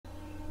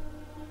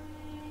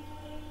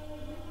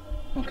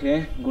ওকে,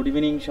 good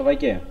evening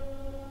সবাইকে।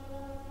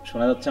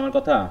 শোনা যাচ্ছে আমার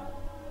কথা?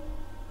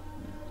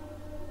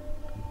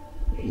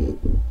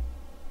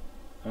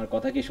 আমার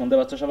কথা কি শুনতে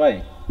পাচ্ছ সবাই?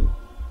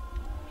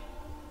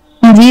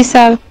 জি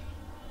স্যার।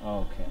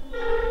 ওকে।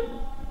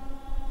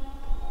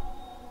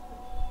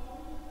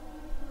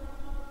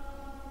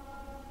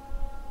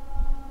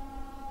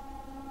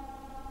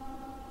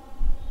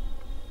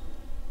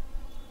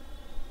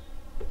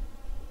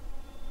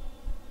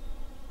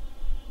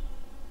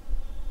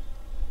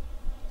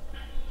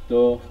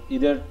 তো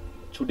ঈদের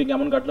ছুটি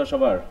কেমন কাটলো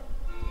সবার,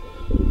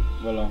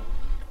 বলো।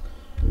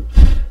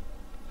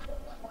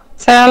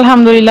 স্যার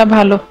আলহামদুলিল্লাহ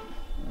ভালো।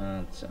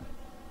 আচ্ছা।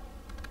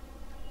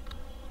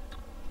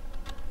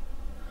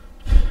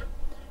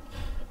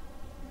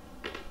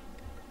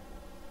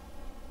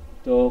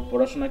 তো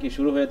পড়াশোনা কি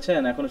শুরু হয়েছে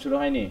না এখনো শুরু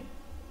হয়নি?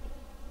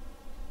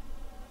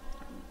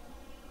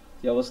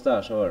 কি অবস্থা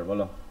সবার,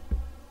 বলো।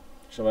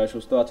 সবাই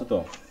সুস্থ আছো তো?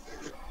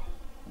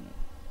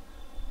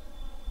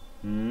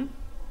 হুম।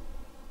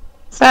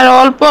 স্যার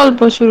অল্প অল্প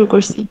শুরু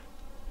করছি।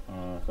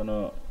 এখনো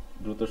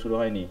দ্রুত শুরু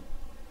হয়নি?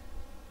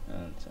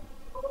 আচ্ছা।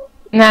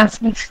 না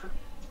স্যার।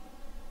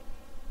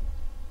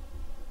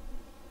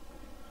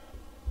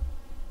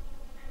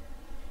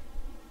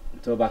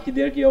 তো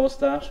বাকিদের কি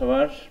অবস্থা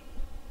সবার?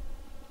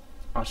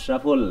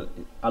 আশরাফুল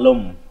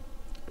আলম,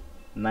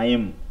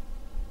 নাইম,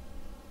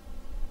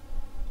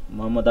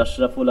 মোহাম্মদ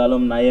আশরাফুল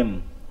আলম নাইম,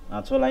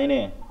 আছো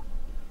লাইনে?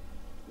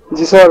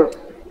 জি স্যার।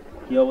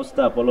 কি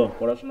অবস্থা বলো,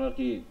 পড়াশোনা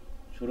কি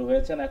শুরু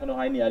হয়েছে না এখনো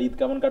হয়নি? আর ঈদ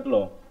কেমন কাটলো?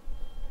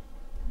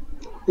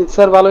 ঈদ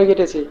স্যার ভালোই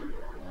কেটেছে।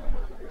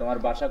 তোমার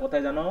বাসা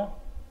কোথায় জানো?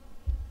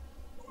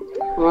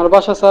 আমার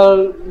বাসা স্যার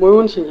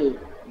ময়মনসিংহে।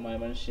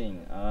 ময়মনসিং।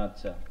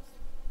 আচ্ছা।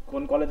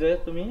 কোন কলেজে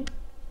তুমি?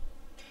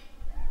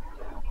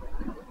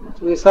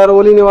 আমি স্যার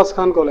অলি নেওয়াজ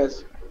খান কলেজ,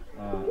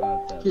 আচ্ছা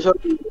আচ্ছা। কিশোর।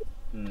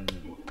 হুম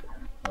হুম।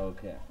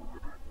 ওকে।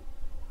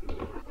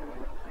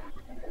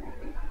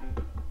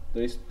 তো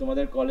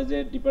তোমাদের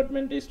কলেজের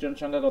ডিপার্টমেন্টে স্টুডেন্ট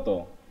সংখ্যা কত,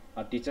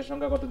 আর টিচার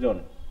সংখ্যা কতজন?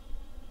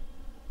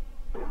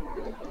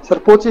 স্যার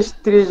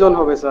 25-30 জন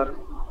হবে স্যার,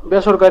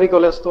 বেসরকারি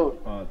কলেজ তো।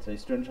 আচ্ছা,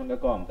 স্টুডেন্ট সংখ্যা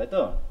কম তাই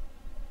তো?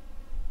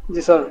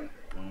 জি স্যার।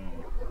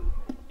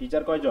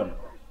 টিচার কয়জন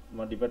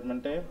তোমার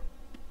ডিপার্টমেন্টে,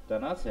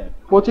 জানা আছে?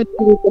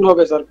 25-30 জন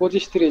হবে স্যার,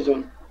 25-30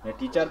 জন।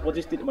 টিচার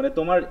 25 মানে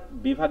তোমার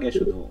বিভাগে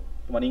শুধু,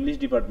 তোমার ইংলিশ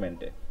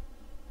ডিপার্টমেন্টে?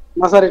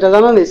 না স্যার, এটা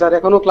জানা নেই স্যার,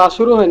 এখনো ক্লাস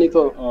শুরু হয়নি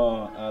তো। ও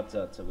আচ্ছা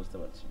আচ্ছা, বুঝতে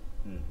পারছি।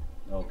 হুম।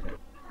 ওকে।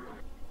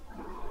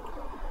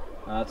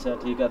 আচ্ছা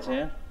ঠিক আছে।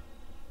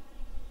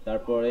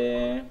 তারপরে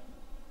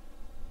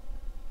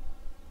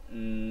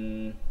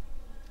উম,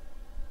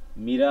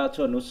 মীরা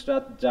আছো?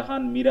 নুসরাত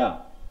জাহান মীরা,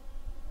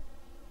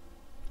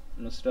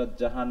 নুসরাত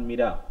জাহান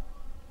মীরা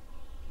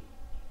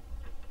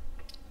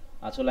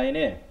আছো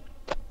লাইনে?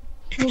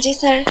 জি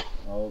স্যার।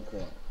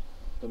 ওকে।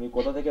 তুমি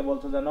কোথা থেকে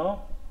বলছো জানো?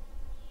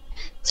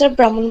 স্যার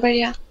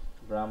ব্রাহ্মণবাড়িয়া।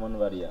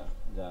 ব্রাহ্মণবাড়িয়া।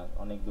 যা,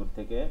 অনেক দূর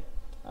থেকে।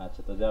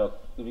 আচ্ছা, তো যাও,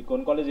 তুমি কোন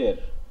কলেজের?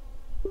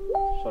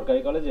 সরকারি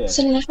কলেজে?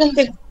 স্যার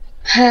নরসিংদী,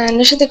 হ্যাঁ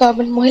নরসিংদী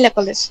গভর্নমেন্ট মহিলা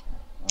কলেজ।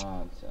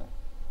 আচ্ছা।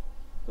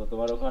 তো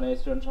তোমার ওখানে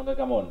স্টুডেন্ট সংখ্যা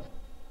কেমন,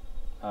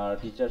 আর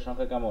টিচার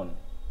সংখ্যা কেমন?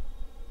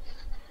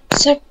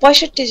 স্যার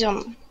 65 জন,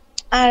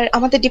 আর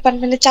আমাদের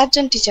ডিপার্টমেন্টে 4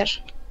 জন টিচার।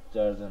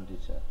 4 জন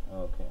টিচার।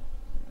 ওকে।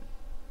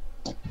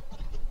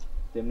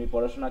 তেমনি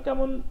পড়াশোনা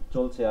কেমন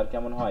চলছে আর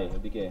কেমন হয়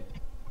ওদিকে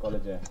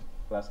কলেজে?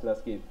 ক্লাস ক্লাস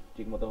কি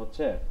ঠিক মতো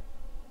হচ্ছে?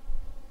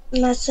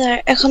 না স্যার,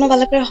 এখনো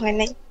ভালো করে হয়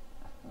নাই।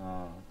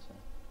 আচ্ছা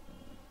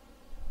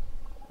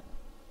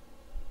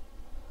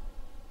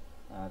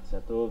আচ্ছা।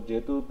 তো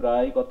যেহেতু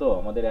প্রায় কত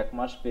আমাদের 1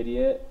 মাস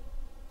পেরিয়ে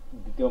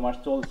দ্বিতীয় মাস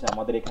চলছে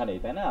আমাদের এখানেই,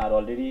 তাই না? আর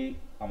অলরেডি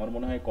আমার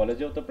মনে হয়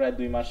কলেজেও তো প্রায়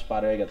 2 মাস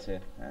পার হয়ে গেছে।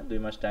 হ্যাঁ, 2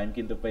 মাস টাইম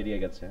কিন্তু পেরিয়ে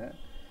গেছে। হ্যাঁ।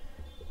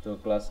 তো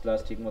ক্লাস ক্লাস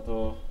ঠিক মতো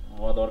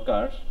হওয়া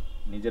দরকার।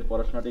 নিজের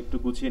পড়াশোনাটা একটু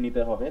গুছিয়ে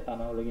নিতে হবে, তা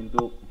না হলে কিন্তু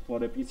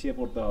পরে পিছিয়ে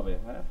পড়তে হবে।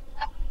 হ্যাঁ।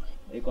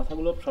 এই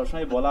কথাগুলো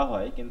সবসময় বলা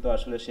হয়, কিন্তু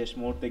আসলে শেষ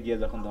মুহূর্তে গিয়ে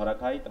যখন ধরা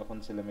খায় তখন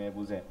ছেলে মেয়ে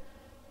বুঝে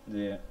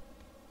যে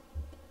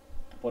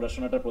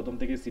পড়াশোনাটা প্রথম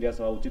থেকে সিরিয়াস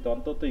হওয়া উচিত,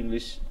 অন্তত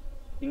ইংলিশ,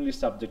 ইংলিশ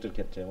সাবজেক্টের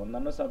ক্ষেত্রে।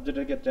 অন্যান্য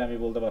সাবজেক্টের ক্ষেত্রে আমি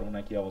বলতে পারবো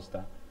না কি অবস্থা।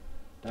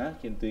 হ্যাঁ,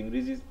 কিন্তু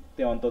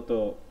ইংরেজিতে অন্তত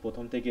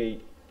প্রথম থেকেই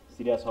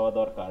সিরিয়াস হওয়া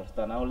দরকার,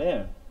 তা না হলে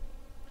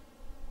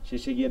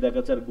শেষে গিয়ে দেখা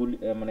যাচ্ছে আর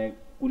মানে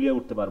কুলিয়ে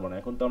উঠতে পারবো না।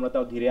 এখন তো আমরা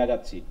তাও ধীরে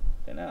আগাচ্ছি,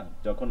 তাই না?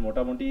 যখন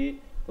মোটামুটি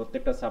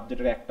প্রত্যেকটা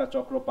সাবজেক্টের একটা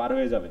চক্র পার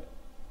হয়ে যাবে,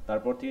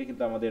 তারপর থেকে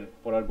কিন্তু আমাদের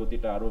পড়ার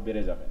গতিটা আরও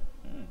বেড়ে যাবে।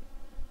 হুম।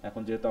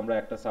 এখন যেহেতু আমরা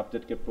একটা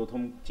সাবজেক্টকে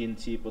প্রথম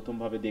চিনছি,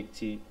 প্রথমভাবে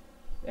দেখছি,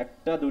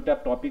 একটা দুইটা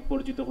টপিক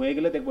পরিচিত হয়ে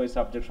গেলে দেখবো এই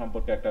সাবজেক্ট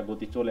সম্পর্কে একটা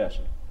গতি চলে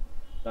আসে।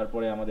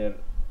 তারপরে আমাদের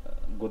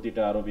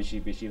গতিটা আরও বেশি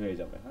বেশি হয়ে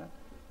যাবে। হ্যাঁ।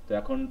 তো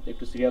এখন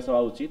একটু সিরিয়াস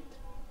হওয়া উচিত।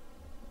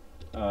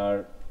 আর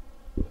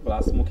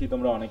ক্লাসমুখী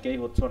তোমরা অনেকেই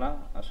হচ্ছ না,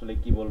 আসলে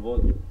কি বলবো,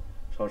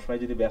 সবসময়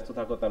যদি ব্যস্ত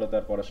থাকো তাহলে তো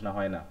আর পড়াশোনা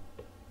হয় না।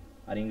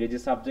 আর ইংরেজি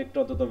সাবজেক্ট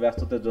অন্তত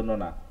ব্যস্ততার জন্য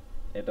না,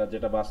 এটা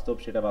যেটা বাস্তব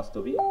সেটা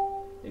বাস্তবই,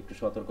 একটু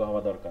সতর্ক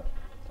হওয়া দরকার।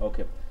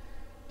 ওকে।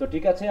 তো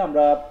ঠিক আছে,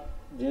 আমরা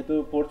যেহেতু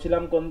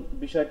পড়ছিলাম কোন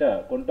বিষয়টা,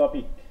 কোন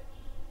টপিক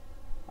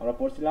আমরা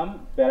পড়ছিলাম,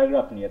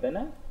 প্যারাগ্রাফ নিয়ে, তাই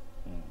না?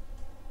 হুম।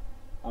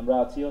 আমরা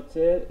আছি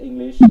হচ্ছে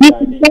ইংলিশ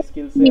রাইটিং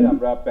স্কিলসে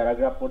আমরা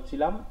প্যারাগ্রাফ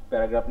পড়ছিলাম,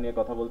 প্যারাগ্রাফ নিয়ে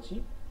কথা বলছি।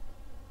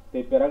 তো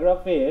এই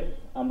প্যারাগ্রাফের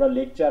আমরা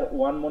লেকচার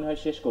 1 মনে হয়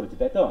শেষ করেছি,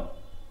 তাই তো?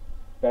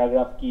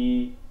 প্যারাগ্রাফ কি,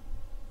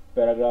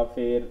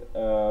 প্যারাগ্রাফের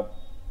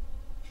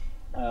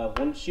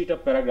হোল শিট অফ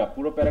প্যারাগ্রাফ,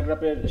 পুরো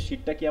প্যারাগ্রাফের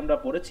শিটটা কি আমরা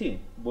পড়েছি?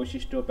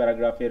 বৈশিষ্ট্য,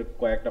 প্যারাগ্রাফের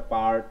কয়েকটা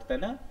পার্ট, তাই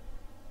না?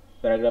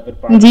 প্যারাগ্রাফের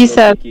পার্ট জি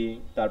স্যার। কি,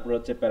 তারপর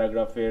হচ্ছে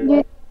প্যারাগ্রাফের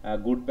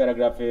গুড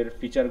প্যারাগ্রাফের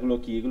ফিচারগুলো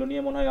কি, এগুলো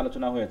নিয়ে মনে হয়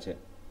আলোচনা হয়েছে।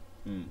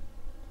 হুম।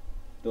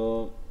 তো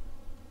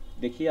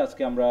দেখি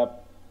আজকে আমরা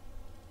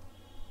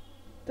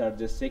তার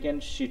যে সেকেন্ড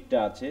শিটটা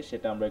আছে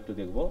সেটা আমরা একটু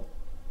দেখব।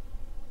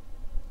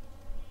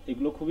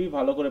 এগুলো খুবই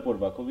ভালো করে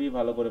পড়বা, খুবই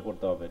ভালো করে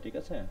পড়তে হবে, ঠিক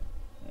আছে?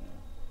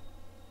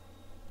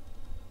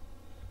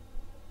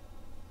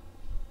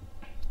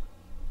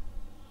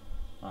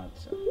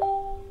 আচ্ছা,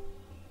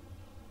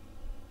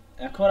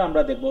 এখন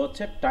আমরা দেখব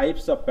হচ্ছে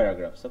টাইপস অফ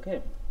প্যারাগ্রাফস। ওকে,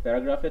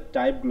 প্যারাগ্রাফের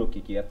টাইপগুলো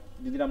কি কি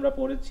যদি আমরা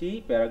পড়েছি,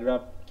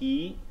 প্যারাগ্রাফ কি,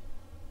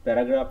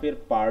 প্যারাগ্রাফের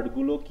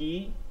পার্টগুলো কি,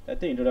 তাই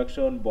তো?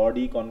 Introduction,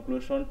 body,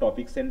 conclusion,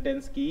 topic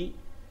sentence কি,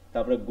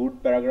 তারপরে গুড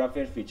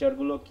প্যারাগ্রাফের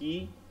ফিচারগুলো কি,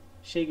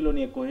 সেইগুলো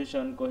নিয়ে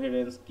কোহেশন,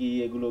 কোহেরেন্স কি,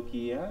 এগুলো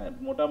কি, হ্যাঁ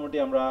মোটামুটি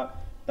আমরা,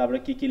 তারপরে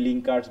কি কি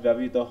লিঙ্কার্স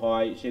ব্যবহৃত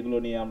হয় সেগুলো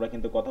নিয়ে আমরা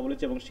কিন্তু কথা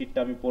বলেছি, এবং শিটটা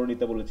আমি পড়ে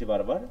নিতে বলেছি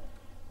বারবার,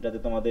 যাতে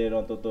তোমাদের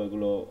অন্তত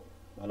এগুলো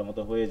ভালো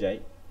মতো হয়ে যায়।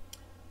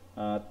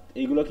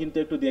 এইগুলো কিন্তু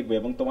একটু দেখবে,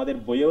 এবং তোমাদের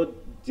বইয়েও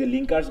যে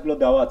লিঙ্কার্সগুলো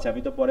দেওয়া আছে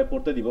আমি তো পরে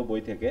পড়তে দিব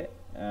বই থেকে,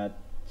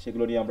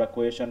 সেগুলো নিয়ে আমরা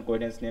কোয়েশন,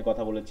 কোহেরেন্স নিয়ে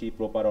কথা বলেছি,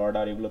 প্রপার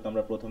অর্ডার, এগুলো তো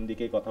আমরা প্রথম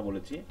দিকেই কথা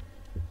বলেছি।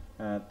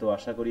 তো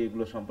আশা করি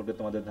এগুলো সম্পর্কে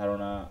তোমাদের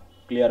ধারণা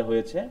ক্লিয়ার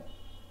হয়েছে।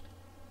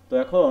 তো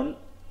এখন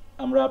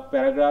আমরা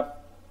প্যারাগ্রাফ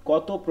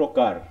কত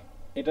প্রকার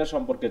এটা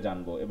সম্পর্কে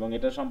জানবো, এবং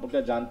এটা সম্পর্কে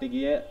জানতে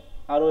গিয়ে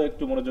আরও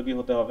একটু মনোযোগী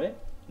হতে হবে,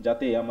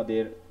 যাতে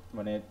আমাদের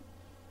মানে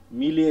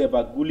মিলিয়ে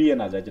বা গুলিয়ে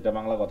না যায়, যেটা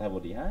বাংলা কথা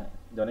বলি, হ্যাঁ,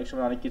 যে অনেক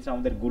সময় অনেক কিছু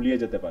আমাদের গুলিয়ে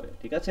যেতে পারে,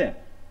 ঠিক আছে?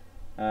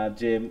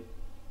 যে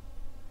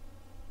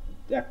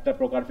একটা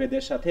প্রকার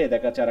ভেদের সাথে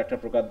দেখা যাচ্ছে আর একটা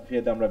প্রকার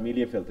ভেদ আমরা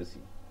মিলিয়ে ফেলতেছি,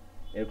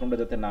 এরকমটা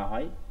যাতে না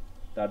হয়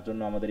তার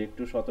জন্য আমাদের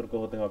একটু সতর্ক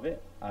হতে হবে,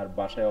 আর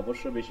বাসায়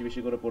অবশ্য বেশি বেশি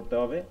করে পড়তে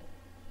হবে।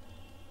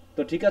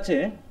 তো ঠিক আছে,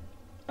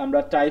 আমরা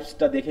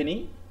টাইপসটা দেখে নিই।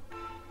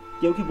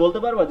 কেউ কি বলতে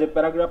পারবা যে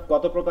প্যারাগ্রাফ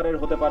কত প্রকারের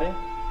হতে পারে?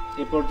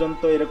 এ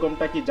পর্যন্ত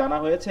এরকমটা কি জানা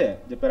হয়েছে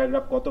যে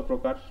প্যারাগ্রাফ কত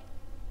প্রকার?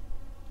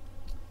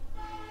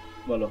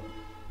 বলো,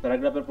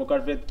 প্যারাগ্রাফের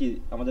প্রকারভেদ কি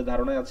আমাদের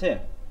ধারণায় আছে?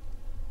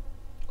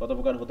 কত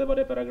প্রকার হতে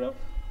পারে প্যারাগ্রাফ?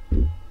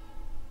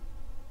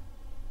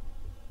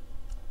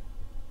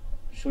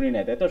 শুনি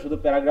নাই, তাই তো? শুধু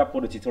প্যারাগ্রাফ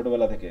পড়েছি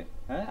ছোটবেলা থেকে।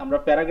 হ্যাঁ, আমরা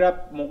প্যারাগ্রাফ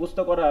মুখস্থ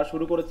করা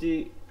শুরু করেছি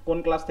কোন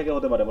ক্লাস থেকে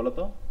হতে পারে বলো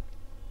তো?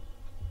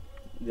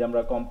 যে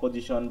আমরা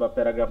কম্পোজিশন বা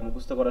প্যারাগ্রাফ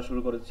মুখস্থ করা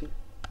শুরু করেছি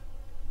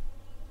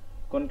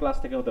কোন ক্লাস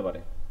থেকে হতে পারে?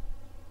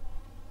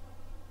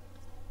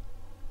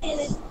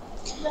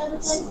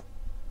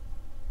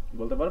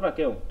 বলতে পারবা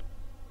কেউ?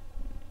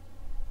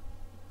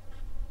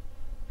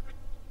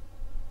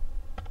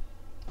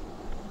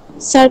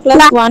 স্যার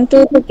ক্লাস 1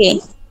 2 থেকে।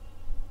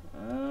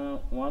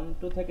 1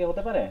 2 থেকে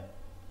হতে পারে।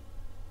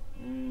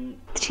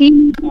 3।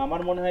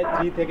 আমার মনে হয়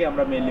 3 থেকে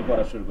আমরা মেইনলি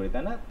পড়া শুরু করি,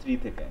 তাই না? 3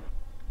 থেকে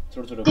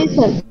ছোট ছোট করে,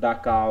 দ্য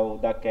কাউ,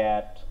 দ্য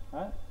ক্যাট,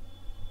 হ্যাঁ,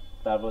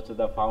 তারপর হচ্ছে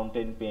the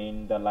fountain pen,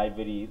 the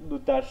library,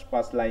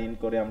 2-5 line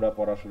করে আমরা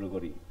পড়া শুরু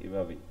করি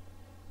এভাবেই।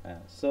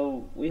 So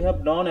we have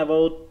known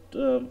about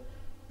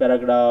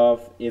paragraph,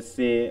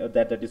 এসে,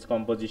 that is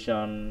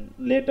composition,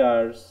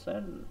 letters,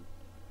 and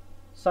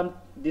some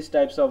these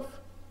types of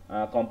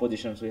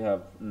compositions we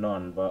have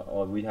known,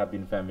 or we have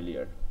been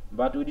familiar,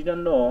 but we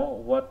didn't know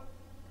what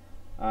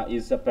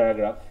is a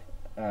paragraph,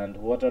 and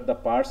what are the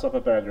parts of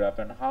a paragraph,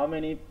 and how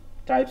many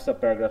types of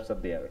paragraphs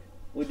are there.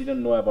 We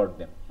didn't know about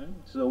them.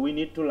 So we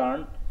need to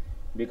learn,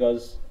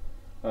 because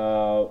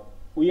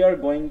we are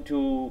going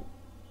to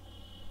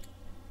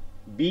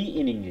be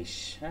in English.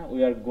 We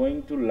are going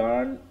to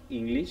learn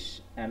English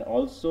and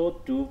also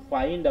to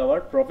find our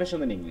profession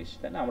in English.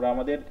 তাই না? আমরা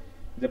আমাদের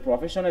যে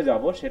প্রফেশনে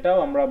যাব সেটাও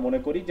আমরা মনে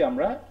করি যে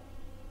আমরা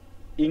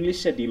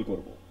ইংলিশে ডিল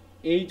করব।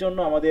 এই জন্য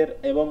আমাদের,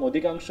 এবং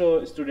অধিকাংশ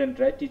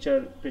স্টুডেন্টরাই টিচার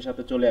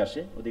পেশাতে চলে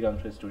আসে,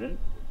 অধিকাংশ স্টুডেন্ট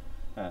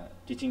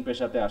টিচিং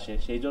পেশাতে আসে,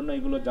 সেই জন্য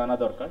এগুলো জানা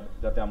দরকার,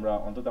 যাতে আমরা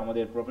অন্তত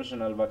আমাদের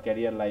প্রফেশনাল বা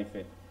ক্যারিয়ার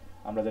লাইফে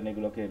আমরা যেন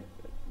এগুলোকে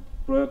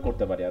প্রয়োগ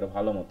করতে পারি আরও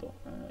ভালো মতো।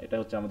 এটা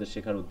হচ্ছে আমাদের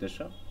শেখার উদ্দেশ্য।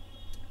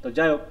 তো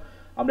যাই হোক,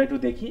 আমরা একটু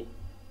দেখি।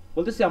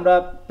 বলতেছি আমরা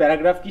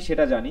প্যারাগ্রাফ কি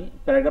সেটা জানি,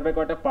 প্যারাগ্রাফের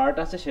কয়টা পার্ট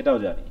আছে সেটাও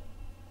জানি,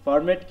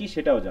 ফরম্যাট কি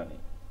সেটাও জানি।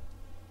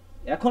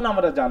 এখন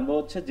আমরা জানবো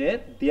হচ্ছে যে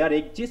দেয়ার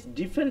exist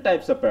different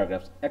types of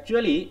paragraphs.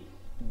 Actually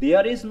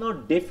there is no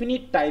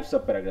definite types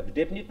of paragraph.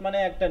 Definite মানে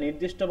একটা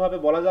নির্দিষ্টভাবে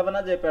বলা যাবে না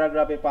যে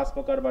প্যারাগ্রাফে 5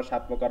 প্রকার বা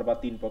 7 প্রকার বা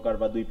 3 প্রকার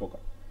বা 2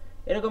 প্রকার,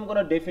 এরকম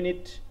কোনো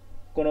ডেফিনিট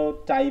কোনো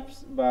টাইপস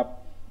বা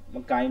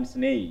কাইন্ডস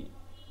নেই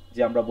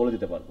যে আমরা বলে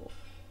দিতে পারবো।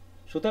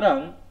 সুতরাং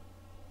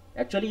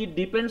actually it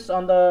depends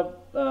on the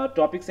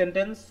topic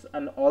sentence,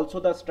 and also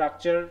the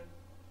structure,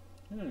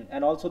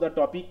 and also the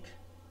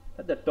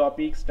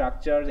topic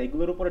structure,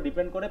 এগুলোর উপরে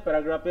ডিপেন্ড করে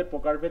প্যারাগ্রাফের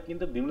প্রকারভেদ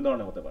কিন্তু বিভিন্ন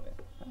ধরনের হতে পারে,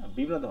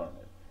 বিভিন্ন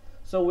ধরনের।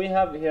 So we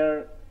have here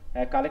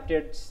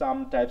collected some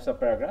types of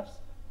paragraphs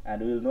and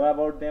we will know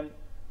about them,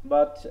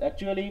 but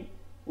actually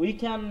we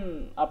can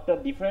after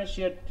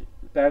differentiate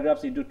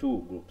paragraphs into two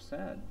groups,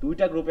 হ্যাঁ,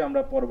 দুইটা গ্রুপে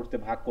আমরা পরবর্তীতে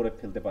ভাগ করে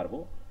ফেলতে পারবো,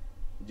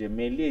 যে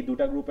মেইনলি এই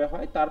দুটা গ্রুপে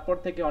হয়, তারপর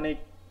থেকে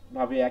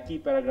অনেকভাবে একই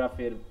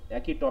প্যারাগ্রাফের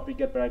একই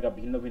টপিকের প্যারাগ্রাফ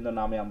ভিন্ন ভিন্ন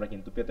নামে আমরা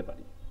কিন্তু পেতে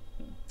পারি।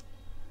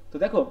 তো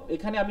দেখো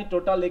এখানে আমি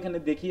টোটাল এখানে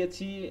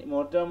দেখিয়েছি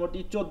মোটামুটি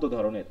 14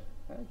 ধরনের,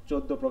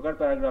 14 প্রকার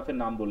প্যারাগ্রাফের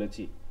নাম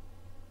বলেছি।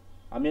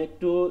 আমি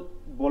একটু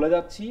বলে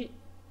যাচ্ছি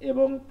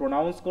এবং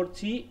প্রোনাউন্স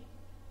করছি,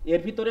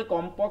 এর ভিতরে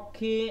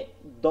কমপক্ষে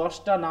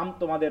 10টা নাম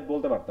তোমাদের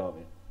বলতে পারতে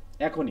হবে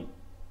এখনই,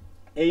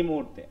 এই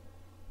মুহূর্তে।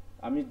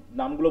 আমি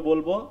নামগুলো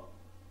বলবো,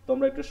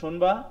 তোমরা একটু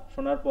শুনবা,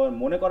 শোনার পর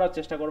মনে করার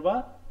চেষ্টা করবা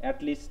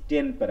অ্যাটলিস্ট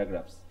 10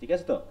 প্যারাগ্রাফস, ঠিক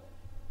আছে? তো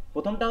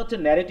প্রথমটা হচ্ছে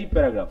ন্যারেটিভ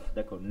প্যারাগ্রাফ,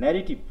 দেখো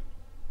ন্যারেটিভ।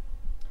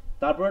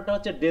 তারপরটা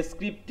হচ্ছে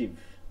ডেসক্রিপটিভ,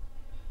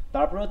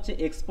 তারপর হচ্ছে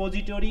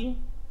এক্সপোজিটরি,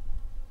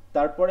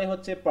 তারপরে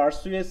হচ্ছে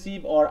পারসুয়েসিভ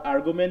অর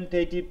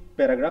আর্গুমেন্টেটিভ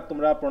প্যারাগ্রাফ।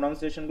 তোমরা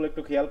প্রোনাউন্সিয়েশনগুলো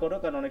একটু খেয়াল করো,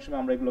 কারণ অনেক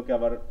সময় আমরা এগুলোকে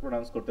আবার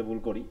প্রোনাউন্স করতে ভুল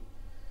করি।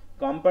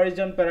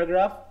 Comparison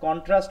paragraph,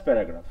 contrast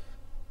paragraph,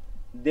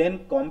 then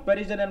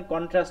comparison and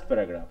contrast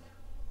paragraph,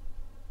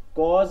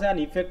 cause and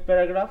effect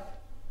paragraph,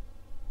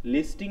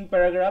 listing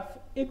paragraph,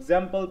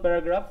 example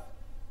paragraph,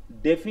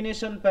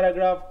 definition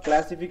paragraph,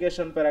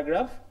 classification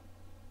paragraph,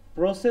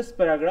 process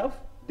paragraph,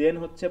 দেন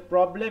হচ্ছে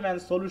problem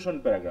and solution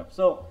paragraph.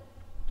 So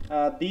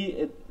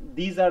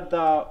these are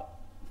the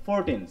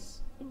 14s,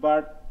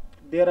 but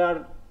there are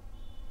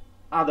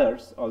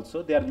others also,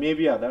 there may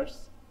be others,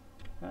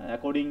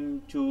 according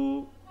to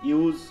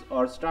use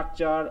or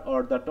structure or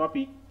the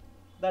topic,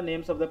 the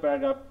names of the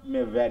paragraph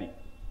may vary.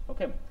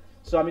 Okay,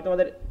 so আমি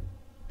তোমাদের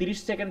 30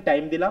 second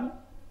time দিলাম,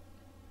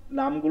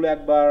 নামগুলো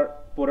একবার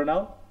পড়ে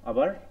নাও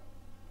আবার,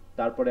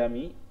 তারপরে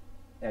আমি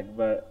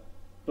একবার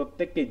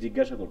প্রত্যেককে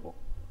জিজ্ঞাসা করব,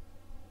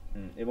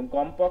 এবং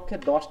কমপক্ষে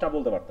 10টা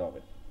বলতে পারতে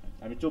হবে।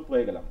 আমি চুপ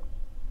হয়ে গেলাম,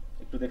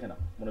 একটু দেখে নাও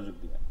মনোযোগ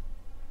দিয়ে।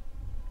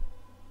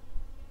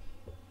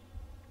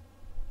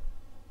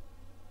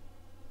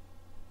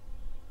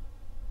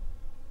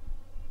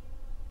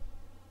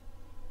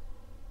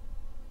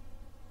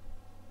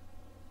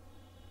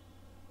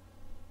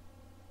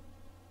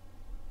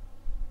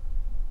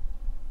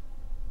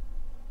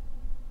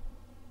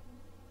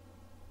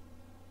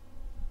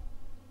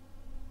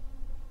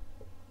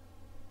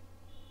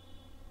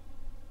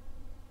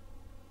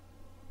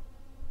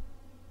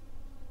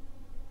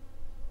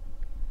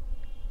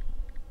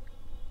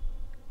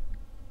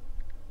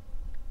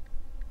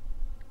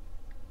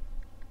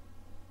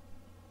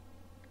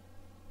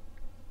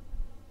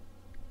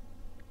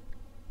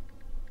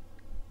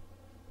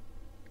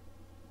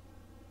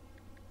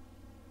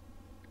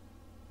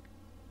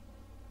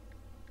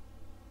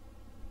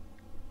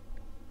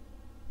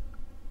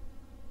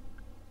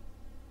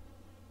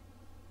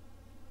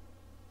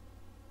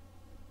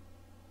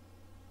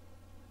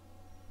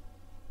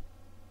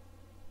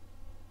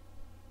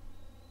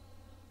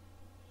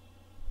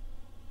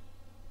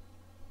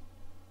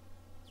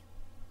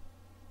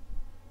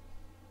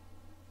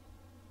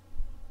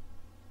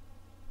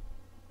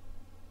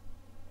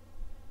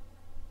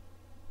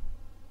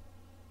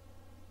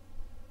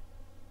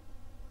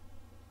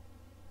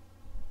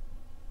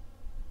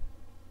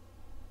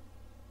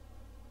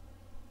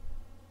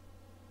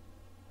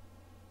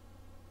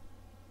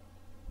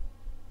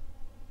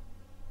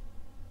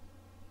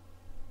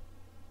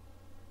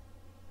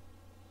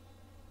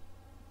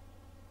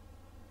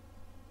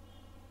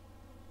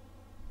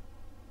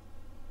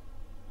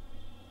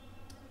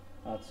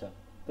 আচ্ছা,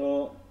 তো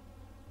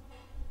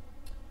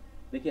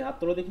দেখি হাত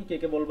তোলো, দেখি কে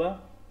কে বলবা,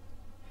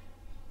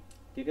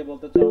 কে কে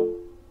বলতে চাও?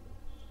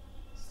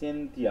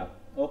 Cynthia,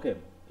 okay,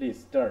 please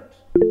start.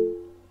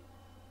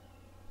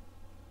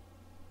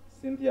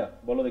 Cynthia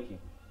বলো দেখি।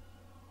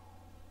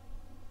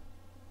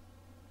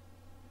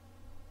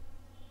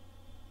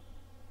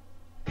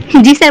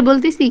 জি স্যার,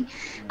 বলতেছি।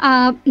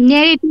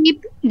 ন্যারেটিভ,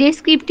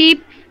 ডেসক্রিপটিভ,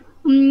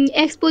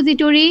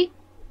 এক্সপোজিটরি,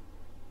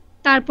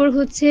 তারপর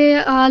হচ্ছে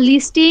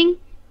listing,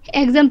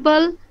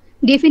 example,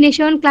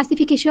 definition,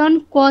 classification,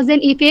 cause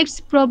and effects,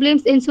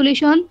 problems and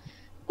solution,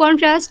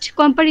 contrast,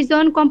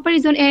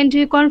 comparison and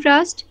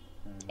contrast,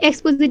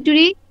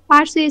 এক্সপোজিটরি,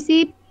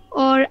 পারসুয়েসিভ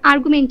or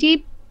আর্গুমেন্টিভ,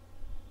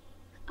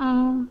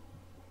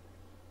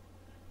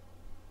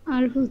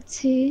 আর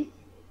হচ্ছে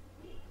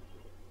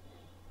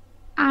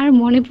আর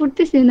মনে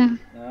পড়তেছে না।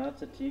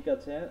 আচ্ছা ঠিক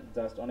আছে,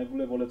 জাস্ট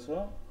অনেকগুলো বলেছো,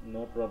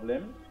 no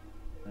problem.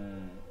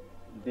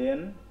 Then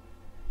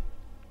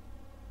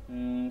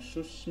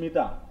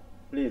Susmita,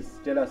 please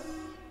tell us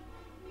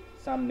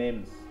some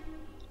names.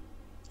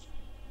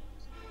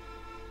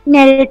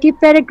 Narrative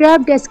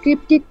paragraph,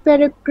 descriptive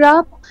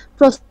paragraph,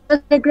 process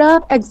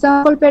paragraph,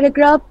 example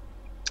paragraph,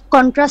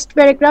 contrast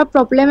paragraph,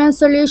 problem and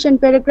solution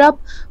paragraph,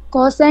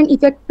 cause and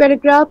effect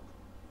paragraph,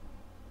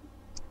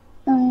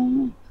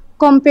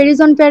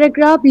 comparison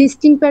paragraph,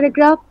 listing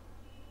paragraph,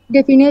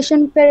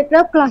 definition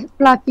paragraph,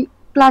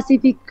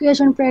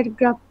 classification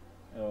paragraph.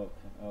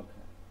 Okay okay,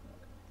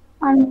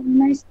 And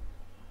nice.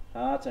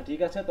 আচ্ছা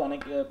ঠিক আছে, তো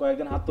অনেক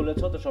কয়েকজন হাত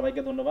তুলেছো, তো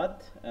সবাইকে ধন্যবাদ।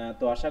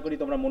 তো আশা করি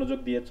তোমরা মনোযোগ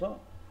দিয়েছো,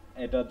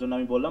 এটার জন্য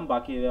আমি বললাম,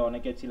 বাকি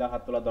অনেকে ছিল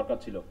হাত তোলার দরকার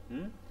ছিল।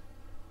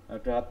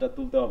 একটু হাতটা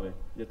তুলতে হবে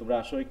যে তোমরা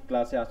আসলে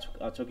ক্লাসে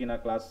আছো কিনা,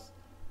 ক্লাস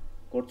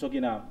করছো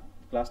কিনা।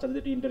 ক্লাসটা যদি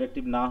একটু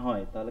ইন্টারেক্টিভ না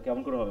হয় তাহলে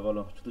কেমন করে হবে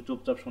বলো, শুধু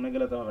চুপচাপ শুনে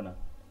গেলে তো হবে না।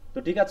 তো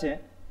ঠিক আছে,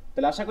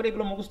 তাহলে আশা করি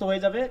এগুলো মুখস্থ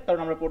হয়ে যাবে, কারণ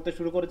আমরা পড়তে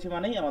শুরু করেছি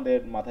মানেই আমাদের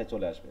মাথায়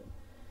চলে আসবে।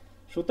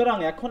 সুতরাং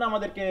এখন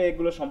আমাদেরকে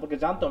এগুলো সম্পর্কে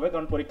জানতে হবে,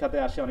 কারণ পরীক্ষাতে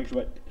আসে অনেক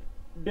সময়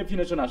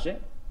ডেফিনেশন আসে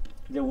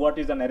যে what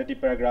is a narrative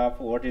paragraph,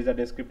 what is a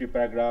descriptive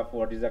paragraph,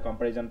 what is a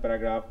comparison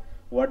paragraph,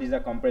 what is a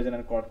comparison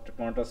and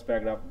contrast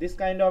paragraph. This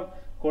kind of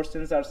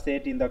questions are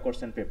set in the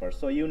question paper,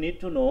 so you need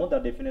to know the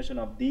definition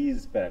of these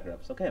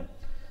paragraphs. Okay,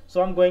 so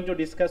I'm going to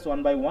discuss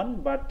one by one,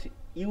 but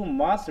you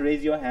must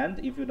raise your hand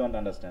if you don't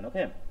understand.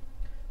 Okay,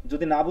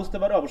 যদি না বুঝতে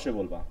পারো অবশ্যই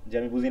বলবা যে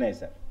আমি বুঝি নাই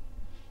স্যার।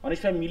 অনেক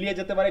সময় মিলিয়ে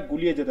যেতে পারে,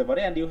 গুলিয়ে যেতে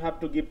পারে, and you have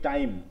to give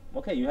time.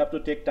 Okay, you have to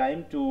take time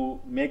to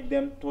make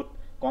them to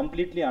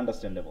completely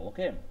understandable.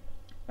 Okay,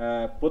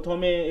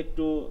 প্রথমে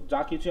একটু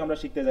যা কিছু আমরা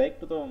শিখতে যাই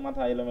একটু তো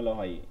মাথা এলোমেলো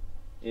হয়,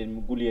 এর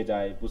গুলিয়ে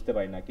যায়, বুঝতে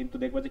পারি না, কিন্তু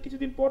দেখবা যে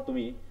কিছুদিন পর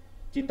তুমি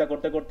চিন্তা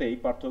করতে করতেই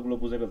পার্থক্যগুলো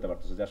বুঝে ফেলতে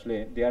পারতেছো যে আসলে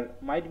দেয়ার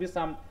might be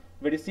some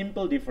very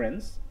simple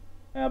difference,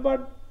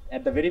 but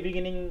at the very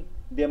beginning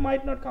they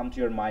might not come to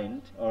your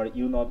mind, or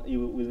you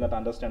will not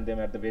understand them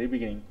at the very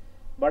beginning,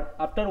 but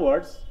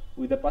afterwards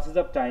with the passage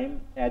of time,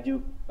 as you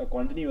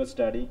continue your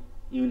study,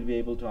 you will be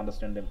able to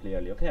understand them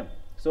clearly. Okay,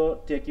 so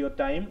take your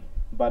time,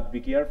 but be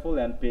careful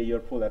and pay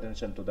your full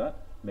attention to the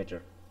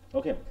matter.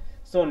 Okay,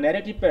 so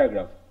narrative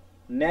paragraph.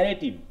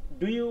 Narrative,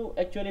 do you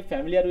actually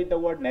familiar with the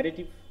word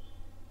narrative?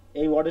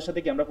 এই ওয়ার্ডের সাথে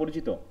কি আমরা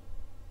পরিচিত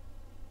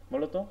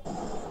বলো তো?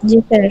 জি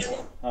sir.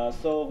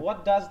 So what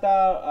does the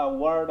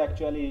word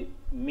actually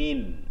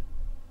mean?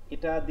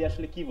 এটা দিয়ে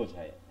আসলে কি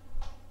বোঝায়?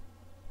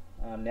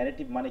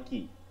 narrative মানে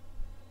কি?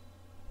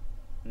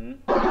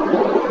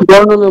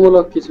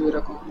 বর্ণনামূলক কিছু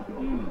এরকম।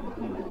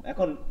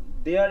 এখন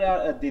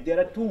there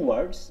are two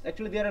words,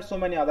 actually there are so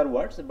many other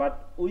words, but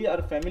we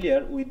are familiar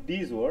with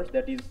these words,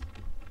 that is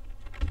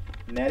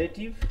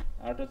narrative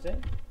আর হচ্ছে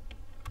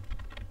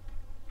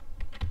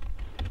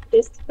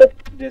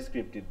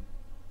ডেসক্রিপটিভ।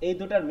 এই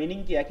দুটার মিনিং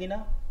কি একই না?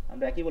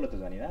 আমরা একই বলে তো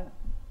জানি না,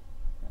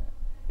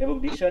 এবং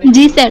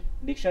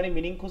ডিকশনারি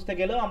মিনিং খুঁজতে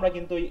গেলেও আমরা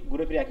কিন্তু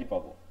ঘুরে ফিরে একই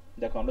পাবো।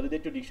 দেখো আমরা যদি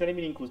একটু ডিকশনারি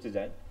মিনিং খুঁজতে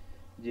যাই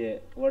যে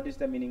what is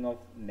the meaning of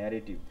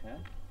narrative, হ্যাঁ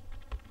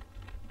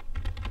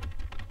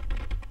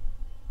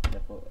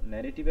দেখো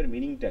ন্যারেটিভের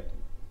মিনিংটা কি,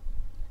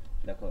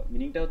 দেখো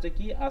মিনিংটা হচ্ছে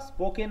কি, আ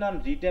spoken and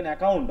written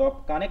account of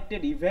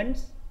connected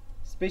events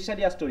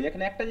specially a story.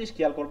 এখানে একটা জিনিস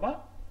খেয়াল করবা,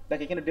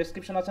 দেখো এখানে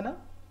ডেসক্রিপশন আছে না,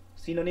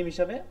 সিনোনিম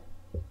হিসাবে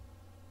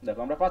দেখো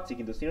আমরা পাচ্ছি,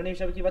 কিন্তু সিনোনিম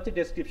হিসাবে কি পাচ্ছি,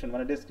 ডেসক্রিপশন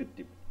মানে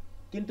ডেসক্রিপটিভ,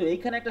 কিন্তু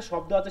এইখানে একটা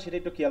শব্দ আছে সেটা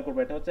একটু খেয়াল করবো,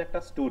 এটা হচ্ছে একটা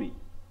স্টোরি,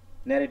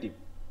 ন্যারেটিভ।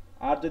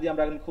 আর যদি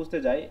আমরা এখন খুঁজতে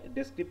যাই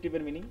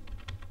ডেসক্রিপটিভের মিনিং,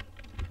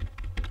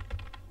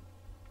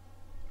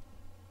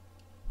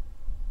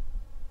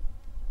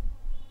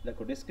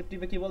 দেখো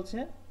ডেসক্রিপটিভে কি বলছে,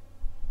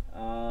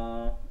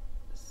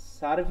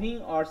 serving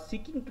or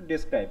seeking to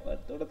describe,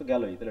 তো ওটা তো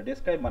গেলই, তাহলে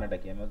ডেসক্রাইব মানেটা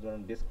কি, আমরা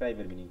ধরুন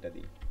ডেসক্রাইবের মিনিংটা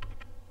দিই।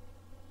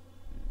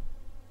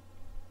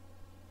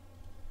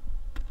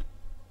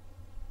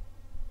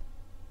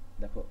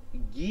 দেখো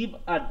give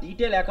a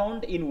detail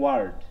account in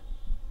word,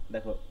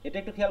 দেখো এটা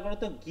একটু খেয়াল করো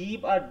তো, give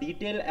a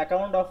detail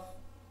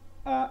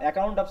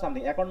account of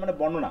something, account মানে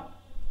বর্ণনা,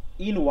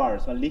 ইন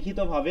ওয়ার্ডস মানে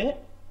লিখিতভাবে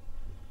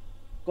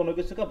কোনো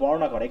কিছুকে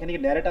বর্ণনা করে। এখানে কি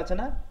ন্যারেট আছে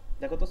না,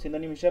 দেখো তো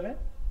সিনোনিম হিসাবে,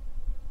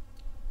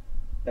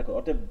 দেখো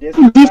অর্থাৎ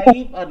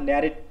ডেসক্রাইব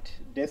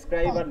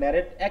আর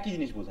ন্যারেট একই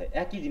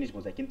জিনিস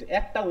বোঝায়, কিন্তু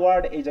একটা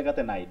ওয়ার্ড এই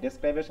জায়গাতে নাই,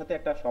 ডেসক্রাইবের সাথে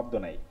একটা শব্দ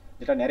নাই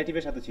যেটা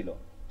ন্যারেটিভের সাথে ছিল,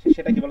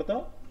 সেটা কি বলতো,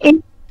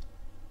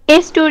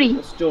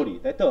 স্টোরি,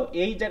 তাই তো?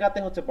 এই জায়গাতে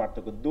হচ্ছে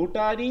পার্থক্য,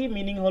 দুটারই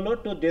মিনিং হলো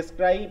to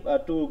describe,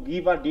 to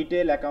give a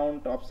detail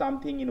account of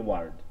something in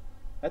word,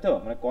 তাই তো,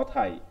 মানে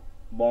কথায়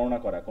বর্ণনা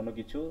করা, কোনো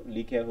কিছু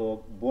লিখে হোক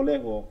বলে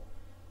হোক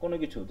কোনো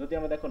কিছু। যদি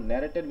আমরা দেখো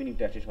ন্যারেটের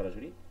মিনিংটা আসে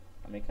সরাসরি,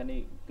 আমি এখানে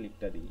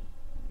ক্লিকটা দিই,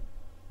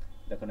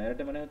 দেখো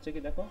ন্যারেটিভ মানে হচ্ছে কি,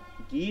 দেখো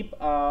give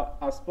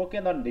a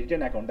spoken or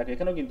written account, দেখো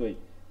এখানেও কিন্তু ওই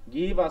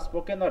give a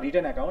spoken or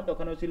written account,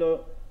 ওখানেও ছিল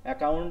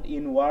অ্যাকাউন্ট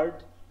ইন ওয়ার্ড,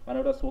 মানে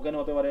ওটা স্পোকেন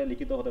হতে পারে,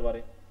 লিখিত হতে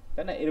পারে,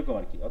 তাই না, এরকম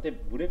আর কি। অতএব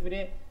ঘুরে ফিরে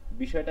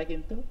বিষয়টা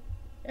কিন্তু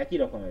একই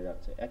রকম হয়ে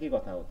যাচ্ছে, একই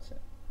কথা হচ্ছে,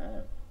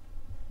 হ্যাঁ।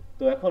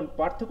 তো এখন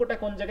পার্থক্যটা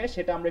কোন জায়গায়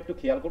সেটা আমরা একটু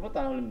খেয়াল করবো,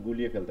 তাহলে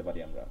গুলিয়ে ফেলতে পারি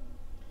আমরা।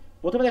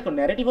 প্রথমে দেখো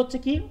ন্যারেটিভ হচ্ছে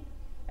কি,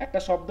 একটা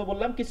শব্দ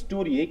বললাম কি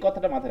স্টোরি, এই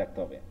কথাটা মাথায়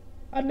রাখতে হবে।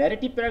 A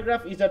narrative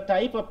paragraph is a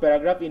type of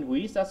paragraph in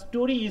which a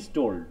story is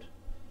told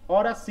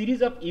or a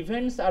series of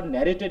events are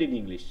narrated in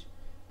English.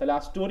 তাহলে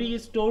a story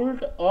is told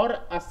or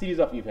a series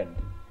of event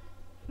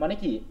মানে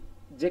কি,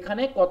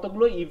 যেখানে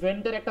কতগুলো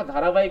ইভেন্টের একটা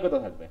ধারাবাহিকতা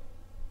থাকবে,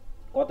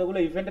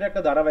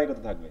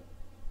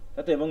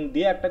 তাই তো, এবং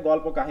দিয়ে একটা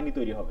গল্প কাহিনী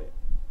তৈরি হবে,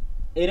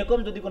 এরকম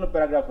যদি কোনো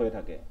প্যারাগ্রাফ হয়ে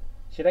থাকে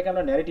সেটাকে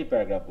আমরা ন্যারেটিভ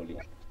প্যারাগ্রাফ বলি।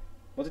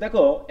 বলছি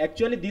দেখো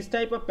actually this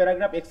type of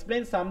paragraph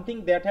explain something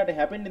that had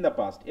happened in the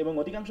past, এবং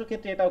অধিকাংশ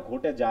ক্ষেত্রে এটা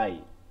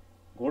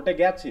ঘটে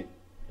গেছে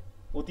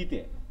অতীতে,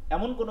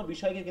 এমন কোনো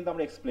বিষয়কে কিন্তু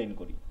আমরা এক্সপ্লেইন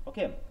করি।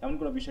 ওকে, এমন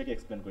কোনো বিষয়কে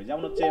এক্সপ্লেইন করি,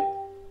 যেমন হচ্ছে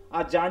আ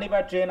journey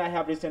by train I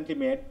have recently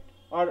made,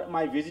 or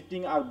my visiting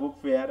a book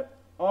fair,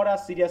 or a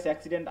serious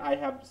accident I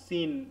have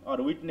seen or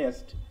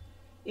witnessed.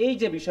 এই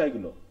যে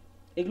বিষয়গুলো,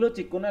 এগুলো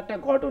হচ্ছে কোনো একটা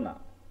ঘটনা,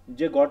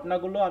 যে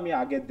ঘটনাগুলো আমি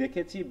আগে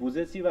দেখেছি,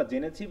 বুঝেছি বা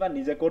জেনেছি বা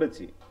নিজে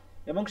করেছি,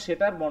 এবং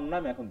সেটার বর্ণনা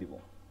আমি এখন দিব।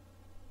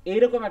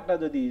 এইরকম একটা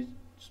যদি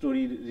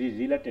স্টোরি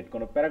রিলেটেড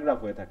কোনো প্যারাগ্রাফ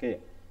হয়ে থাকে,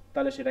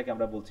 তাহলে সেটাকে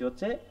আমরা বলছি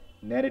হচ্ছে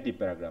ন্যারেটিভ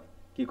প্যারাগ্রাফ।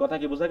 কি কথা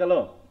কি বোঝা গেল?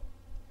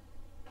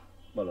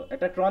 বলো,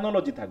 একটা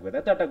ক্রনোলজি থাকবে,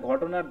 তাই তো, একটা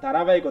ঘটনার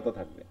ধারাবাহিকতা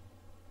থাকবে।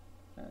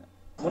 হ্যাঁ,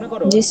 মনে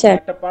করো জি স্যার।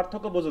 একটা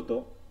পার্থক্য বোঝো তো,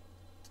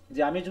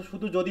 যে আমি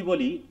শুধু যদি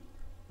বলি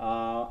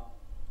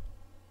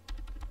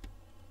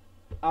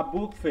আ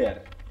বুক ফেয়ার,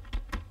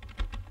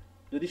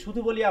 যদি শুধু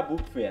বলি আ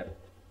বুক ফেয়ার,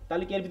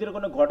 তাহলে কি এর ভিতরে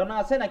কোনো ঘটনা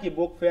আছে নাকি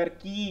বুক ফেয়ার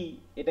কি,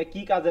 এটা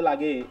কি কাজে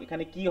লাগে,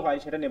 এখানে কি হয়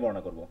সেটা নিয়ে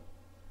বর্ণনা করব,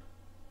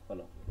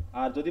 বলো।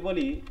 আর যদি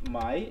বলি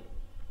my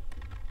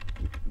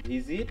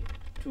visit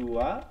to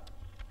a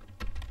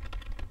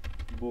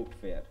book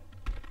fair,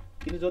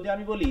 কিন্তু যদি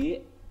আমি বলি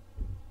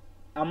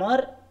আমার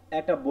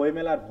একটা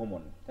বইমেলার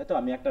ভ্রমণ, তাই তো,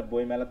 আমি একটা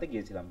বইমেলাতে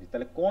গিয়েছিলাম,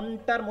 তাহলে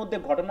কোনটার মধ্যে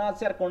ঘটনা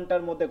আছে আর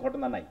কোনটার মধ্যে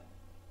ঘটনা নাই,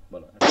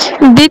 বলো।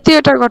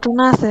 দ্বিতীয়টার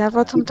ঘটনা আছে আর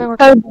প্রথমটার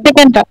ঘটনা স্যার নেই।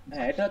 সেকেন্ডটা।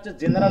 হ্যাঁ, এটা হচ্ছে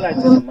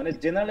জেনারেলাইজেশন, মানে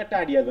জেনারেল একটা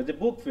আইডিয়া হবে যে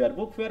বুক ফেয়ার,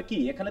 বুক ফেয়ার কি,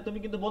 এখানে তুমি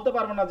কিন্তু বলতে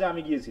পারবে না যে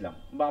আমি গিয়েছিলাম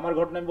বা আমার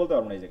ঘটনা আমি বলতে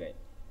পারবো না এই জায়গায়।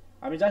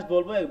 আমি জাস্ট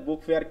বলবো বুক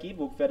ফেয়ার কি,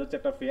 বুক ফেয়ার হচ্ছে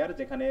একটা ফেয়ার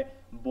যেখানে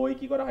বই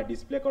কি করা হয়,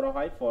 ডিসপ্লে করা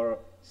হয় ফর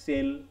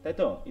সেল, তাই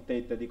তো, ইত্যাদি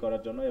ইত্যাদি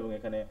করার জন্য, এবং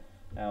এখানে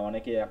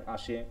অনেকে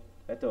আসে,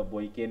 তাই তো,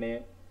 বই কেনে,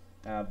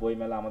 বই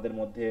মেলা আমাদের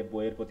মধ্যে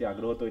বইয়ের প্রতি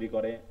আগ্রহ তৈরি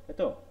করে, তাই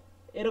তো।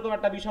 এরকম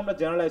একটা বিষয় আমরা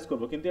জেনারেলাইজ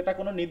করবো, কিন্তু এটা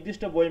কোনো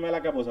নির্দিষ্ট বই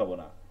মেলাকে বোঝাবো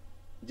না,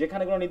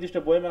 যেখানে কোনো নির্দিষ্ট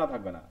বই মেলা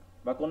থাকবে না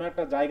বা কোনো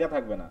একটা জায়গা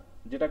থাকবে না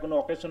যেটা কোনো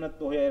অকেশনে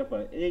হয়ে এরকম।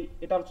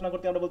 এটা আলোচনা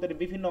করতে আমরা বলতে পারি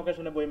বিভিন্ন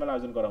অকেশনে বই মেলা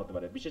আয়োজন করা হতে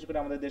পারে, বিশেষ করে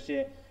আমাদের দেশে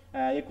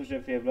 21শে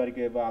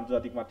ফেব্রুয়ারিকে বা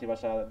আন্তর্জাতিক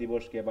মাতৃভাষা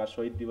দিবসকে বা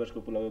শহীদ দিবসকে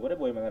উপলক্ষ করে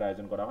বই মেলার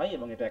আয়োজন করা হয়,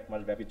 এবং এটা 1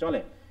 মাস ব্যাপী চলে।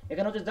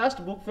 এখানে হচ্ছে জাস্ট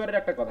বুক ফেয়ারের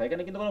একটা কথা,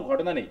 এখানে কিন্তু কোনো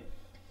ঘটনা নেই।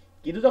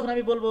 কিন্তু যখন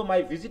আমি বলবো my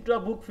visit to a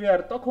book fair,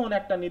 তখন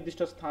একটা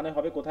নির্দিষ্ট স্থানে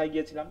হবে, কোথায়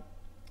গিয়েছিলাম,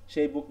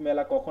 সেই বুক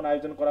মেলা কখন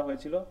আয়োজন করা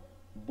হয়েছিল,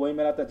 বই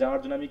মেলাতে যাওয়ার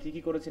জন্য আমি কি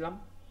কি করেছিলাম,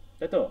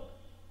 তাই তো,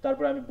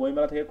 তারপরে আমি বই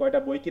মেলা থেকে কয়টা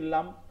বই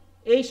কিনলাম,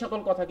 এই সকল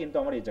কথা কিন্তু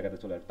আমার এই জায়গাতে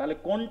চলে আসবে। তাহলে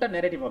কোনটা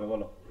ন্যারেটিভ হবে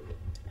বলো,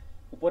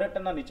 উপরেরটা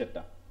না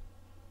নিচেরটা,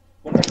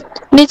 কোনটা?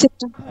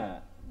 নিচেরটা। হ্যাঁ,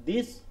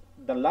 this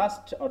the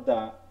last or the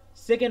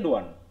second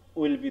one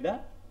will be the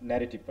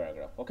narrative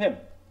paragraph. ওকে,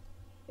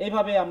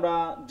 এইভাবে আমরা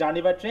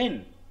জার্নি বাই ট্রেন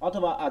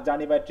অথবা আ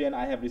journey by train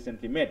I have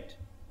recently মেট,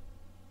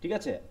 ঠিক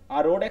আছে, আ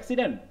রোড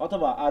অ্যাক্সিডেন্ট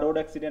অথবা আ road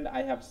accident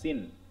I have seen,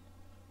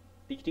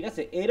 ঠিক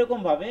আছে। এইরকম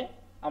ভাবে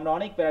আমরা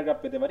অনেক প্যারাগ্রাফ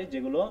পেতে পারি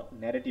যেগুলো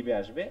ন্যারেটিভে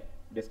আসবে,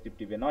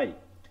 ডেসক্রিপটিভে নয়।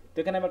 তো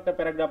এখানে আমি একটা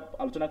প্যারাগ্রাফ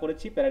আলোচনা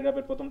করেছি।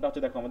 প্যারাগ্রাফের প্রথমটা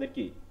হচ্ছে, দেখো আমাদের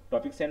কি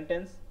টপিক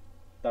সেন্টেন্স,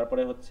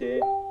 তারপরে হচ্ছে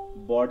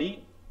বডি,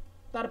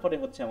 তারপরে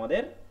হচ্ছে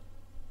আমাদের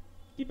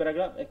কি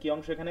প্যারাগ্রাফ, কি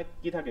অংশ, এখানে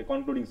কি থাকে,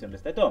 কনক্লুডিং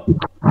সেন্টেন্স, তাই তো।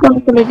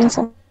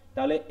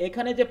 তাহলে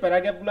এখানে যে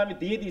প্যারাগ্রাফগুলো আমি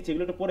দিয়ে দিয়েছি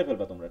এগুলো একটু পড়ে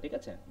ফেলবা তোমরা, ঠিক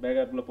আছে,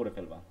 প্যারাগ্রাফগুলো পড়ে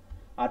ফেলবা।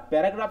 আর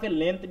প্যারাগ্রাফের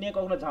লেন্থ নিয়ে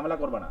কখনো ঝামেলা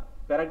করবা না,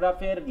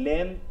 প্যারাগ্রাফের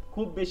লেন্থ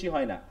খুব বেশি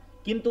হয় না,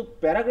 কিন্তু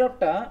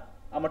প্যারাগ্রাফটা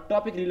আমার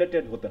টপিক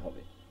রিলেটেড হতে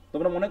হবে।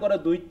 তোমরা মনে করো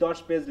 2-10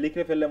 পেজ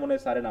লিখে ফেললে মনে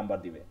হয় স্যারে নাম্বার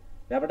দিবে,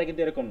 ব্যাপারটা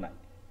কিন্তু এরকম নাই।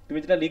 তুমি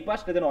যেটা লিখবা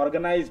সেটা যেন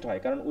অর্গানাইজড হয়,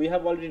 কারণ we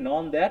have already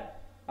non that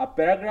a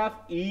paragraph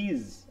is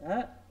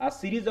a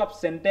series of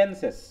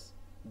sentences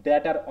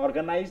that R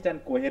organised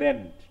and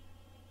coherent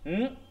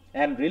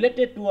and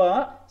related to a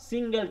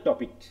single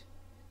topic।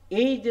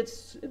 এই যে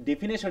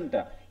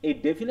ডেফিনেশনটা, এই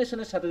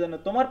ডেফিনেশনের সাথে যেন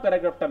তোমার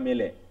প্যারাগ্রাফটা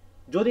মেলে,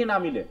 যদি না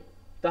মিলে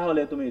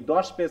তাহলে তুমি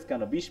 10 পেজ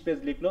কেন 20 পেজ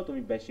লিখলেও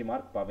তুমি বেশি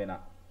মার্ক পাবে না,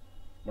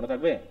 মনে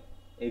থাকবে,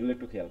 এগুলো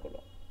একটু খেয়াল করো।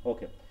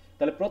 ওকে,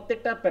 তাহলে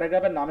প্রত্যেকটা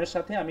প্যারাগ্রাফের নামের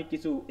সাথে আমি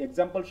কিছু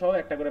এক্সাম্পল সহ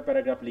একটা করে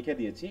প্যারাগ্রাফ লিখে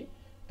দিয়েছি,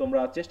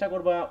 তোমরা চেষ্টা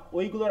করবা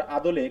ওইগুলোর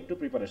আদলে একটু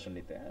প্রিপারেশন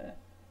নিতে। হ্যাঁ,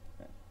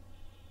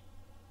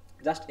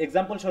 জাস্ট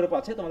এক্সাম্পল স্বরূপ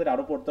আছে, তোমাদের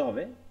আরো পড়তে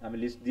হবে, আমি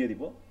লিস্ট দিয়ে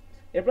দিব।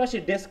 এরপর আসি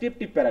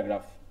ডেসক্রিপটিভ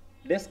প্যারাগ্রাফ।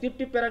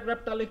 ডেসক্রিপটিভ প্যারাগ্রাফ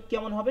তাহলে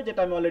কেমন হবে, যেটা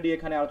আমি অলরেডি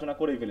এখানে আলোচনা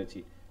করে ফেলেছি।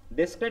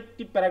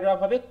 ডেসক্রিপটিভ প্যারাগ্রাফ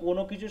হবে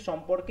কোনো কিছু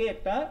সম্পর্কে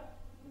একটা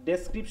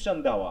ডেসক্রিপশন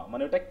দেওয়া,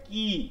 মানে ওটা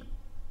কি,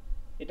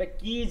 এটা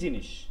কি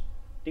জিনিস,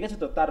 ঠিক আছে,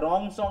 তো তার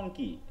রং সং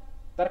কি,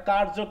 তার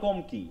কার্যক্রম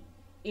কি,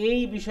 এই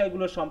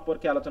বিষয়গুলো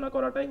সম্পর্কে আলোচনা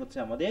করাটাই হচ্ছে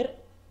আমাদের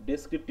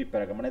ডেসক্রিপটিভ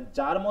প্যারাগ্রাফ, মানে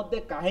যার মধ্যে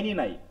কাহিনী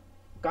নাই,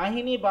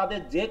 কাহিনী বাদে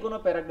যে কোনো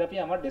প্যারাগ্রাফই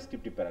আমার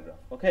ডেসক্রিপটিভ প্যারাগ্রাফ।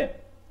 ওকে,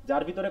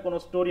 যার ভিতরে কোনো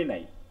স্টোরি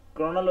নাই,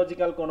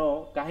 ক্রনোলজিক্যাল কোনো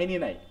কাহিনী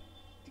নাই,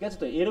 ঠিক আছে,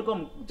 তো এরকম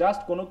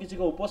জাস্ট কোনো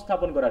কিছুকে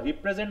উপস্থাপন করা,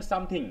 রিপ্রেজেন্ট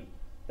সামথিং,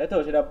 তাই তো,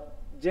 সেটা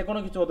যে কোনো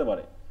কিছু হতে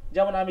পারে।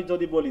 যেমন আমি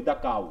যদি বলি দ্য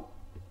কাউ,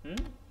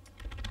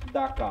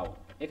 দ্য কাউ,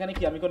 এখানে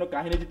কি আমি কোনো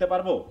কাহিনী দিতে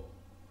পারবো,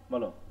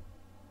 বলো,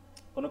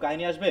 কোনো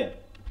কাহিনী আসবে?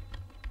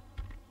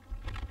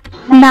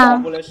 না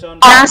পপুলেশন,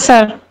 না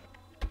স্যার।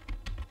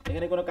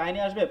 এখানে কোনো কাহিনী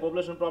আসবে?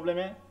 পপুলেশন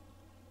প্রবলেমে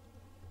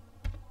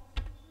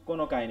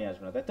কোনো কাহিনী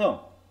আসবে না, তাই তো।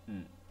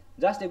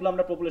 জাস্ট এগুলো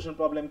আমরা পপুলেশন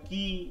প্রবলেম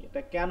কি,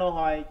 এটা কেন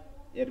হয়,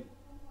 এর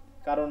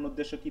কারণ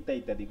উদ্দেশ্য কি, তা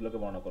ইত্যাদি এগুলোকে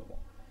বর্ণনা করব।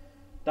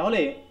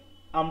 তাহলে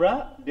আমরা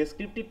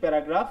ডেসক্রিপটিভ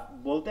প্যারাগ্রাফ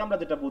বলতে আমরা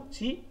যেটা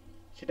বুঝছি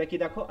সেটা কি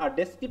দেখো, আর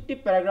descriptive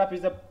paragraph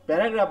is a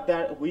paragraph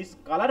that which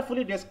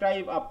colourfully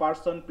describe a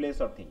person, place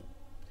or thing.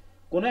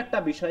 কোন একটা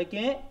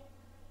বিষয়কে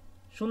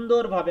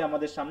সুন্দরভাবে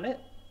আমাদের সামনে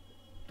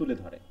তুলে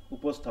ধরে,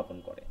 উপস্থাপন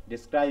করে,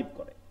 ডেসক্রাইব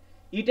করে।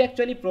 It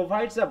actually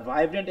provides a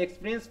vibrant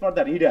experience for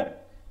the reader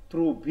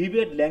through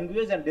vivid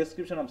language and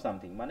description of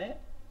something. মানে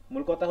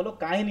মূল কথা হলো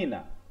কাহিনী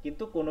না,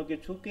 কিন্তু কোনো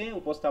কিছুকে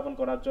উপস্থাপন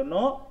করার জন্য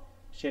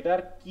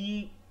সেটার কি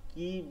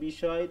কি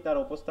বিষয় তার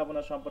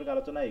উপস্থাপনা সম্পর্কে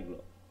আলোচনা, এগুলো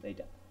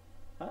এইটা।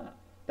 হ্যাঁ,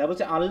 তাই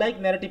বলছে আনলাইক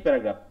ন্যারেটিভ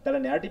প্যারাগ্রাফ, তাহলে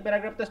ন্যারেটিভ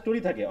প্যারাগ্রাফটা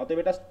স্টোরি থাকে, অতএব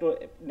এটা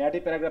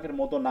ন্যারেটিভ প্যারাগ্রাফের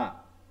মতো না,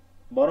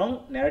 বরং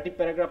ন্যারেটিভ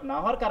প্যারাগ্রাফ না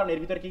হওয়ার কারণে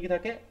এর ভিতরে কি কি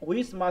থাকে,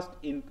 which must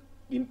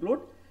include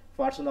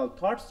personal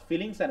thoughts,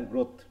 feelings and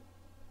growth.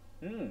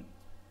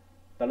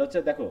 তাহলে হচ্ছে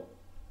দেখো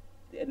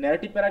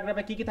ন্যারেটিভ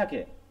প্যারাগ্রাফে কি কি থাকে,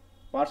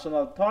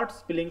 personal thoughts,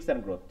 feelings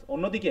and growth.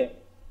 অন্যদিকে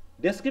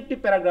descriptive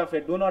প্যারাগ্রাফে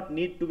do not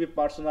need to B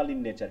personal in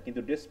nature,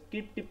 কিন্তু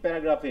ডেসক্রিপটিভ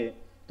প্যারাগ্রাফে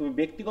তুমি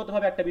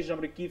ব্যক্তিগতভাবে একটা বিষয়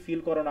সম্পর্কে কি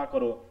ফিল করো না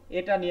করো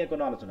এটা নিয়ে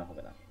কোনো আলোচনা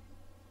হবে না,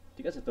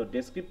 ঠিক আছে? তো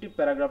ডেসক্রিপটিভ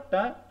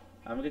প্যারাগ্রাফটা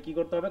আমাকে কি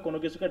করতে হবে, কোনো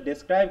কিছুকে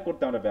ডেসক্রাইব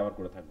করতে আমরা ব্যবহার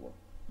করে থাকবো।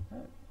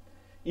 হ্যাঁ,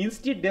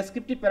 instead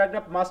descriptive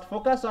paragraph must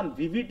focus on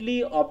vividly,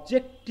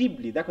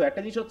 objectively. দেখো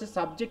একটা জিনিস হচ্ছে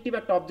সাবজেক্টিভ,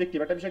 একটা অবজেক্টিভ,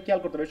 একটা বিষয় খেয়াল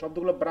করতে হবে,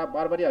 শব্দগুলো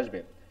বারবারই আসবে।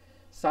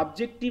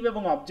 সাবজেক্টিভ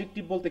এবং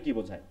অবজেক্টিভ বলতে কি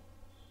বোঝায়,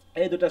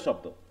 এই দুটো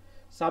শব্দ।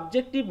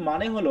 সাবজেক্টিভ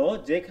মানে হলো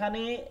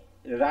যেখানে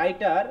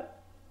রাইটার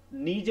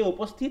নিজে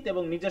উপস্থিত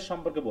এবং নিজের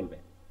সম্পর্কে বলবে,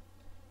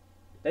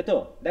 তাই তো?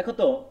 দেখো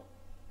তো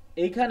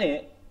এইখানে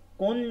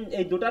কোন,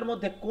 এই দুটার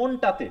মধ্যে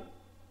কোনটাতে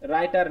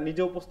রাইটার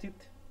নিজে উপস্থিত,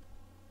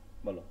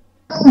 বলো?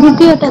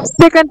 দ্বিতীয়টা।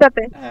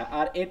 সেকেন্ডটাতে। হ্যাঁ,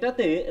 আর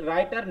এটাতে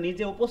রাইটার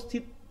নিজে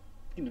উপস্থিত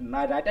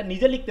না, রাইটার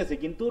নিজে লিখতেছে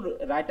কিন্তু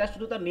রাইটার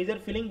শুধু তার নিজের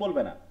ফিলিং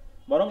বলবে না,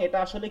 বরং এটা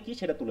আসলে কি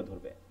সেটা তুলে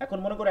ধরবে। এখন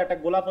মনে করো একটা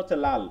গোলাপ হচ্ছে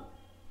লাল,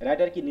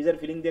 রাইটার কি নিজের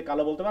ফিলিং দিয়ে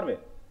কালো বলতে পারবে,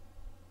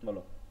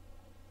 বলো?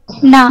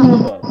 না।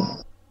 বলতে পারবে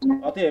না।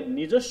 অতএব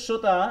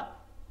নিজস্বতা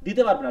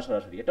দিতে পারবে না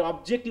সরাসরি, এটা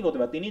অবজেক্টিভ হতে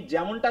পারে। তিনি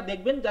যেমনটা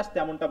দেখবেন জাস্ট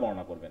তেমনটা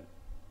বর্ণনা করবেন,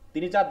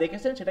 তিনি যা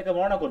দেখেছেন সেটাকে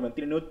বর্ণনা করবেন,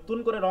 তিনি নতুন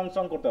করে রং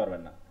চং করতে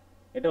পারবেন না।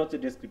 এটা হচ্ছে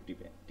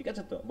ডেসক্রিপটিভে, ঠিক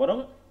আছে? তো বরং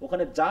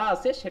ওখানে যা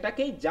আছে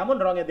সেটাকেই যেমন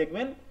রঙে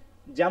দেখবেন,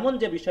 যেমন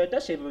যে বিষয়টা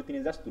সেইভাবে তিনি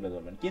জাস্ট তুলে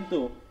ধরবেন। কিন্তু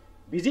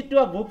visit to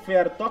a book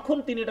fair, তখন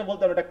তিনি এটা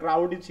বলতে পারবেন এটা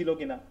ক্রাউডি ছিল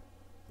কিনা,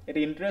 এটা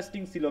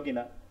ইন্টারেস্টিং ছিল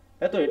কিনা,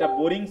 তাই তো? এটা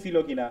বোরিং ছিল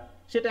কিনা,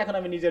 সেটা এখন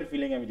আমি নিজের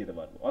ফিলিং আমি দিতে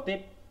পারবো।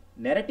 অতএব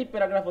ন্যারেটিভ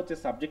প্যারাগ্রাফ হচ্ছে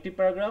সাবজেক্টিভ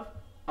প্যারাগ্রাফ,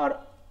 আর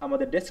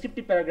আমাদের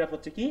ডেসক্রিপটিভ প্যারাগ্রাফ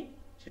হচ্ছে কি,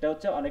 সেটা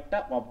হচ্ছে অনেকটা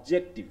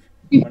অবজেক্টিভ।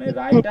 মানে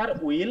writer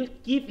will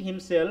keep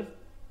himself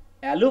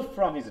aloof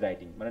from his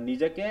writing, মানে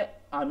নিজেকে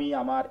আমি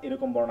আমার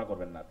এরকম বর্ণনা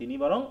করবেন না, তিনি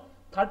বরং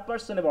থার্ড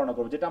পার্সনে বর্ণনা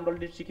করবেন, যেটা আমরা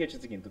অলরেডি শিখে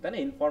এসেছি কিন্তু, তাই না?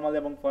 ইনফর্মাল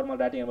এবং ফর্মাল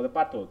রাইটিং এর মধ্যে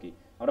পার্থক্য কি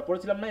আমরা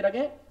পড়েছিলাম না এর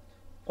আগে,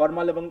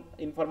 ফর্মাল এবং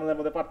ইনফর্মালের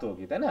মধ্যে পার্থক্য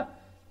কি, তাই না?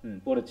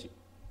 পড়েছি।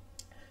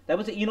 তাই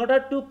বলছে in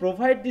order to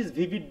provide this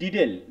vivid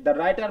detail the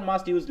writer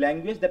must use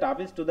language that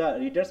আপিলস to the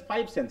readers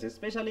five senses.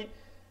 Specially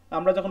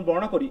আমরা যখন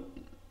বর্ণনা করি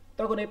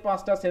তখন এই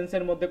পাঁচটা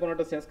সেন্সের মধ্যে কোনো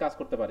একটা সেন্স কাজ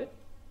করতে পারে,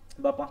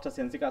 বা পাঁচটা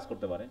সেন্সই কাজ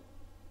করতে পারে,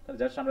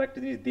 জাস্ট আমরা একটা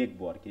জিনিস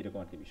দেখবো আর কি, এরকম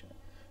একটা বিষয়।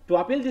 To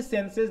appeal these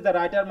senses, the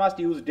writer must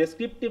use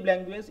descriptive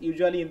language,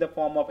 usually in the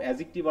form of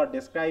adjective, or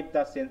describe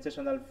the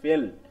sensation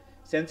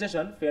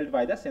felt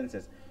by the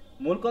senses.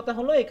 মূল কথা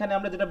হলো এখানে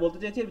আমরা যেটা বলতে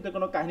চাইছি এর ভিতরে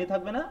কোনো কাহিনী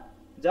থাকবে না,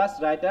 জাস্ট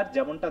রাইটার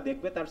যেমনটা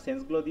দেখবে তার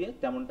সেন্সগুলো দিয়ে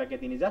তেমনটাকে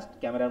তিনি জাস্ট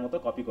ক্যামেরার মতো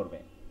কপি করবে,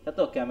 তাই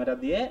তো? ক্যামেরা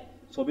দিয়ে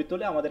ছবি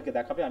তুলে আমাদেরকে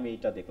দেখাবে আমি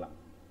এইটা দেখলাম।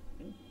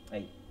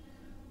 এই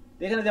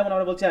এখানে যেমন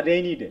আমরা বলছি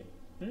rainy day,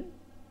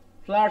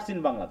 floods in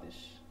Bangladesh,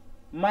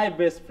 my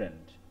best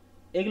friend,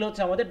 এগুলো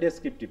হচ্ছে আমাদের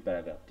ডেসক্রিপটিভ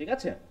প্যারাগ্রাফ, ঠিক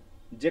আছে?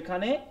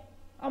 যেখানে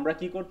আমরা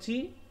কি করছি,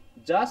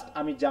 জাস্ট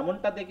আমি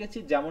যেমনটা দেখেছি,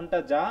 যেমনটা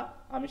যা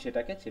আমি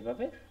সেটাকে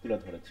সেভাবে তুলে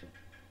ধরেছি।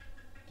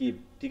 কি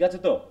ঠিক আছে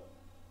তো?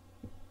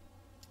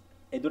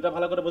 এই দুটো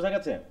ভালো করে বোঝা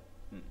গেছে?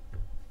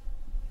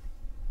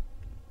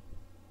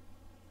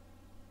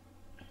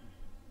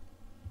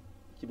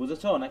 কি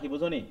বুঝেছো নাকি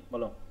বুঝোনি,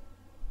 বলো?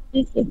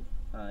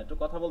 হ্যাঁ, একটু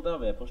কথা বলতে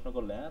হবে প্রশ্ন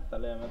করলে, হ্যাঁ,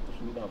 তাহলে আমার তো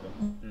সুবিধা হবে।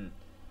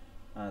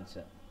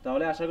 আচ্ছা,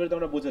 তাহলে আশা করি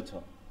তোমরা বুঝেছো।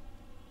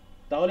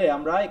 তাহলে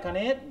আমরা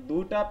এখানে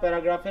দুটা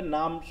প্যারাগ্রাফের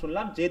নাম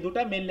শুনলাম, যে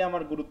দুটা মেইনলি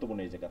আমার গুরুত্বপূর্ণ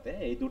এই জায়গাতে,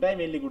 এই দুটাই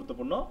মেইনলি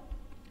গুরুত্বপূর্ণ,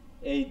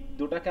 এই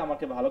দুটাকে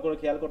আমাকে ভালো করে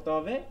খেয়াল করতে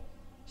হবে।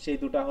 সেই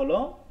দুটা হলো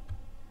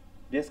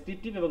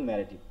ডেসক্রিপটিভ এবং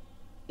ন্যারেটিভ।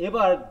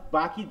 এবার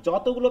বাকি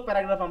যতগুলো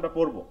প্যারাগ্রাফ আমরা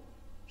পড়বো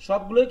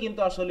সবগুলোই কিন্তু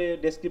আসলে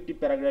ডেসক্রিপটিভ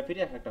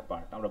প্যারাগ্রাফেরই একটা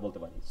পার্ট আমরা বলতে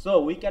পারি। So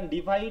we can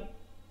divide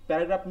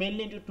paragraph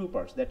mainly into two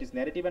parts, that is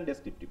narrative and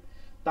descriptive.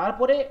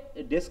 তারপরে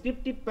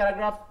ডেসক্রিপটিভ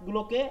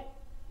প্যারাগ্রাফগুলোকে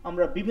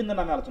আমরা বিভিন্ন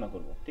নামে আলোচনা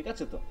করব, ঠিক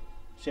আছে? তো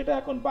সেটা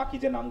এখন বাকি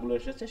যে নামগুলো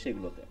এসেছে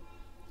সেগুলোতে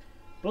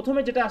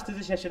প্রথমে যেটা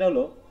আসতেছে সেটা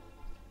হলো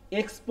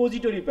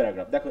এক্সপোজিটরি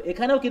প্যারাগ্রাফ। দেখো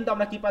এখানেও কিন্তু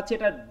আমরা কি পাচ্ছি,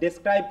 এটা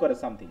ডেসক্রাইব করে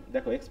সামথিং।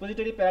 দেখো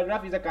এক্সপোজিটরি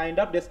paragraph is a kind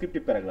of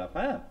descriptive paragraph,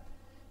 হ্যাঁ?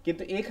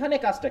 কিন্তু এখানে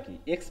কাজটা কি,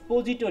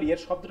 এক্সপোজিটরি এর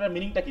শব্দটার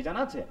মিনিংটা কি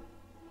জানা আছে?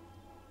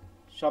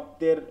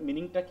 শব্দের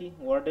মিনিংটা কি,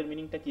 ওয়ার্ডের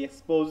মিনিংটা কি?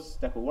 এক্সপোজ,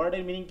 দেখো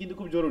ওয়ার্ডের মিনিং কিন্তু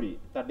খুব জরুরি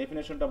তার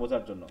ডেফিনেশনটা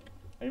বোঝার জন্য।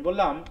 আমি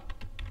বললাম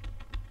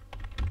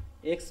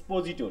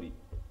এক্সপোজিটরি,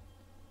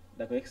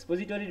 দেখো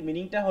এক্সপোজিটরির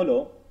মিনিংটা হলো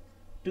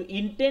two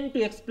intend to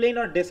explain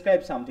or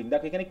describe something.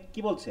 দেখো এখানে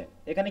কি বলছে,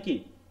 এখানে কি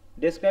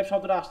ডেসক্রাইব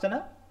শব্দটা আসছে না,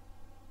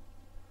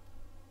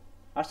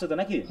 আসছে তো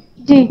নাকি?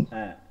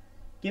 হ্যাঁ,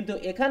 কিন্তু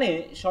এখানে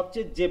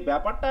সবচেয়ে যে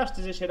ব্যাপারটা আসছে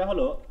সেটা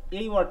হলো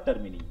এই ওয়ার্ডটার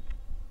মিনিং।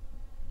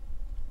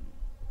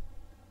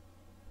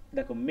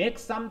 দেখো, make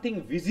something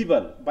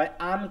visible by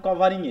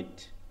uncovering it,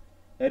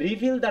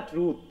 reveal the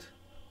truth,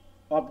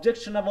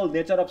 objectionable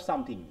nature of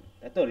something.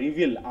 তাই তো,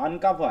 রিভিল,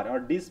 আনকভার আর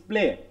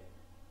ডিসপ্লে।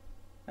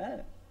 হ্যাঁ,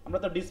 আমরা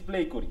তো ডিসপ্লে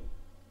করি।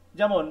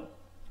 যেমন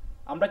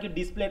আমরা কি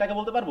ডিসপ্লে এটাকে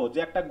বলতে পারবো যে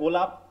একটা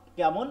গোলাপ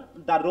কেমন,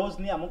 দ্য রোজ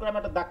নিয়ে, এমন করে আমি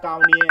একটা দ্য কাউ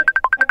নিয়ে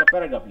একটা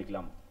প্যারাগ্রাফ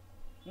লিখলাম।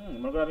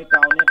 মনে করো আমি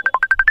কাউ নিয়ে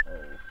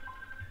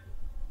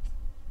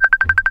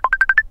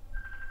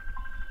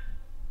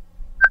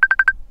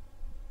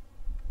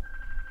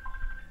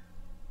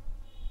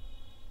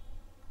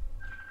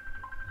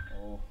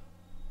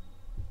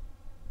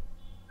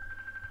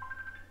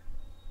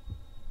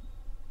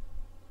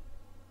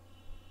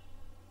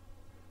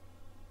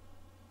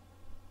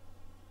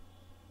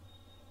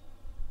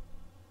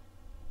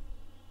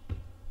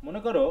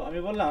মনে করো আমি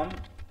বললাম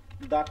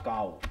দ্য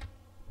কাউ।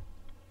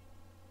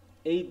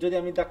 এই যদি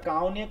আমি দ্য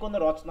কাউ নিয়ে কোনো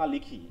রচনা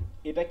লিখি,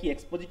 এটা কি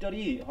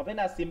এক্সপোজিটরি হবে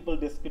না সিম্পল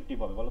ডেসক্রিপটিভ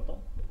হবে বলো তো?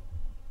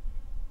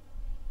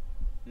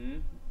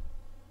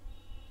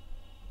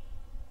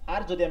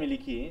 আর যদি আমি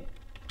লিখি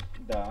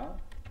দ্য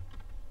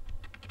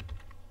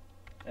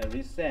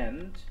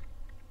রিসেন্ট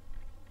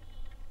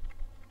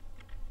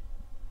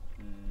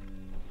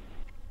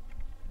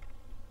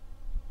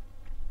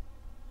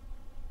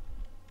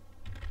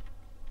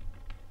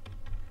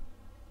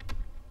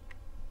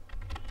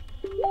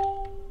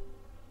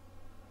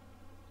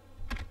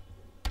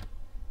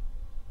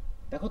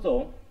দেখো তো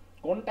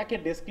কোনটাকে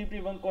ডেসক্রিপটিভ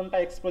এবং কোনটা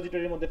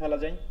এক্সপোজিটরির মধ্যে ফেলা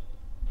যায়?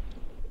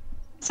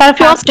 স্যার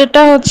ফার্স্ট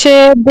এটা হচ্ছে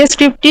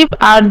ডেসক্রিপটিভ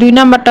আর 2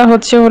 নাম্বারটা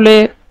হচ্ছে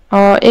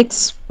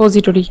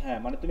এক্সপোজিটরি। হ্যাঁ,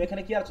 মানে তুমি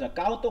এখানে কি আছে,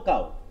 কাউ তো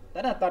কাউ,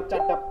 তাই না? তার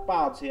 4টা পা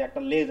আছে,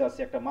 একটা লেজ আছে,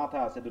 একটা মাথা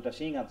আছে, 2টা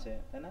শিং আছে,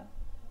 তাই না?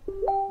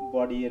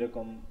 বডি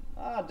এরকম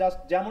জাস্ট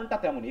যেমনটা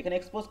তেমনই। এখানে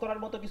এক্সপোজ করার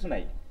মতো কিছু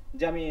নাই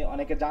যে আমি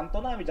অনেকে জানতো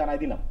না আমি জানাই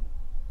দিলাম,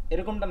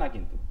 এরকমটা না।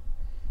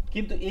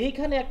 কিন্তু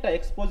এইখানে একটা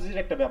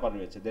এক্সপোজির একটা ব্যাপার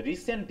রয়েছে, the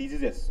recent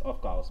diseases of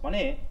cows. মানে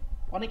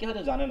অনেকে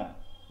হয়তো জানে না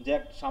যে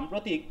এক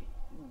সাম্প্রতিক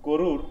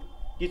গরুর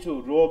কিছু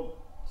রোগ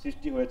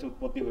সৃষ্টি হয়েছে,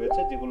 উৎপত্তি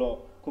হয়েছে, যেগুলো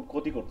খুব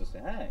ক্ষতি করতেছে।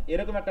 হ্যাঁ,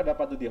 এরকম একটা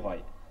ব্যাপার যদি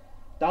হয়,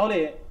 তাহলে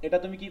এটা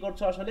তুমি কি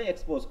করছো, আসলে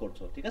এক্সপোজ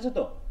করছো। ঠিক আছে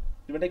তো,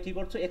 তুমি এটা কি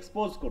করছো,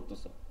 এক্সপোজ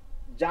করতেছো,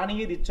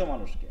 জানিয়ে দিচ্ছ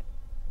মানুষকে।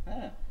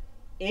 হ্যাঁ,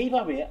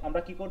 এইভাবে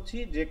আমরা কি করছি,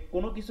 যে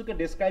কোনো কিছুকে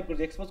ডেসক্রাইব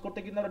করছি। এক্সপোজ করতে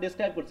কিন্তু আমরা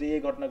ডেসক্রাইব করছি,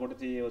 এই ঘটনা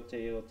ঘটেছে,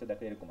 এই হচ্ছে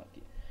দেখো, এরকম আর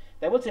কি।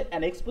 তাই বলছে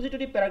an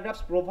expository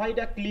paragraphs provide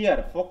a clear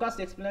focused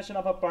explanation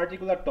of a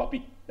particular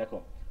topic। দেখো,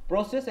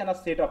 process and a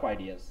set of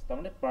ideas, তার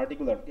মানে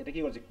পার্টিকুলার, এটা কি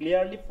করছে,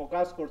 ক্লিয়ারলি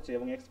ফোকাস করছে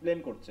এবং এক্সপ্লেন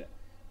করছে।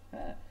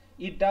 হ্যাঁ,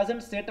 it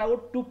doesn't set out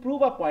to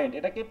prove a point,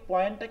 এটাকে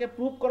পয়েন্টটাকে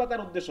প্রুভ করা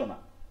তার উদ্দেশ্য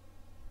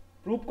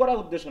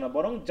না,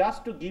 বরং just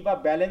to give a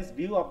balance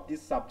view of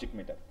this subject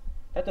matter.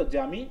 তাই তো, যে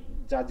আমি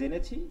যা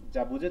জেনেছি,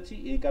 যা বুঝেছি,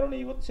 এই কারণে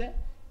এই হচ্ছে,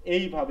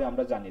 এইভাবে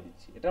আমরা জানিয়ে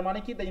দিচ্ছি। এটা মানে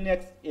কি,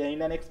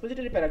 in an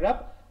expository paragraph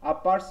a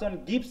person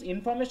gives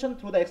information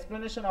through the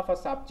explanation of a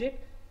subject,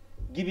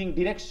 giving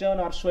direction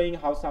or showing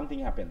how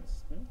something happens,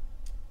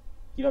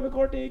 কিভাবে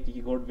ঘটে, কি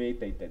কি ঘটবে,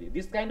 ইত্যাদি।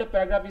 This kind of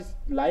paragraph is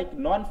like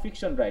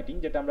non-fiction writing,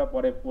 যেটা আমরা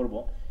পরে পড়ব।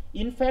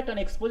 In fact, an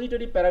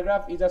expository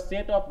paragraph is a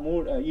set of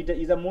mood,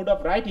 is a mode of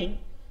writing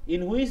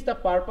in which the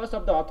purpose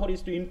of the author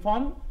is to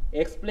inform,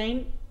 explain,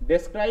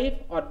 describe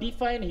or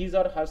define his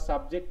or her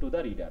subject to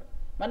the reader।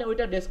 মানে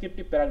ওইটা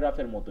descriptive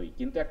প্যারাগ্রাফের মতোই,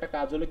 কিন্তু একটা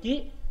কাজ হলো কি,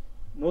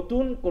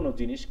 নতুন কোনো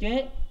জিনিসকে,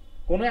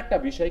 কোনো একটা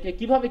বিষয়কে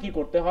কিভাবে কি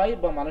করতে হয়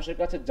বা মানুষের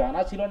কাছে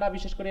জানা ছিল না,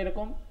 বিশেষ করে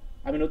এরকম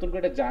আমি নতুন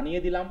করে এটা জানিয়ে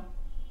দিলাম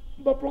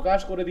বা প্রকাশ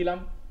করে দিলাম,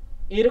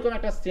 এরকম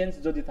একটা সেন্স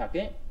যদি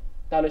থাকে,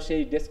 তাহলে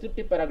সেই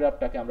ডেসক্রিপটিভ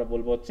প্যারাগ্রাফটাকে আমরা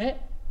বলবো হচ্ছে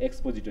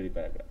এক্সপোজিটরি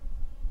প্যারাগ্রাফ।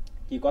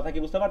 কি কথা কি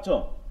বুঝতে পারছো?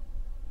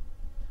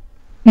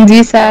 জি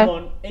স্যার।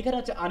 যেমন এখানে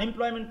হচ্ছে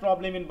আনএমপ্লয়মেন্ট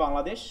প্রবলেম ইন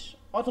বাংলাদেশ,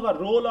 অথবা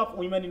role of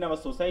women in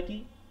our society,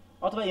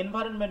 অথবা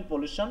এনভায়রনমেন্ট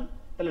পলিউশন।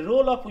 তাহলে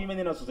role of women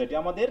in our society,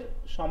 আমাদের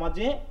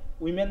সমাজে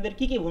উইমেনদের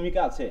কি কি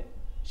ভূমিকা আছে,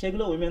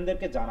 সেগুলো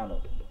উইমেনদেরকে জানানো,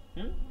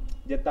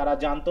 যে তারা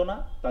জানতো না,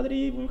 তাদের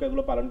এই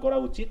ভূমিকাগুলো পালন করা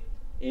উচিত,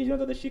 এই জন্য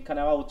তাদের শিক্ষা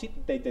নেওয়া উচিত,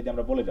 ইত্যাদি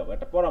আমরা বলে যাবো।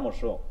 একটা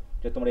পরামর্শ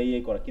যে তোমরা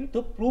এই করো, কিন্তু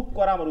প্রুভ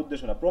করা আমার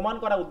উদ্দেশ্য না, প্রমাণ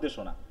করা উদ্দেশ্য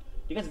না।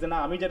 ঠিক আছে, যে না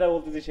আমি যেটা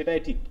বলতেছি সেটাই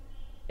ঠিক,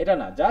 এটা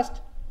না, জাস্ট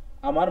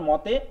আমার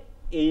মতে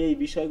এই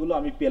বিষয়গুলো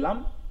আমি পেলাম,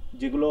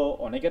 যেগুলো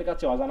অনেকের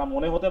কাছে অজানা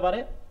মনে হতে পারে,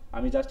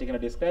 আমি জাস্ট এখানে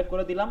ডেসক্রাইব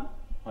করে দিলাম,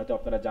 হয়তো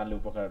আপনারা জানলে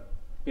উপকার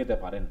পেতে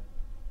পারেন।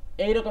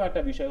 এইরকম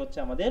একটা বিষয় হচ্ছে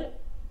আমাদের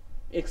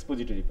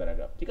এক্সপোজিটরি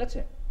প্যারাগ্রাফ। ঠিক আছে,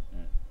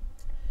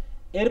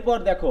 এরপর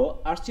দেখো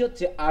আসছে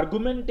হচ্ছে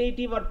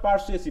আর্গুমেন্টেটিভ আর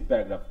পারসুয়েসিভ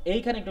প্যারাগ্রাফ।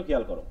 এইখানে একটু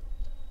খেয়াল করো,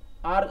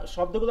 আর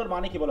শব্দগুলোর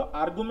মানে কি বলো?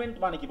 আর্গুমেন্ট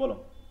মানে কি বলো?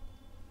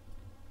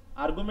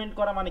 আর্গুমেন্ট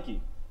করা মানে কি?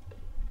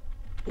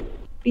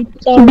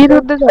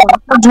 বিরুদ্ধে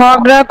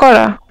ঝগড়া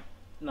করা।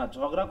 না,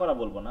 ঝগড়া করা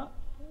বলবো না,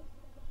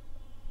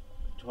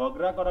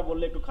 ঝগড়া করা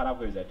বললে একটু খারাপ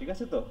হয়ে যায়। ঠিক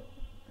আছে তো,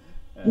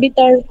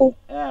 বিতর্ক,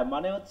 হ্যাঁ,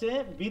 মানে হচ্ছে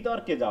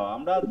বিতর্কে যাওয়া,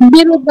 আমরা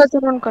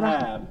বিরুদ্ধাচরণ করা।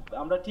 হ্যাঁ,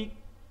 আমরা ঠিক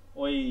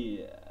ওই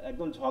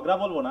একদম ঝগড়া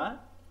বলবো না,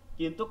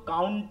 কিন্তু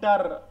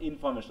কাউন্টার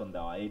ইনফরমেশন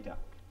দেওয়া। এইটা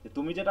যে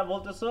তুমি যেটা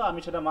বলতেছো আমি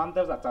সেটা মানতে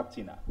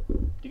চাচ্ছি না,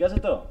 ঠিক আছে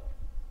তো,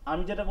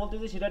 আমি যেটা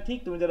বলতেছি সেটা ঠিক,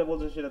 তুমি যেটা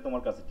বলতেছো সেটা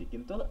তোমার কাছে ঠিক,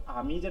 কিন্তু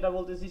আমি যেটা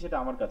বলতেছি সেটা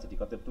আমার কাছে ঠিক।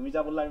 অতএব তুমি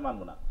যা বললে আমি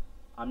মানবো না,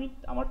 আমি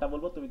আমারটা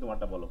বলবো, তুমি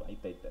তোমারটা বলো,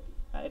 ইত্যাদি ইত্যাদি।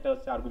 হ্যাঁ, এটা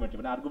হচ্ছে আর্গুমেন্টিভ,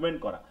 মানে আর্গুমেন্ট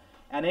করা।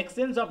 An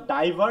exchange of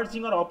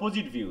diverging or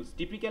opposite views,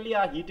 typically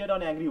a heated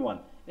on angry one.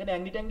 এখানে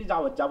অ্যাংরি ট্যাংরি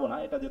যাবো না,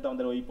 এটা যেহেতু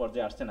আমাদের ওই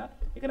পর্যায়ে আসছে না।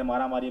 এখানে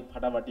মারামারি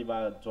ফাটাফাটি বা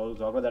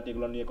ঝগড়াঝাটি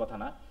এগুলো নিয়ে কথা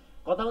না,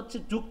 কথা হচ্ছে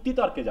যুক্তি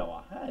তর্কে যাওয়া।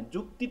 হ্যাঁ,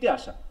 যুক্তিতে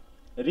আসা,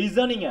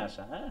 রিজনিংয়ে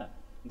আসা। হ্যাঁ,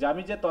 যে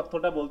আমি যে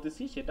তথ্যটা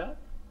বলতেছি সেটা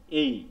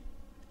এই,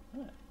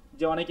 হ্যাঁ,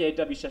 যে অনেকে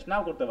এটা বিশ্বাস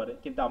নাও করতে পারে,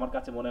 কিন্তু আমার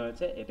কাছে মনে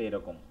হয়েছে এটা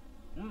এরকম।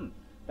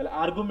 তাহলে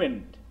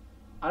আর্গুমেন্ট।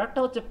 আর একটা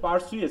হচ্ছে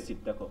পারসুয়েসিভ।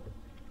 দেখো,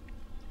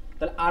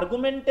 তাহলে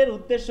আর্গুমেন্টের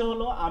উদ্দেশ্য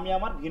হলো আমি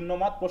আমার ভিন্ন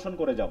মত পোষণ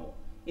করে যাব,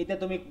 এতে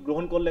তুমি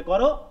গ্রহণ করলে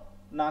করো,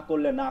 না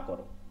করলে না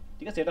করো।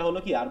 ঠিক আছে, এটা হলো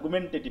কি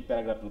আর্গুমেন্টেটিভ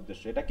প্যারাগ্রাফের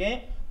উদ্দেশ্য। এটাকে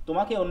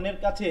তোমাকে অন্যের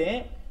কাছে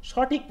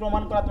সঠিক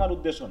প্রমাণ করা তোমার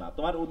উদ্দেশ্য না,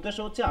 তোমার উদ্দেশ্য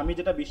হচ্ছে আমি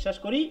যেটা বিশ্বাস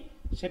করি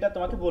সেটা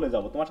তোমাকে বলে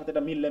যাব, তোমার সাথে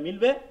এটা মিললে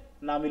মিলবে,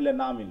 না মিললে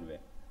না মিলবে,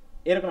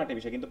 এরকম একটা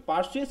বিষয়। কিন্তু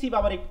পারসুয়েসিভ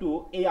আবার একটু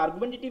এই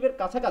আর্গুমেন্টেটিভের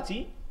কাছাকাছি,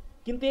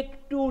 কিন্তু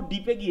একটু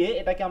ডিপে গিয়ে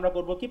এটাকে আমরা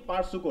করব কি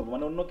পারসু করব,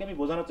 মানে অন্যকে আমি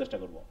বোঝানোর চেষ্টা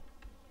করব।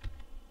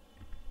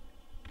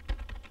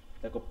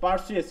 দেখো,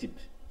 পারসুয়েসিভ,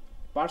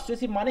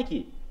 পারসুয়েসিভ মানে কি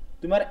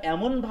তোমার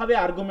এমন ভাবে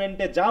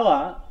আর্গুমেন্টে যাওয়া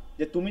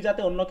যে তুমি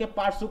যাতে অন্যকে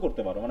পারসু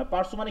করতে পারো, মানে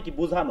পারসু মানে কি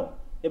বোঝানো,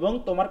 এবং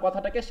তোমার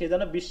কথাটাকে সে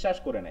যেন বিশ্বাস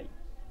করে নেয়।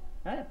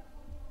 হ্যাঁ,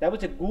 তাই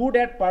বলছে good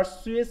at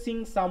পারসুয়েসিং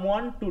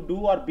someone to do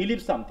or believe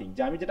something,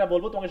 যে আমি যেটা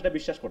বলবো তোমাকে সেটা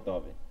বিশ্বাস করতে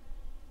হবে।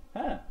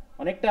 হ্যাঁ,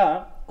 অনেকটা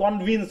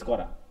কনভিন্স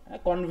করা,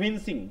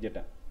 কনভিন্সিং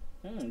যেটা,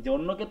 যে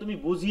অন্যকে তুমি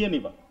বুঝিয়ে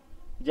নিবা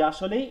যে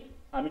আসলেই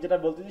আমি যেটা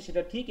বলতেছি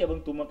সেটা ঠিক এবং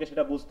তোমাকে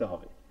সেটা বুঝতে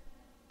হবে।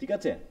 ঠিক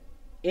আছে,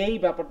 এই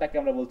ব্যাপারটাকে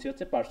আমরা বলছি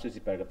হচ্ছে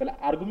পারসুয়েসিভ প্যারাগ্রাফ। তাহলে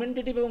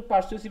আর্গুমেন্টেটিভ এবং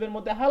পারসুয়েসিভের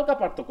মধ্যে হালকা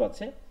পার্থক্য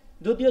আছে,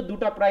 যদিও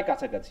দুটা প্রায়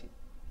কাছাকাছি।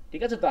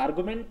 ঠিক আছে, তো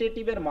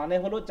আর্গুমেন্টেটিভের মানে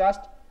হলো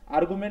জাস্ট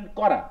আর্গুমেন্ট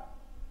করা,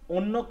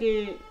 অন্যকে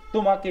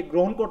তোমাকে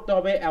গ্রহণ করতে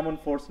হবে এমন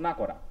ফোর্স না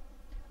করা।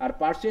 আর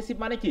পারসুয়েসিভ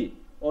মানে কি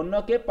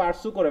অন্যকে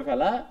পারসু করে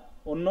ফেলা,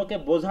 অন্যকে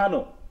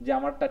বোঝানো যে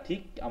আমারটা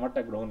ঠিক,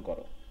 আমারটা গ্রহণ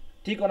করো।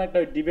 ঠিক অনেকটা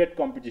ডিবেট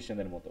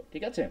কম্পিটিশনের মতো।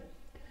 ঠিক আছে,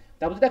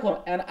 তারপর দেখো,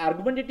 an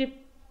argumentative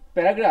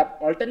paragraph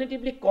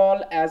alternatively call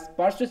as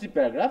পারসুয়েসিভ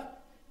paragraph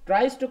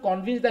tries to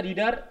convince the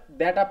reader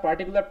that a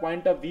particular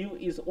point of view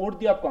is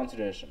worthy of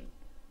consideration.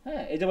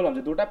 হ্যাঁ, এই যে বললাম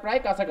যে দুটা প্রায়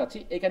কাছাকাছি,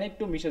 এখানে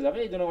একটু মিশে যাবে,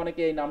 এই জন্য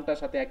অনেকে এই নামটার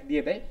সাথে এক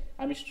দিয়ে দেয়।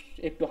 আমি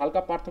একটু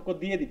হালকা পার্থক্য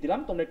দিয়ে দিলাম,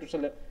 তোমরা একটু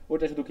আসলে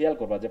ওইটা শুধু খেয়াল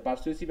করবা যে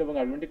পারসুয়েসিভ এবং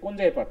আর্গুমেন্টিভ কোন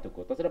জায়গায় পার্থক্য,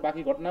 তাছাড়া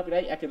বাকি ঘটনা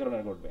প্রায় একই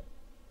ধরনের ঘটবে।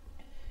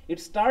 It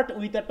start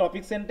with a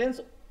topic sentence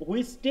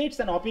which states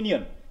an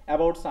opinion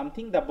about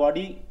something. The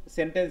body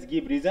sentence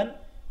give reason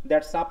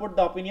that support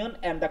the opinion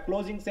and the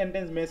closing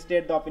sentence may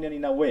state the opinion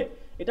in a way.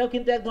 এটাও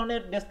কিন্তু এক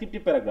ধরনের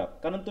descriptive paragraph,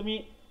 কারণ তুমি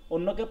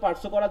অন্যকে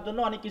pursue করার জন্য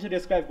অনেক কিছু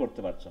ডেসক্রাইব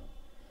করতে পারছো।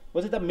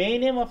 বলছে the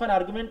main M of an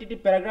argumentative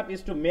paragraph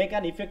is to make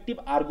an effective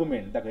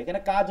argument. দেখো, এখানে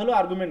কাজ হলো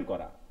আর্গুমেন্ট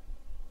করা,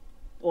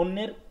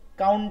 অন্যের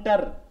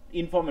কাউন্টার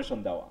ইনফরমেশন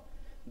দেওয়া।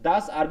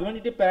 Thus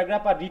argumentative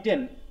paragraph are written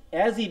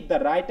as if the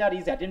writer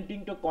is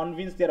attempting to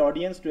convince their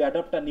audience to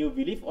adopt a new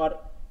belief or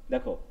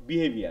দেখো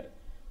behavior,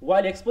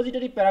 while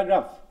expository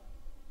paragraph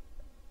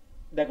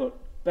দেখো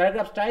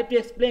paragraphs try to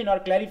explain or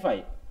clarify।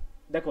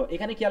 দেখো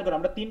এখানে খেয়াল করো,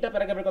 আমরা তিনটা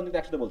প্যারাগ্রাফের content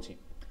একসাথে বলছি,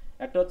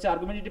 একটা হচ্ছে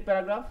আর্গুমেন্টেটিভ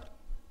প্যারাগ্রাফ,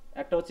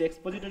 একটা হচ্ছে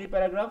এক্সপোজিটরি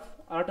প্যারাগ্রাফ,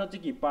 আর একটা হচ্ছে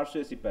কি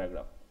পারসুয়েসিভ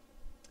প্যারাগ্রাফ।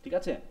 ঠিক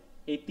আছে,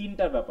 এই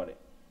তিনটার ব্যাপারে।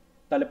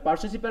 তাহলে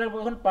পারসুয়েসিভ প্যারাগ্রাফ,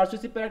 যখন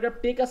পারসুয়েসিভ paragraph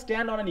take a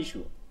stand on an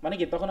issue, মানে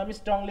কি তখন আমি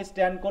স্ট্রংলি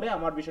স্ট্যান্ড করে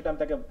আমার বিষয়টা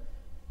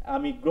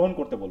আমি গ্রহণ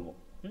করতে বলবো,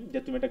 যে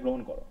তুমি এটা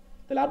গ্রহণ করো।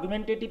 তাহলে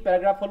আর্গুমেন্টেটিভ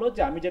প্যারাগ্রাফ হলো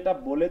যে আমি যেটা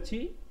বলেছি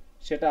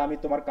সেটা আমি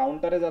তোমার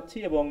কাউন্টারে যাচ্ছি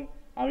এবং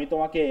আমি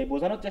তোমাকে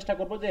বোঝানোর চেষ্টা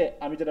করবো যে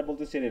আমি যেটা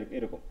বলতেছি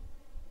এরকম,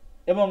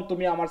 এবং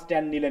তুমি আমার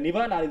স্ট্যান্ড নিলে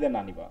নিবা, না নিলে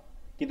না নিবা।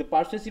 কিন্তু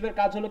পারসুয়েসিভের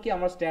কাজ হলো কি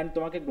আমার স্ট্যান্ড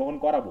তোমাকে গ্রহণ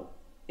করাবো,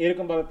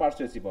 এরকম ভাবে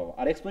পারসুয়েসিভ হবো।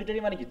 আর এক্সপোজিটরি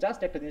মানে কি জাস্ট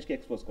একটা জিনিসকে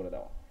এক্সপোজ করে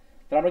দেওয়া।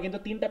 তাহলে আমরা কিন্তু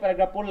তিনটা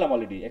প্যারাগ্রাফ পড়লাম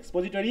অলরেডি,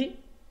 এক্সপোজিটরি,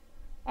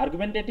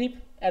 আর্গুমেন্টেটিভ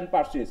অ্যান্ড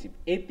পারসুয়েসিভ।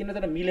 এই তিনটা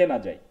যেন মিলে না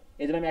যায়,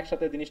 এই জন্য আমি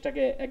একসাথে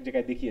জিনিসটাকে এক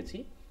জায়গায় দেখিয়েছি।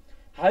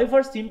 However,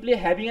 simply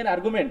having an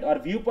argument or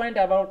viewpoint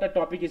about a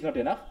topic is not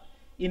enough.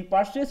 In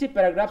persuasive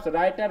paragraphs,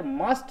 writer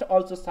must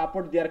also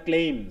support their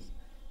claims.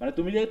 মানে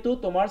তুমি যেহেতু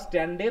তোমার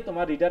স্ট্যান্ডে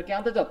তোমার রিডারকে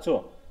আনতে চাচ্ছ,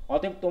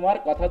 অতএব তোমার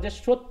কথা যে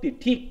সত্যি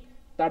ঠিক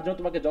তার জন্য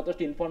তোমাকে যথেষ্ট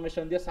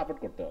ইনফরমেশন দিয়ে সাপোর্ট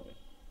করতে হবে।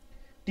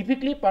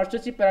 Typically,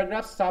 persuasive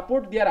paragraphs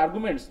support their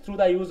arguments through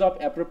the use of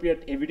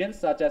appropriate evidence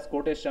such as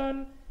quotation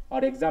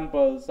or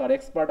examples or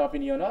expert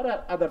opinion or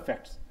other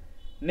facts.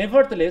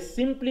 Nevertheless,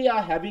 simply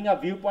having a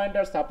viewpoint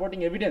or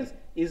supporting evidence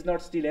is not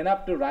still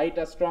enough to write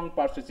a strong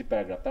persuasive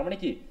paragraph. তার মানে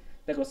কি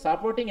দেখো,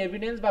 supporting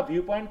evidence বা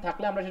view point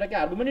থাকলে আমরা সেটাকে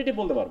argumentative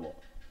বলতে পারবো,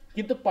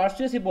 কিন্তু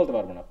পারসুয়েসিভ বলতে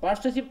পারবো না।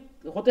 পারসুয়েসিভ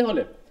হতে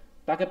হলে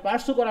তাকে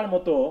পার্সু করার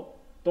মতো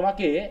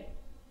তোমাকে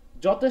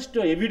যথেষ্ট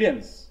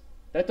এভিডেন্স,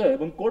 তাই তো,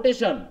 এবং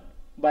কোটেশন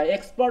বা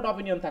এক্সপার্ট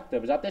অপিনিয়ন থাকতে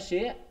হবে যাতে সে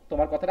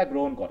তোমার কথাটা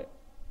গ্রহণ করে।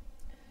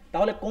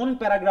 তাহলে কোন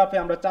প্যারাগ্রাফে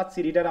আমরা চাচ্ছি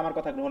রিডার আমার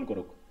কথা গ্রহণ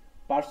করুক,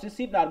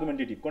 পারসুয়েসিভ না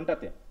আর্গুমেন্টেটিভ,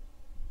 কোনটাতে?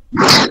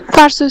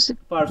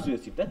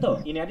 Persuasive, তাই তো।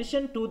 In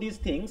addition to these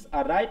things,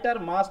 a writer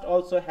must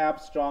also have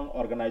strong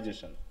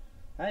organization,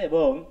 হ্যাঁ,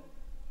 এবং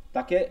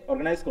তাকে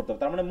অর্গানাইজ করতে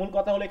হবে। তার মানে মূল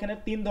কথা হলো এখানে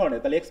তিন ধরনের।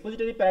 তাহলে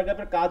এক্সপোজিটরি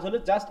প্যারাগ্রাফের কাজ হলো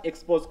জাস্ট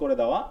এক্সপোজ করে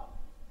দেওয়া,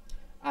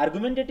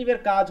 আর্গুমেন্টেটিভের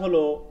কাজ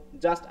হলো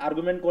জাস্ট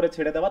আর্গুমেন্ট করে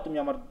ছেড়ে দেওয়া, তুমি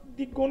আমার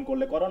দিক গ্রহণ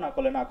করলে করো, না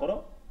করলে না করো।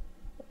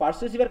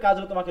 পারসুয়েসিভের কাজ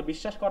হলো তোমাকে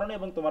বিশ্বাস করানো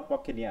এবং তোমার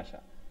পক্ষে নিয়ে আসা,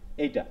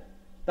 এইটা।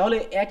 তাহলে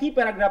একই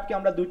প্যারাগ্রাফকে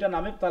আমরা দুইটা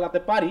নামে চালাতে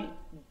পারি,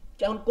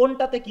 এখন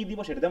কোনটাতে কি দিব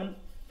সেটা। যেমন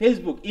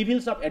Facebook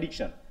evils of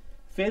addiction,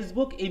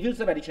 Facebook evils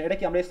of addiction, এটা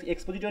কি আমরা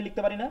এক্সপোজিটরি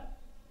লিখতে পারি না?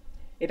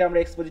 এটা আমরা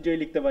এক্সপোজিটরি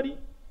লিখতে পারি,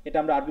 এটা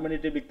আমরা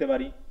আর্গুমেন্টেটিভ লিখতে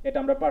পারি, এটা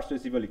আমরা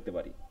পারসুয়েসিভও লিখতে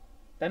পারি,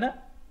 তাই না?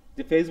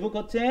 যে ফেসবুক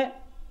হচ্ছে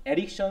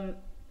অ্যাডিকশন,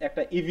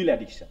 একটা ইভিল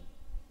অ্যাডিকশন,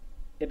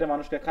 এটা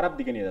মানুষকে খারাপ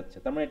দিকে নিয়ে যাচ্ছে।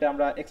 তার মানে এটা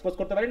আমরা এক্সপোজ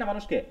করতে পারি না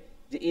মানুষকে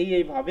যে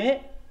এইভাবে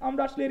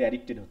আমরা আসলে এর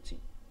অ্যাডিক্টেড হচ্ছি।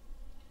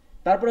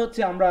 তারপরে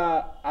হচ্ছে আমরা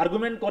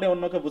আর্গুমেন্ট করে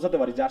অন্যকে বোঝাতে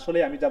পারি যে আসলে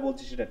আমি যা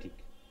বলছি সেটা ঠিক।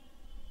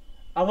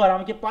 আবার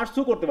আমাকে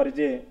পার্সু করতে পারি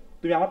যে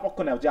তুমি আমার পক্ষ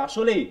নাও, যে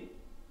আসলেই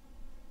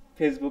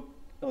ফেসবুক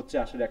হচ্ছে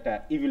আসলে একটা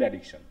ইভিল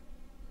অ্যাডিকশন।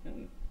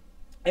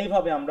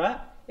 এইভাবে আমরা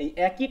এই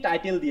একই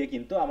টাইটেল দিয়ে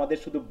কিন্তু আমাদের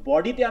শুধু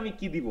বডিতে আমি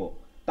কি দিব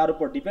তার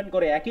উপর ডিপেন্ড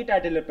করে একই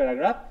টাইটেলের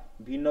প্যারাগ্রাফ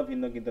ভিন্ন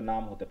ভিন্ন কিন্তু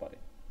নাম হতে পারে।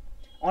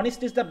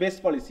 Honesty is the best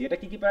policy, এটা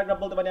কি কি প্যারাগ্রাফ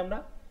বলতে পারি আমরা?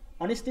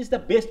 Honesty is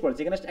the best policy,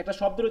 এখানে একটা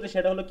শব্দ রয়েছে,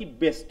 সেটা হলো কি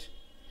বেস্ট।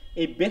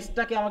 এই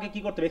বেস্টটাকে আমাকে কি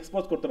করতে হবে?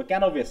 এক্সপোজ করতে হবে।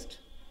 কেন বেস্ট?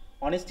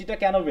 অনেস্টিটা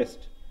কেন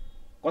বেস্ট?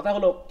 কথা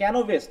হলো কেন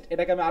বেস্ট,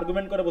 এটাকে আমি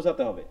আর্গুমেন্ট করে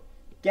বোঝাতে হবে।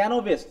 কেন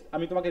বেস্ট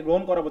আমি তোমাকে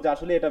গ্রহণ করাবো যে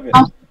আসলে এটা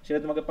বেস্ট, সেটা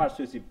তোমাকে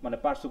পারসুয়েসিভ মানে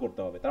পারসু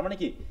করতে হবে। তার মানে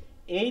কি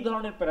এই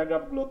ধরনের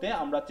প্যারাগ্রাফগুলোতে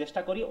আমরা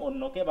চেষ্টা করি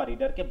অন্যকে বা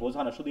রিডারকে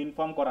বোঝানো, শুধু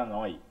ইনফর্ম করা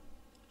নয়।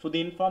 শুধু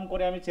ইনফর্ম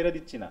করে আমি ছেড়ে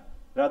দিচ্ছি না,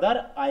 rather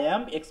I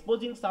am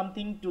exposing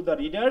something to the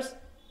readers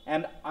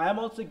and I am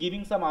also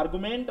giving some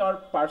argument or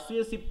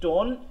persuasive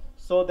tone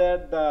so that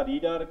the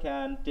reader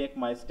can take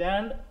my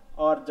stand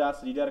or just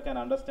reader can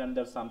understand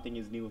that something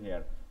is new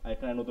here,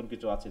 এখানে নতুন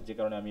কিছু আছে যে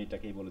কারণে আমি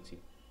এটাকেই বলেছি।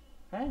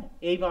 হ্যাঁ,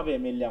 এইভাবে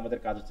মেনলি আমাদের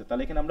কাজ হচ্ছে।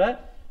 তাহলে এখানে আমরা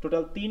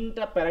টোটাল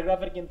 3টা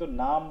প্যারাগ্রাফের কিন্তু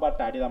নাম বা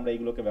টাইটেল আমরা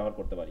এইগুলোকে ব্যবহার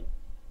করতে পারি।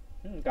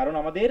 কারণ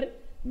আমাদের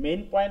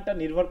মেইন পয়েন্টটা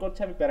নির্ভর করছে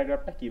আমি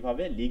প্যারাগ্রাফটা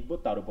কিভাবে লিখবো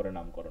তার উপরে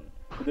নামকরণ।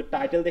 শুধু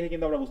টাইটেল দেখে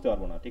কিন্তু আমরা বুঝতে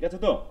পারবো না, ঠিক আছে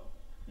তো?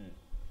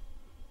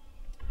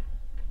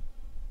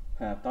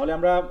 হ্যাঁ, তাহলে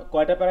আমরা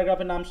কয়টা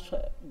প্যারাগ্রাফের নাম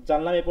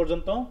জানলাম এ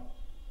পর্যন্ত?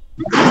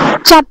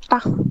 4টা।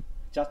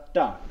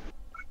 4টা?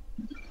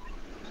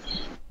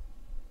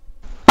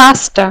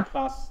 5টা।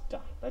 5টা,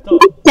 তাই তো?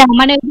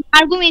 মানে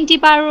আর্গুমেন্টিভ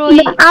আর ওই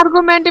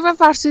আর্গুমেন্টিভ আর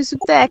পারসুয়েসিভ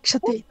তো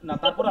একসাথে না,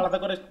 তারপর আলাদা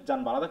করে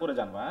জানবা, আলাদা করে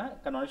জানবা, হ্যাঁ?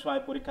 কারণ অনেক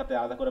সময় পরীক্ষাতে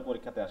আলাদা করে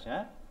পরীক্ষাতে আসে,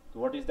 হ্যাঁ?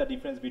 What is the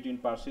difference between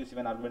পারসুয়েসিভ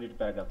and argumentative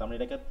paragraph. আমরা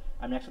এটাকে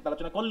আমি একসাথে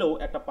আলোচনা করলেও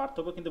একটা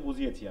পার্থক্য কিন্তু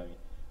বুঝিয়েছি আমি,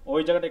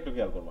 ওই জায়গাটা একটু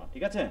খেয়াল করবা,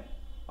 ঠিক আছে?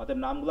 অতএব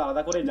নামগুলো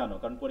আলাদা করেই জানো,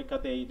 কারণ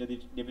পরীক্ষাতে এই যদি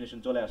ডেফিনেশন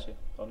চলে আসে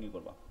তখন কি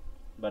করবা,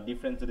 বা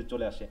ডিফারেন্স যদি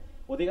চলে আসে।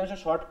 অধিকাংশ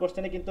শর্ট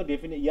কোশ্চেনে কিন্তু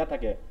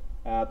থাকে,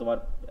 তোমার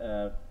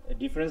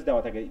ডিফারেন্স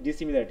দেওয়া থাকে,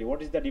 dissimilarity.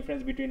 What is the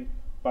difference between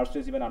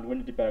পারসুয়েসিভ and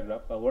argumentative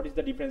paragraph, বা what is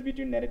the difference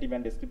between narrative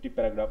and descriptive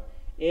paragraph,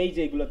 এই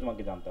যে এগুলো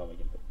তোমাকে জানতে হবে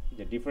কিন্তু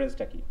যে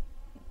ডিফারেন্সটা কি।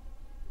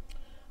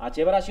 আচ্ছা,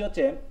 এবার আসি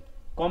হচ্ছে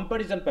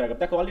কম্প্যারিজন প্যারাগ্রাফ।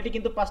 দেখো অলরেডি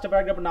কিন্তু 5টা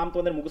প্যারাগ্রাফের নাম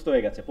তোমাদের মুখস্থ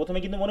হয়ে গেছে, প্রথমে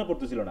কিন্তু মনে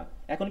পড়তেছিল না,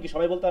 এখন কি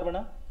সবাই বলতে পারবে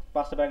না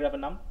 5টা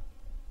প্যারাগ্রাফের নাম?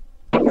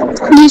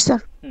 জি স্যার।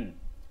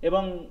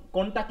 এবং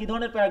কোনটা কি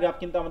ধরনের প্যারাগ্রাফ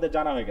কিন্তু আমাদের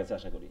জানা হয়ে গেছে,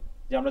 আশা করি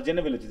যে আমরা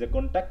জেনে ফেলেছি যে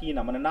কোনটা কি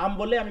নাম। মানে নাম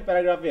বললে আমি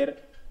প্যারাগ্রাফের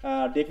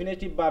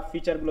ডেফিনেটিভ বা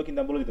ফিচারগুলো কিন্তু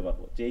আমি বলে দিতে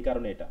পারবো যে এই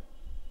কারণে এটা।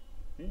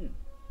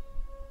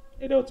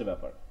 এটা হচ্ছে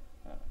ব্যাপার।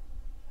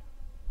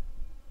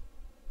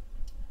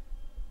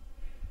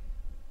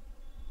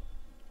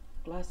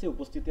 ক্লাসে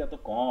উপস্থিতি এত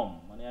কম,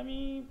 মানে আমি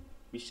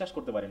বিশ্বাস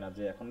করতে পারি না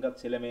যে এখনকার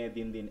ছেলে মেয়ে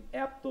দিন দিন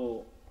এত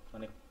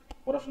মানে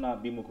পড়াশোনা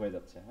বিমুখ হয়ে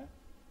যাচ্ছে। হ্যাঁ,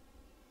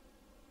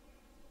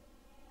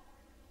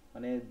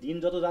 মানে দিন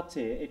যত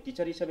যাচ্ছে এই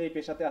টিচার হিসেবে এই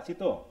পেশাতে আছি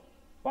তো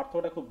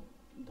পার্থক্যটা খুব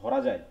ধরা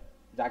যায়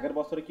যে আগের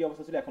বছরে কি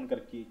অবস্থা ছিল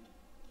এখনকার কি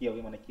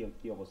হবে, মানে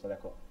কি অবস্থা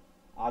দেখো।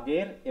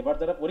 আগের এবার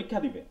যারা পরীক্ষা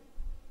দিবে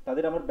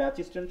তাদের আমার ব্যাচ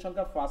স্টুডেন্ট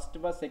সংখ্যা ফার্স্ট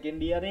বা সেকেন্ড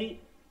ইয়ারেই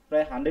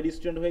প্রায় 100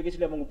 স্টুডেন্ট হয়ে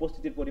গেছিল এবং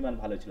উপস্থিতির পরিমাণ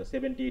ভালো ছিল,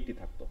 70-80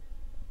 থাকতো।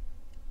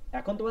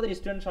 এখন তোমাদের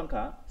স্টুডেন্ট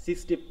সংখ্যা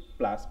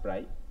 60+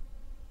 প্রায়,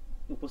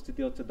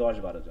 উপস্থিতি হচ্ছে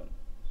 10-12 জন।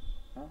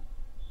 হ্যাঁ,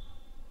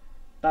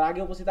 তার আগে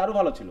উপস্থিতি আরো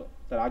ভালো ছিল,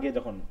 তার আগে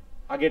যখন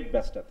আগের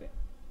ব্যাচটাতে।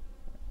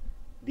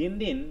 দিন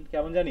দিন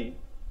কেমন জানি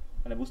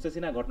মানে বুঝতেছি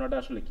না ঘটনাটা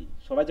আসলে কি।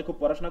 সবাই যে খুব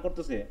পড়াশোনা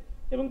করতেছে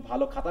এবং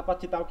ভালো খাতা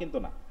পাচ্ছি তাও কিন্তু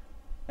না।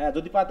 হ্যাঁ,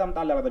 যদি পাইতাম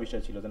তাহলে আলাদা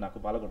বিষয় ছিল যে না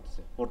খুব ভালো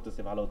করতেছে,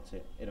 পড়তেছে, ভালো হচ্ছে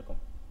এরকম।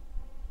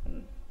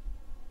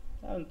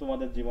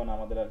 তোমাদের জীবন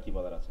আমাদের আর কি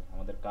বলার আছে,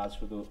 আমাদের কাজ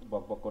শুধু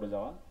বকবক করে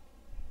যাওয়া,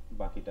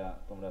 বাকিটা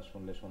তোমরা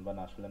শুনলে শুনবা,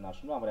 না শুনলে না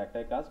শুনবা। আমার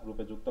একটাই কাজ,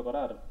 গ্রুপে যুক্ত করা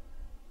আর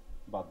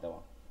বাদ দেওয়া,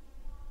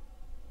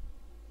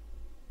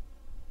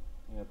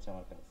 এই হচ্ছে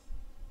আমার কাজ।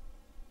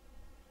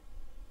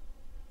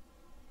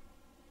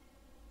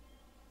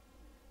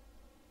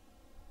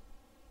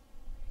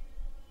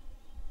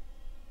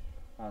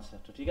 আচ্ছা,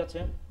 তো ঠিক আছে,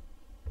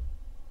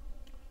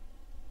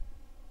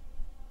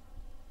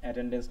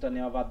 অ্যাটেন্ডেন্সটা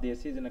নেওয়া বাদ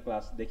দিয়েছি যে না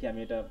ক্লাস দেখি। আমি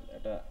এটা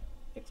একটা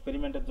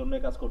এক্সপেরিমেন্টের জন্য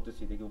কাজ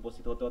করতেছি, দেখি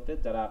উপস্থিত হতে হতে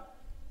যারা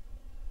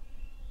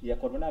ইয়া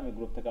করবে না আমি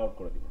গ্রুপ থেকে আউট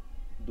করে দিব।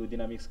 2 দিন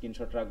আমি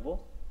স্ক্রিনশট রাখবো,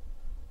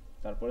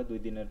 তারপরে 2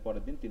 দিনের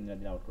পরের দিন 3 দিনের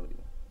দিন আউট করে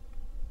দিব।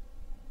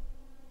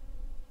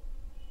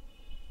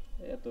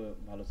 এত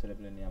ভালো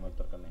ছেলেপেলে নিয়ে আমার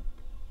দরকার নেই।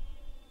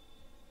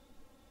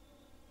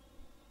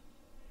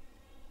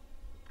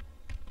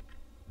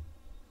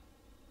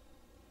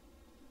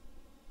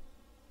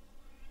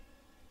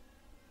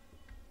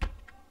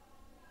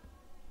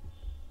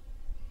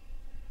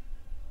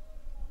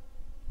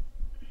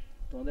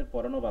 তোমাদের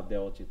পড়ানো বাদ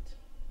দেওয়া উচিত।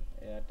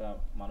 এটা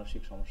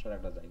মানসিক সমস্যার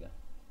একটা জায়গা।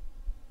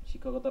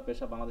 শিক্ষকতা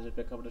পেশা বাংলাদেশের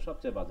প্রেক্ষাপটে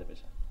সবচেয়ে বাজে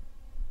পেশা।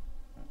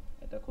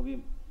 এটা খুবই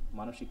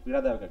মানসিক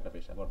পীড়াদায়ক একটা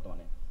পেশা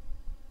বর্তমানে।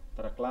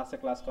 তারা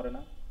ক্লাস করে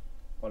না,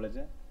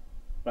 কলেজে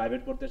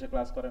প্রাইভেট পড়তে এসে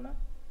ক্লাস করে না,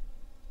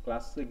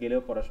 ক্লাসে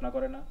গেলেও পড়াশোনা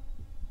করে না।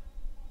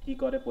 কি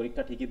করে?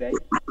 পরীক্ষা ঠিকই দেয়,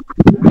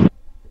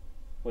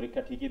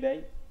 পরীক্ষা ঠিকই দেয়,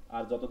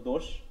 আর যত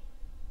দোষ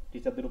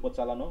টিচারদের উপর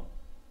চালানো,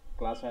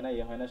 ক্লাস হয় না,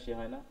 এ হয় না, সে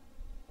হয় না।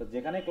 তো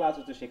যেখানে ক্লাস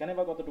হচ্ছে সেখানে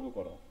বা কতটুকু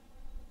করো?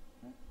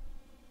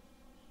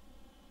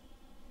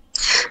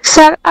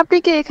 স্যার আপনি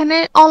কি এখানে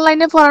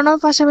অনলাইনে পড়ানোর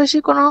পাশাপাশি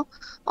কোনো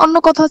অন্য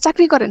কোথাও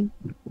চাকরি করেন?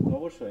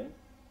 অবশ্যই।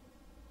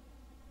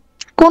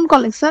 কোন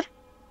কলেজ স্যার?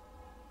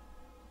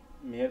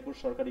 মেহেরপুর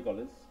সরকারি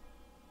কলেজ,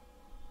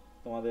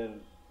 তোমাদের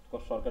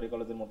সরকারি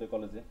কলেজের মতো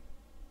কলেজে।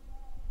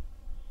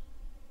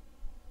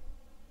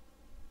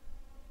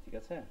 ঠিক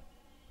আছে?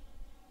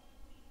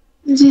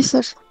 জি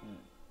স্যার।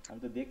 আমি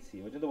তো দেখছি,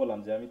 ওই জন্য তো বললাম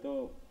যে আমি তো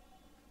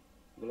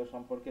এগুলো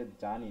সম্পর্কে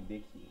জানি,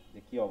 দেখি যে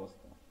কি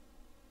অবস্থা।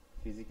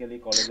 ফিজিক্যালি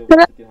কলেজে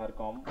উপস্থিতির হার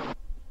কম,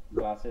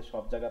 ক্লাসে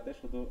সব জায়গাতে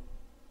শুধু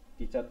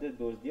টিচারদের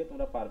দোষ দিয়ে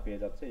তোমরা পার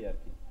পেয়ে যাচ্ছে, এই আর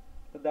কি।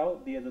 তো দাও,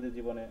 দিয়ে যদি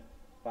জীবনে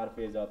পার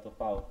পেয়ে যাও তো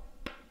পাও,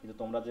 কিন্তু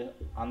তোমরা যে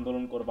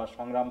আন্দোলন করবা,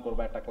 সংগ্রাম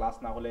করবা একটা ক্লাস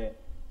না হলে,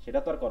 সেটা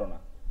তো আর করো না।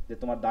 যে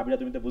তোমার দাবিটা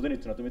তুমি তো বুঝে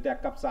নিচ্ছ না। তুমি তো এক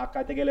কাপ চা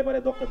খাইতে গেলে পারে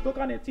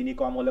দোকানে চিনি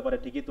কম হলে পারে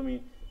ঠিকই তুমি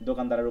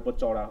দোকানদারের উপর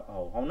চড়া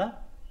হও না?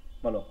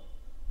 বলো,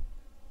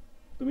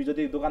 তুমি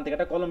যদি দোকান থেকে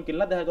একটা কলম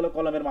কিনলা, দেখা গেলো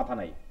কলমের মাথা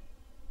নাই,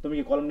 তুমি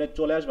কি কলম নিয়ে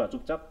চলে আসবা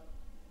চুপচাপ?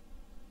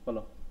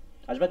 বলো,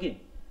 আসবা কি?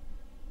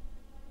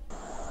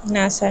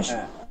 না স্যার।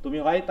 হ্যাঁ, তুমি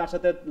হয় তার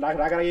সাথে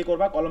রাগারাগি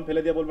করবা, কলম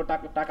ফেলে দিয়ে বলবো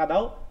টাকা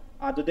দাও,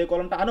 আর যদি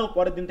কলমটা আনো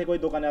পরের দিন থেকে ওই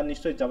দোকানে আর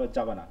নিশ্চয়ই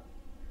যাবে না,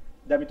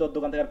 যে আমি তোর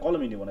দোকান থেকে আর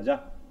কলমই নিব না, যা।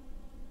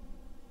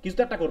 কিছু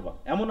তো একটা করবা,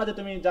 এমন না যে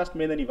তুমি জাস্ট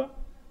মেনে নিবা।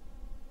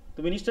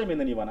 তুমি নিশ্চয়ই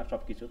মেনে নিবা না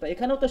সবকিছু। তা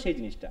এখানেও তো সেই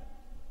জিনিসটা,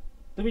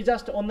 তুমি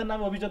জাস্ট অন্যের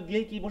নামে অভিযোগ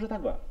দিয়েই কি বসে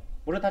থাকবা?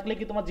 বসে থাকলে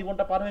কি তোমার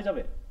জীবনটা পার হয়ে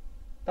যাবে?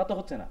 তা তো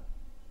হচ্ছে না।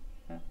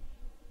 হ্যাঁ,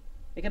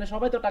 এখানে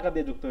সবাই তো টাকা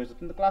দিয়ে যুক্ত হয়েছে,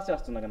 কিন্তু ক্লাসে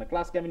আসছো না কেন?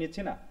 ক্লাস কি আমি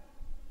নিচ্ছি না?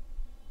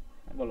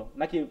 বলো,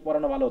 নাকি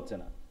পড়ানো ভালো হচ্ছে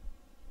না?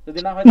 যদি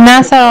না হয় না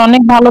স্যার,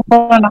 অনেক ভালো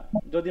পড়ানো।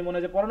 যদি মনে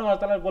হয় যে পড়ানো ভালো,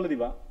 তাহলে বলে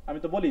দিবা। আমি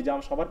তো বলি যে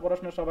আমার সবার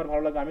পড়াশোনা সবার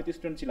ভালো লাগবে, আমি তো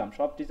স্টুডেন্ট ছিলাম,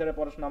 সব টিচারের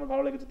পড়াশোনা আমার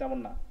ভালো লেগেছে তেমন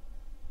না।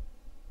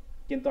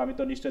 কিন্তু আমি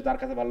তো নিশ্চয়ই যার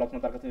কাছে ভালো লাগছে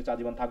না তার কাছে নিশ্চয়ই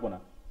আজীবন থাকবো না।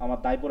 আমার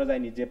দায় পড়ে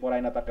যায়নি যে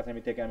পড়াই না তার কাছে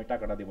আমি থেকে আমি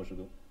টাকাটা দেবো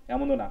শুধু,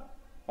 এমনও না।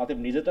 অতএব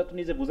নিজেটা তো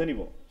নিজে বুঝে নিব,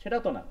 সেটা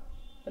তো না।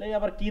 তাহলে এই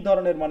আবার কি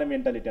ধরনের মানে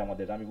মেন্টালিটি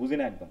আমাদের, আমি বুঝি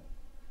না একদম।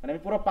 মানে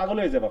আমি পুরো পাগল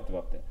হয়ে যাই ভাবতে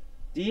ভাবতে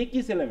যে কি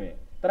ছেলে মেয়ে,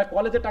 তারা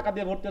কলেজে টাকা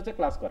দিয়ে ভর্তি হচ্ছে,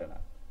 ক্লাস করে না।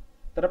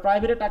 তারা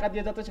প্রাইভেটে টাকা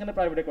দিয়ে যাচ্ছে, সেখানে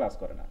প্রাইভেটে ক্লাস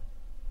করে না।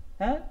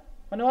 হ্যাঁ,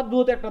 মানে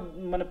অদ্ভুত একটা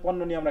মানে পণ্য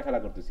নিয়ে আমরা খেলা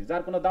করতেছি,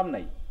 যার কোনো দাম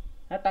নাই।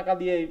 হ্যাঁ, টাকা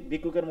দিয়ে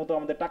ভিক্ষুকের মতো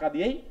আমাদের টাকা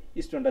দিয়েই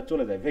স্টুডেন্টরা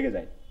চলে যায়, ভেগে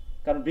যায়।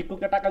 কারণ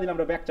ভিক্ষুককে টাকা দিলে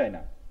আমরা ব্যাক চাই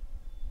না।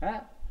 হ্যাঁ,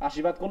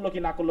 আশীর্বাদ করলো কি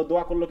না করলো,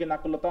 দোয়া করলো কি না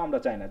করলো, তাও আমরা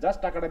চাই না, জাস্ট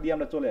টাকাটা দিয়ে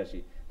আমরা চলে আসি।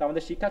 তো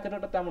আমাদের শিক্ষা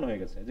ক্ষেত্রটা তেমন হয়ে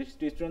গেছে যে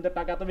স্টুডেন্টদের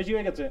টাকা এত বেশি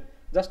হয়ে গেছে,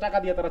 জাস্ট টাকা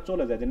দিয়ে তারা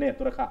চলে যায় যে নে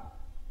তোরা খা।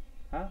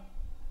 হ্যাঁ,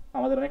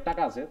 আমাদের অনেক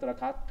টাকা আছে, তোরা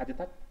খাতে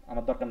থাক,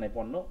 আমার দরকার নাই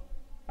পণ্য,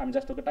 আমি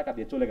জাস্ট তোকে টাকা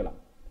দিয়ে চলে গেলাম।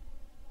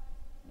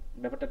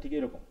 ব্যাপারটা ঠিক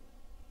এরকম।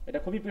 এটা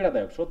খুবই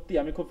পীড়াদায়ক, সত্যি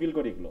আমি খুব ফিল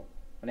করি এগুলো।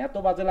 মানে এত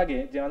বাজে লাগে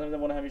যে মাঝে মাঝে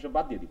মনে হয় আমি সব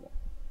বাদ দিয়ে দিব।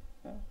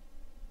 হ্যাঁ,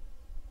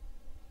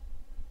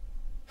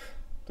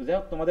 তো যাই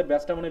হোক, তোমাদের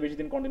ব্যাচটা মনে বেশি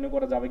দিন কন্টিনিউ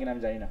করা যাবে কিনা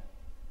আমি জানি না।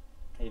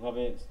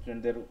 এইভাবে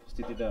স্টুডেন্টদের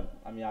উপস্থিতিটা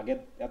আমি আগে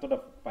এতটা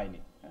পাইনি।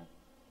 হ্যাঁ,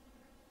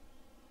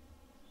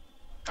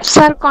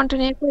 স্যার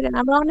কন্টিনিউ করেন,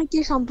 আমরা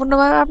অনেকেই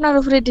সম্পূর্ণভাবে আপনার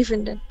উপরে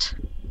ডিপেন্ডেন্ট।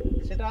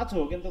 সেটা আছো,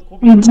 কিন্তু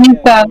জি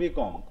স্যার।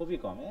 খুবই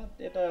কম।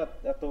 এটা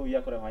এত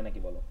ইয়া করে হয় নাকি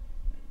বলো?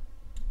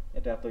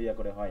 এটা এত ইয়া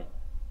করে হয়?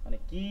 মানে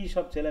কি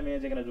সব ছেলে মেয়ে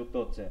যেখানে যুক্ত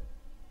হচ্ছে,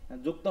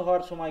 যুক্ত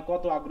হওয়ার সময়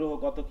কত আগ্রহ,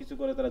 কত কিছু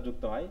করে তারা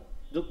যুক্ত হয়,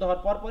 যুক্ত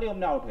হওয়ার পরই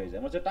অমনি আউট হয়ে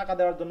যায়। মানে টাকা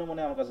দেওয়ার জন্য মনে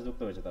হয় আমার কাছে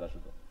যুক্ত হয়েছে তারা,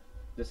 শুধু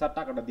যে স্যার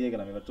টাকাটা দিয়ে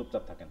গেলাম, এবার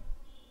চুপচাপ থাকেন।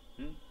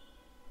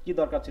 কি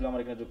দরকার ছিল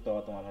আমার এখানে যুক্ত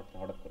হওয়া তোমার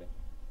হঠাৎ করে?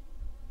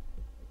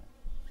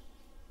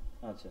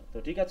 আচ্ছা, তো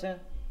ঠিক আছে।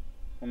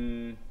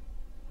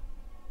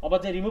 আবার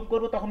যে রিমুভ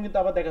করবো তখন কিন্তু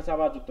আবার দেখাচ্ছে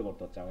আবার যুক্ত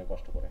করতে হচ্ছে, আমাকে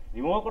কষ্ট করে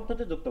রিমুভও করতে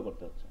হচ্ছে, যুক্ত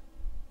করতে হচ্ছে।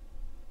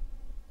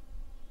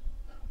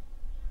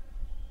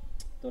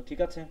 তো ঠিক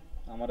আছে,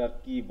 আমার আর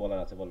কি বলার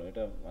আছে বলো?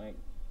 এটা মানে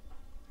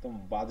একদম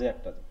বাজে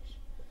একটা জিনিস।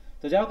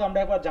 তো যাই হোক, আমরা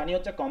একবার জানি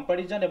হচ্ছে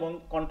কম্প্যারিজন এবং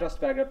কন্ট্রাস্ট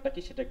প্যারাগ্রাফটা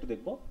কি, সেটা একটু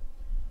দেখবো।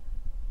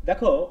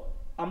 দেখো,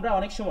 আমরা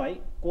অনেক সময়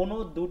কোনো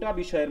দুটা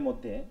বিষয়ের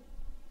মধ্যে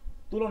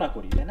তুলনা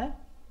করি, তাই না?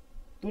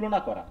 তুলনা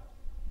করা,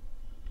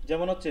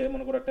 যেমন হচ্ছে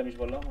মনে করো একটা জিনিস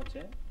বললাম হচ্ছে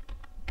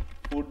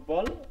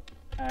ফুটবল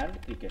অ্যান্ড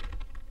ক্রিকেট।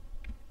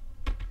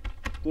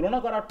 তুলনা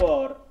করার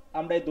পর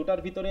আমরা এই দুটার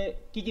ভিতরে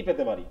কি কি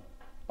পেতে পারি?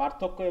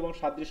 পার্থক্য এবং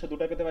সাদৃশ্য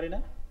দুটাই পেতে পারি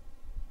না?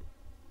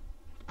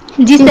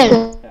 জি স্যার।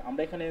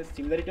 আমরা এখানে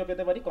সিমিলারিটিও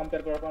পেতে পারি।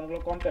 কম্পেয়ার করার পর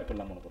আমরা কম্পেয়ার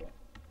করলাম, মনে করো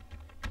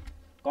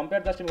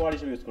কম্পেয়ার জাস্ট আমি ওয়ার্ড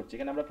হিসেবে ইউজ করছি।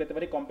 এখানে আমরা পেতে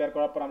পারি, কম্পেয়ার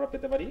করার পর আমরা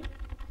পেতে পারি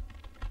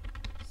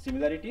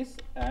সিমিলারিটিস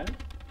অ্যান্ড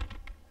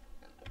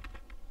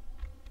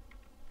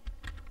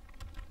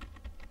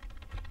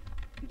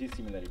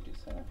ডিসিমিলারিটিস।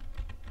 হ্যাঁ,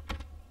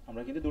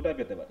 আমরা কিন্তু দুটাই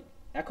পেতে পারি।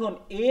 এখন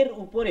এর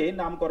উপরে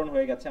নামকরণ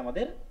হয়ে গেছে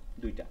আমাদের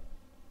দুইটা।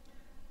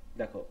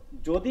 দেখো,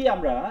 যদি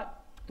আমরা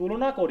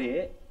তুলনা করে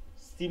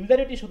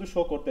সিমিলারিটি শুধু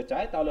শো করতে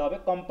চায় তাহলে হবে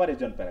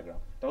কম্পারিজন প্যারাগ্রাফ।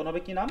 তখন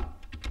হবে কি নাম?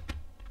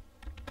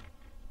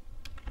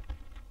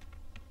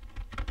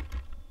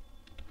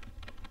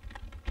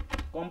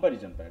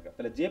 Comparison paragraph.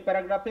 তাহলে যে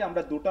প্যারাগ্রাফে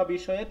আমরা দুটো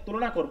বিষয়ের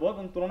তুলনা করব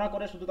এবং তুলনা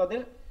করে শুধু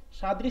তাদের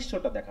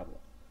সাদৃশ্যটা দেখাবো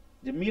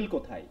যে মিল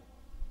কোথায়,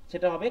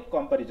 সেটা হবে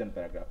কম্পারিজন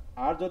প্যারাগ্রাফ।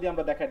 আর যদি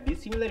আমরা দেখাই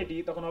ডিসিমিলারিটি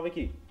তখন হবে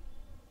কি?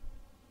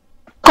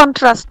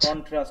 কন্ট্রাস্ট।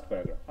 Contrast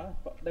paragraph. হ্যাঁ,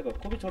 দেখো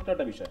খুবই ছোট্ট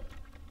একটা বিষয়।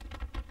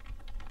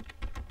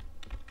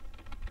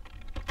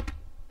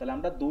 তাহলে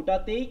আমরা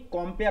দুটাতেই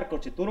কম্পেয়ার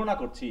করছি, তুলনা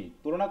করছি।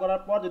 তুলনা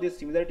করার পর যদি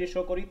সিমিলারিটি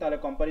শো করি তাহলে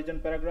কম্পারিজন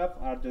প্যারাগ্রাফ,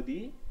 আর যদি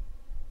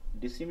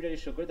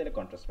ডিসিমিলারিটি শো করি তাহলে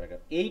কন্ট্রাস্ট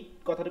প্যারাগ্রাফ। এই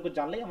কথাটুকু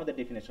জানলেই আমাদের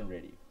ডেফিনেশন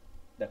রেডি।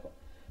 দেখো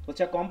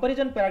বলছে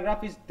comparison paragraph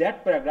is that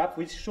paragraph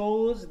which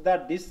shows the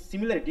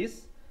dissimilarities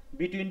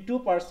between to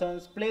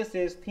persons,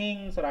 places,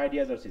 things or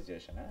ideas or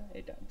situation. হ্যাঁ,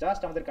 এটা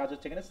জাস্ট আমাদের কাজ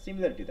হচ্ছে এখানে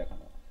সিমিলারিটি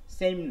দেখানো,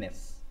 সেমনেস।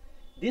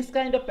 This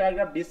kind of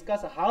paragraph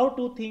discuss how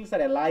to things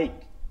are alike,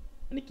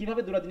 মানে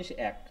কিভাবে দুটো জিনিস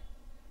এক।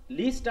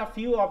 List a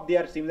few of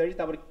their similarity,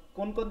 তারপরে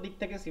কোন কোন দিক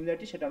থেকে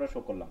সিমিলারিটি সেটা আমরা শো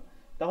করলাম।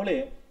 তাহলে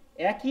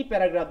একই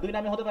প্যারাগ্রাফ দুই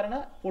নামে হতে পারে না,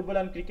 ফুটবল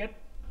অ্যান্ড ক্রিকেট।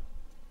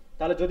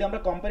 তাহলে যদি আমরা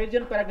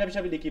কম্পারিজন প্যারাগ্রাফ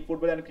হিসেবে লিখি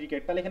ফুটবল অ্যান্ড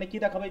ক্রিকেট, তাহলে এখানে কি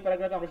দেখাবো? এই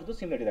প্যারাগ্রাফে আমরা শুধু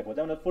সিমিলারিটি দেখাবো।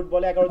 যেমন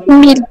ফুটবলে 11 জন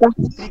প্লেয়ার,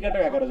 ক্রিকেটে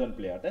 11 জন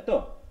প্লেয়ার, তাই তো?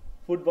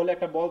 ফুটবলে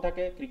একটা বল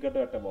থাকে,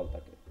 ক্রিকেটেও একটা বল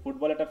থাকে।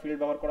 ফুটবলে একটা ফিল্ড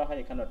ব্যবহার করা হয়,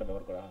 এখানেও একটা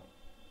ব্যবহার করা হয়।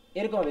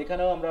 এরকম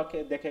এখানেও আমরা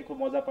দেখে খুব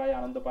মজা পাই,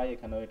 আনন্দ পাই,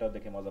 এখানেও এটাও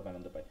দেখে মজা পাই,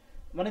 আনন্দ পাই।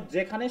 মানে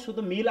যেখানে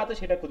শুধু মিল আছে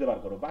সেটা খুঁজে বার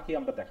করো, বাকি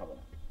আমরা দেখাবো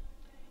না।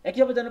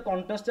 একইভাবে যেন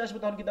কন্ট্রাস্টে আসবে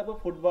তখন কি দেখবো?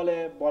 ফুটবলে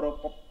বড়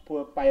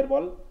পায়ের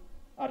বল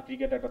আর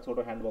ক্রিকেটে একটা ছোট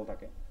হ্যান্ডবল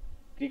থাকে।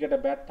 ক্রিকেটে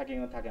ব্যাট থাকে,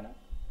 এখানে থাকে না,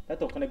 তাই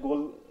তো? ওখানে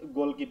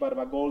গোলকিপার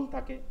বা গোল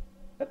থাকে,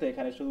 তাই তো?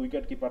 এখানে শুধু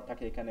উইকেট কিপার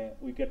থাকে, এখানে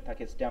উইকেট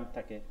থাকে, স্ট্যাম্প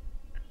থাকে,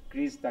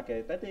 ক্রিজ থাকে,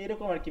 তাই তো?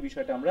 এরকম আর কি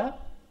বিষয়টা আমরা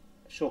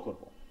শো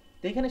করবো।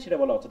 তো এখানে সেটা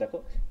বলা হচ্ছে, দেখো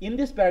in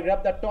this paragraph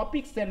the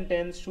topic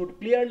sentence should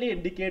clearly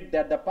indicate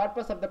that the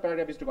purpose of the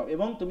paragraph is two কম।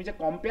 এবং তুমি যে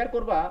কম্পেয়ার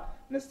করবা,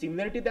 মানে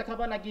সিমিলারিটি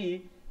দেখাবা নাকি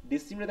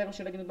ডিসিমিলারিটি দেখাবো,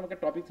 সেটা কিন্তু তোমাকে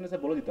টপিক সেন্টেন্সে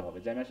বলে দিতে হবে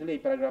যে আমি আসলে এই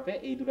প্যারাগ্রাফে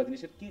এই দুটো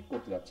জিনিসের কি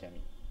করতে যাচ্ছি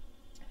আমি।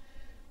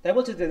 তাই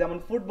বলছে যে যেমন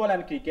football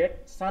and cricket,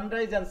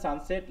 sunrise and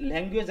sunset,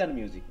 language and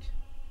music.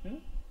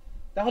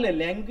 তাহলে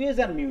ল্যাঙ্গুয়েজ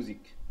অ্যান্ড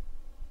মিউজিক,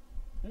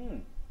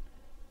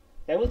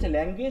 তাই বলছে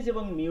ল্যাঙ্গুয়েজ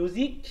এবং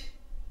মিউজিক,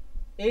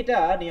 এইটা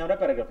নিয়ে আমরা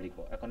প্যারাগ্রাফ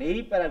লিখবো। এখন এই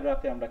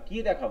প্যারাগ্রাফে আমরা কি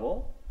দেখাবো,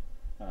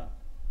 হ্যাঁ,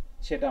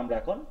 সেটা আমরা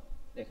এখন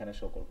এখানে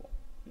শো করব।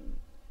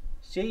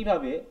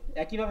 সেইভাবে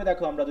একইভাবে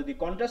দেখো আমরা যদি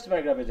কন্ট্রাস্ট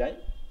প্যারাগ্রাফে যাই,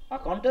 a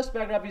contrast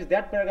paragraph is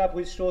that paragraph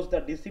which shows the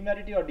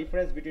dissimilarity or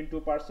difference between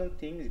two persons,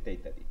 things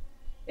ইত্যাদি।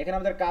 এখানে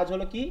আমাদের কাজ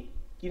হলো কি,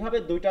 কিভাবে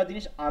দুইটা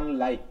জিনিস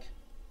আনলাইক,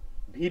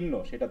 ভিন্ন,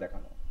 সেটা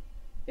দেখানো,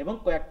 এবং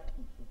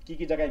কি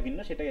কি জায়গায় ভিন্ন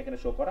সেটাকে এখানে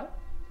শো করা।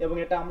 এবং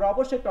এটা আমরা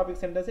অবশ্যই টপিক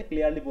সেন্টেন্সে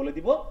ক্লিয়ারলি বলে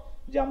দিব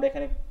যে আমরা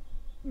এখানে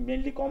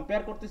মেইনলি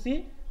কম্পেয়ার করতেছি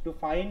টু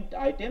ফাইন্ড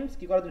আইটেমস,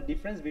 কি করার জন্য?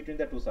 Difference between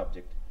the two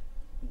subject,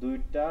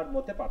 দুইটার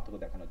মধ্যে পার্থক্য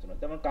দেখানোর জন্য।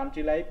 যেমন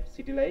country life,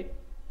 city life,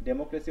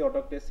 democracy,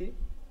 autocracy,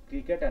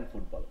 cricket and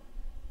football.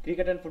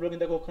 Cricket and football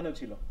কিন্তু ওখানেও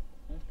ছিল,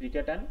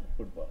 ক্রিকেট অ্যান্ড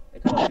ফুটবল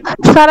এখানেও ছিল।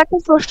 স্যার একটা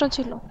প্রশ্ন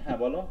ছিল। হ্যাঁ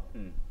বলো।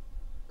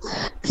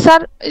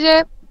 স্যার যে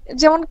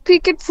যেমন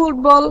ক্রিকেট,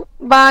 ফুটবল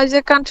বা যে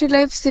কান্ট্রি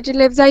লাইফ, সিটি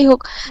লাইফ, যাই হোক,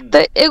 তো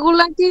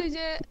এগুলা কি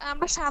যে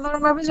আমরা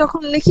সাধারণভাবে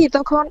যখন লিখি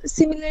তখন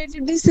সিমিলারিটি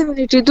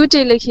ডিসিমিলারিটি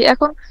দুইটাই লিখি,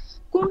 এখন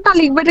কোনটা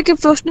লিখবে এটা কি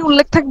প্রশ্নে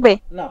উল্লেখ থাকবে?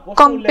 না,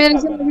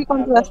 কম্পারিজন নাকি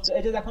কন্ট্রাস্ট?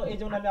 এই যে দেখো, এই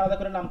জন্য আমি আলাদা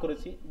করে নাম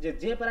করেছি যে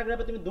যে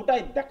প্যারাগ্রাফে তুমি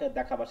দুটাই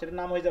দেখাবা সেটার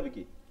নাম হয়ে যাবে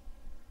কি?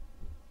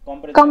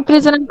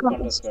 Comparison and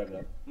contrast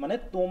paragraph. মানে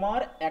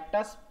তোমার একটা,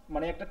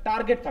 মানে একটা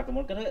টার্গেট থাকতে,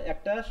 মনে করো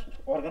একটা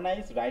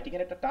অর্গানাইজ রাইটিং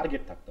এর একটা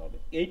টার্গেট থাকতে হবে,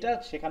 এইটা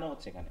শেখানো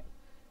হচ্ছে এখানে।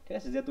 ঠিক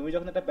আছে, যে তুমি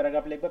যখন একটা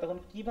প্যারাগ্রাফ লিখবা তখন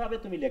কিভাবে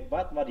তুমি লিখবা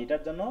তোমার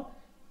রিডার জন্য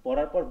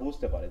পড়ার পর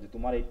বুঝতে পারে যে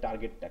তোমার এই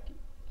টার্গেটটা কি।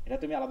 এটা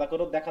তুমি আলাদা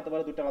করে দেখাতে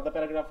পারো দুটো আলাদা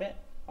প্যারাগ্রাফে,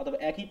 অথবা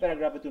একই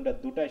প্যারাগ্রাফে তুমি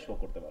দুটাই শো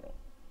করতে পারো।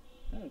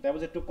 তাই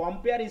বলছে to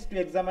compare is two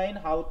examine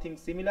how things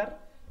similar,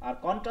 R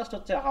contrast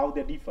হচ্ছে হাউ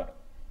দে ডিফার।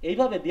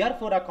 এইভাবে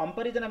therefore a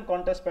comparison and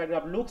contrast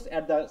paragraph looks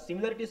at the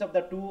similarities of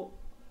the two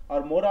or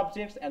more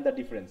objects and the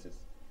differences.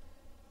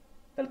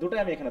 তাহলে দুটোই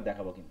আমি এখানে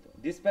দেখাবো। কিন্তু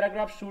this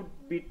paragraph should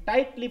be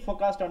tightly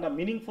focused on the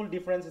meaningful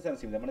differences and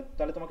similarities, মানে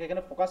তাহলে তোমাকে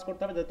এখানে ফোকাস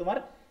করতে হবে যাতে তোমার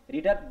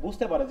রিডার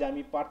বুঝতে পারে যে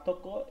আমি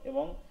পার্থক্য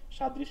এবং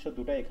সাদৃশ্য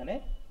দুটোই এখানে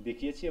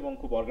দেখিয়েছি এবং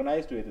খুব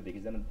অর্গানাইজড ওয়েতে দেখি,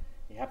 যেন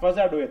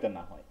হ্যাফাজার্ড ওয়েতে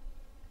না হয়।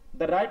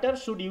 The writer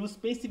should use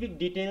specific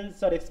details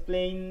or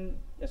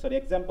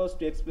examples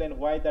to explain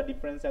why the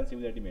difference and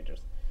similarity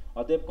matters.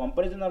 অতএব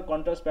comparison R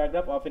contrast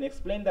paragraph often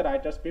explain the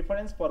writers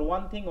preference for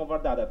one thing over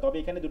the other. তবে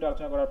এখানে দুটো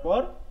আলোচনা করার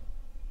পর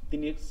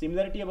তিনি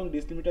similarity এবং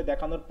ডিসলিমিটার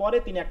দেখানোর পরে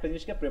তিনি একটা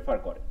জিনিসকে প্রেফার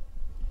করেন।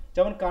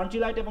 যেমন কান্ট্রি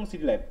লাইফ এবং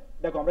সিটি লাইফ,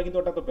 দেখো আমরা কিন্তু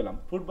ওটা তো পেলাম,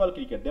 ফুটবল,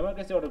 ক্রিকেট,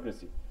 ডেমোক্রেসি,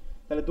 অটোক্রেসি।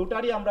 তাহলে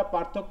দুটারই আমরা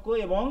পার্থক্য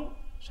এবং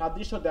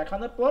সাদৃশ্য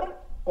দেখানোর পর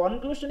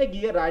কনক্লুশনে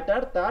গিয়ে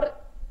রাইটার তার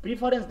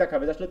প্রিফারেন্স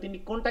দেখাবে আসলে তিনি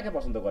কোনটাকে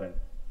পছন্দ করেন,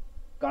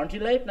 কান্ট্রি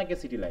লাইফ নাকি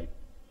সিটি লাইফ,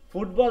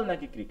 ফুটবল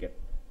নাকি ক্রিকেট,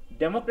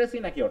 ডেমোক্রেসি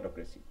নাকি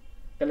অটোক্রেসি।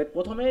 তাহলে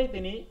প্রথমেই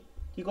তিনি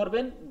কি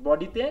করবেন,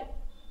 বডিতে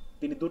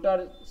তিনি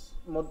দুটার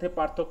মধ্যে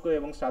পার্থক্য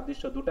এবং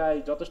সাদৃশ্য দুটাই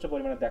যথেষ্ট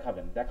পরিমাণে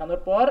দেখাবেন। দেখানোর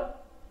পর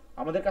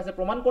আমাদের কাছে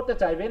প্রমাণ করতে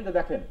চাইবেন যে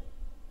দেখেন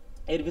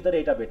এর ভিতরে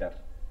এটা বেটার,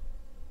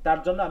 তার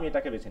জন্য আমি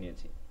এটাকে বেছে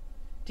নিয়েছি।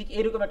 ঠিক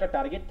এরকম একটা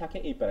টার্গেট থাকে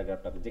এই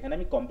প্যারাগ্রাফটাতে, যেখানে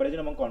আমি কম্প্যারিজন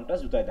এবং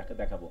কন্ট্রাস্ট দুটাই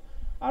দেখাবো।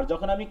 আর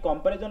যখন আমি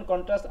কম্প্যারিজন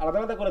কন্ট্রাস্ট আলাদা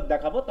আলাদা করে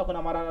দেখাবো, তখন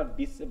আমার আর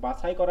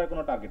বাছাই করার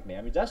কোনো টার্গেট নেই,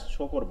 আমি জাস্ট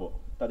শো করব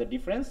তাদের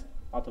ডিফারেন্স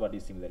অথবা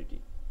ডিসিমিলারিটি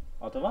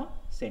অথবা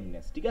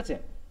সেমনেস। ঠিক আছে,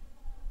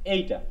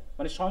 এইটা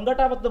মানে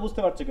সংজ্ঞাটা আপাতত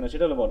বুঝতে পারছো কিনা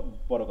সেটা হলো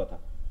বড় কথা,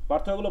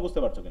 পার্থক্যগুলো বুঝতে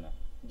পারছো কিনা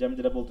যে আমি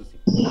যেটা বলতেছি।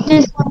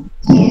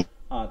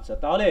 আচ্ছা,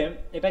 তাহলে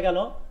এটা গেল।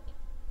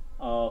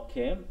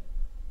 ওকে,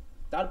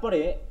 তারপরে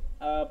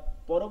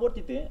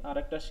পরবর্তীতে আর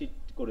একটা শীট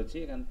করেছি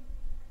এখান,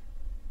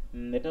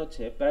 এটা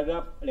হচ্ছে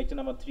প্যারাগ্রাফ লেকচার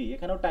নাম্বার 3।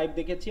 এখানেও টাইপ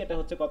দেখেছি, এটা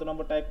হচ্ছে কত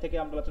নম্বর টাইপ থেকে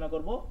আমরা আলোচনা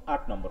করব?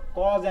 8 নম্বর,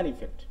 কজ অ্যান্ড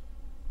ইফেক্ট।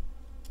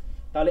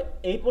 তাহলে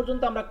এই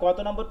পর্যন্ত আমরা কত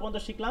নম্বর পর্যন্ত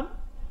শিখলাম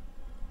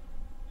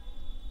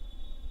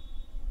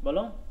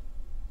বলো?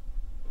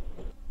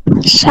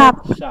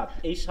 7।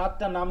 এই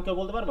 7টা নাম কেউ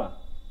বলতে পারবা?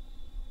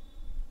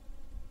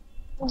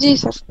 জি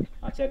স্যার।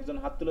 আচ্ছা, একজন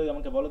হাত তুলে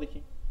আমাকে বলো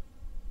দেখি।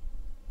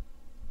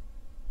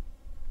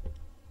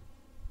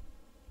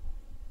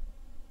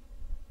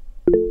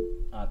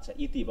 আচ্ছা,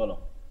 ইতি বলো।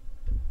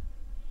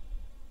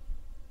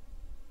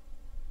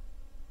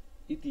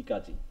 ইতি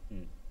কাজী।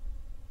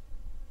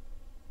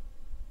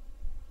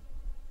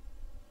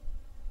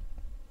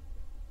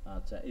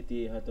 আচ্ছা, ইতি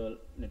হয়তো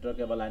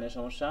নেটওয়ার্কে বা লাইনের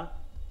সমস্যা।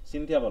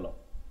 সিনথিয়া বলো।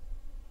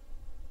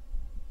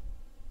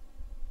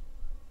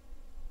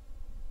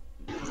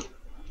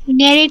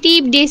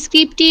 narrative,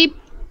 descriptive,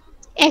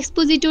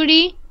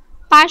 expository,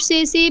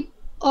 persuasive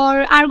or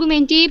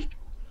argumentative.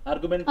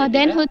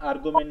 Then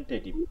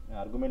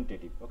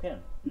argumentative, okay?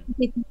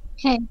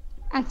 হ্যাঁ,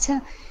 আচ্ছা।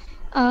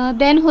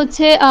 দেন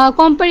হচ্ছে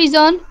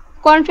কম্পারিজন,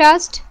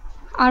 কন্ট্রাস্ট,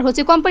 আর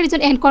হচ্ছে comparison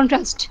and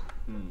contrast.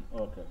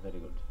 Okay, very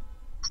good.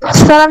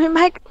 Sir আমি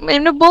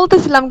এমনি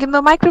বলতেছিলাম কিন্তু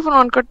মাইক্রোফোন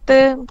অন করতে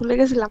ভুলে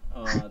গেছিলাম।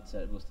 আচ্ছা,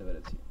 বুঝতে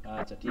পেরেছি।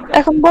 আচ্ছা, ঠিক আছে,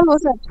 এখন বলবো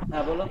স্যার?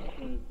 হ্যাঁ বলো।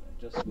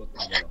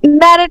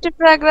 Narrative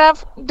paragraph,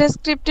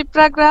 descriptive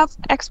paragraph,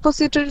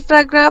 expository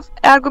paragraph,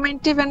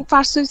 argumentative and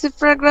persuasive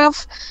paragraph,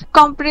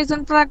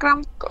 comparison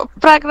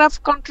paragraph,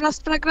 contrast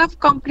paragraph,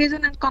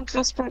 comparison and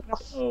contrast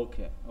paragraph.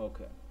 ওকে।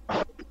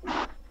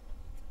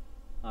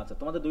 আচ্ছা,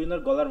 তোমাদের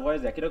দুইজনের গলার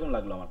ভয়েস একই রকম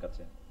লাগলো আমার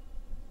কাছে,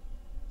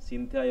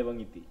 সিনথিয়া এবং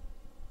ইতি।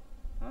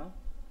 হ্যাঁ,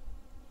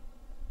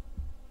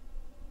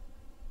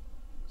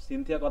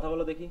 সিনথিয়া কথা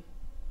বলো দেখি।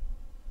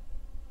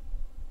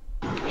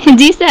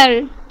 জি স্যার।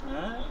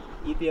 হ্যাঁ,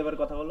 ইতি এবার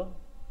কথা বলো।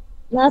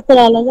 না স্যার,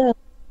 আলাদা।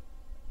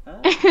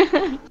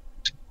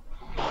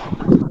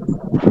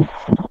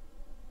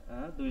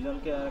 হ্যাঁ,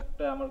 দুইজনকে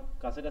একটা আমার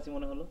কাছাকাছি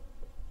মনে হলো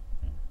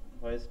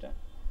ভয়েসটা।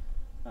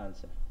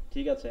 আচ্ছা,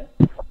 ঠিক আছে,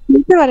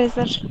 বুঝতে পারে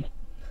স্যার।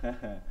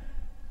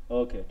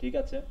 ওকে, ঠিক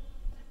আছে।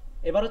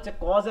 এবার হচ্ছে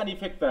কজ অ্যান্ড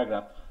ইফেক্ট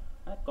প্যারাগ্রাফ।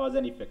 হ্যাঁ, কজ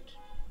অ্যান্ড ইফেক্ট।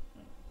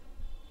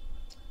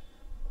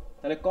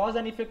 তাহলে কজ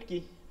অ্যান্ড ইফেক্ট কি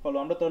বলো?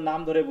 আমরা তো নাম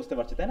ধরে বুঝতে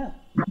পারছি, তাই না?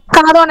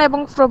 কারণ এবং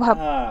প্রভাব।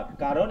 হ্যাঁ,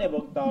 কারণ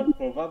এবং তার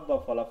প্রভাব বা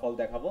ফলাফল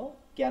দেখাবো,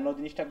 কেন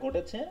জিনিসটা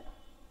ঘটেছে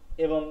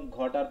এবং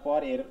ঘটার পর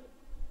এর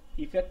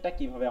ইফেক্টটা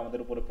কিভাবে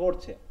আমাদের উপরে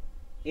পড়ছে,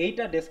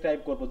 এইটা ডেসক্রাইব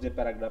করবো যে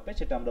প্যারাগ্রাফে,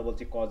 সেটা আমরা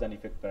বলছি কজ অ্যান্ড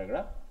ইফেক্ট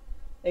প্যারাগ্রাফ।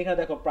 এখানে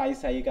দেখো প্রাইস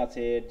হাইক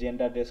আছে,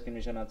 জেন্ডার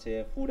ডিসক্রিমিনেশন আছে,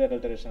 ফুড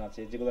অ্যাডাল্টারেশন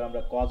আছে, যেগুলো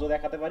আমরা কজও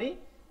দেখাতে পারি,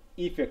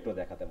 ইফেক্টও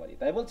দেখাতে পারি।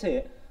 তাই বলছে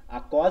a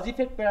cause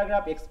effect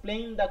paragraph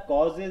explain the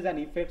causes and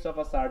effects of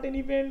a certain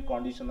event,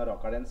 condition or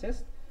occurrences.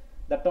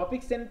 The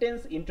topic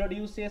sentence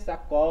introduces a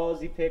cause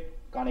effect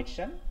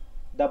connection.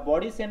 The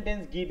body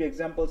sentence give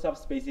examples of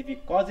specific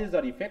causes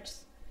or effects.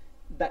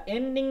 The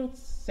ending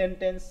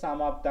sentence sum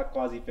up the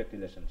cause effect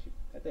relationship,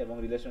 এবং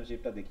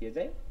রিলেশনশিপটা দেখিয়ে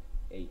যায়।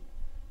 এই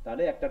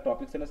তাহলে একটা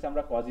topic সেন্টেন্সে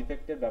আমরা cause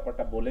ইফেক্টের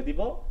ব্যাপারটা বলে দিব,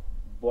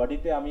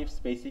 বডিতে আমি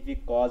স্পেসিফিক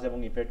কজ এবং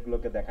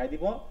ইফেক্টগুলোকে দেখাই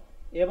দিব,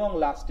 এবং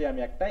লাস্টে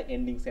আমি একটা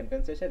এন্ডিং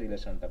সেন্টেন্স এসে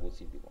রিলেশনটা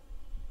বুঝিয়ে দিব।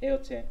 এই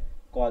হচ্ছে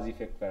কজ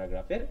ইফেক্ট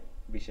প্যারাগ্রাফের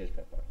বিশেষ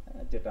ব্যাপার,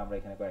 যেটা আমরা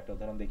এখানে কয়েকটা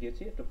উদাহরণ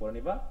দেখিয়েছি, একটু পড়ে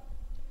নিবা।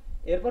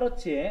 এরপর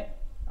হচ্ছে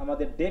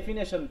আমাদের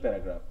ডেফিনেশন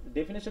প্যারাগ্রাফ।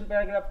 ডেফিনেশন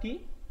প্যারাগ্রাফ কি?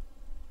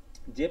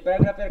 যে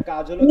প্যারাগ্রাফের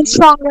কাজ হলো কি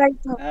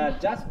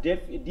জাস্ট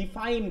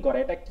ডিফাইন করা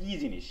এটা কি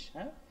জিনিস,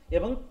 হ্যাঁ,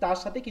 এবং তার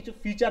সাথে কিছু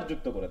ফিচার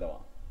যুক্ত করে দেওয়া,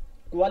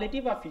 কোয়ালিটি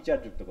বা ফিচার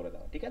যুক্ত করে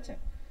দেওয়া। ঠিক আছে,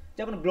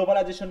 যেমন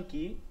গ্লোবালাইজেশন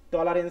কি,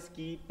 টলারেন্স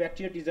কি,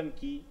 প্যাট্রিয়টিজম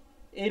কি,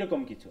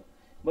 এইরকম কিছু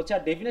বলছে।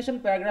 আর definition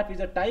paragraph is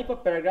a type of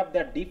paragraph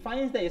that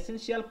defines the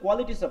essential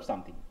qualities of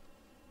something.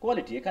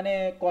 Quality এখানে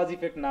কজ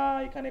ইফেক্ট না,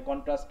 এখানে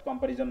কন্ট্রাস্ট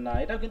কম্পারিজন না,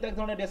 এটাও কিন্তু এক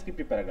ধরনের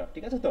ডেসক্রিপটিভ প্যারাগ্রাফ।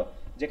 ঠিক আছে, তো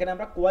যেখানে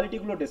আমরা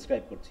কোয়ালিটিগুলো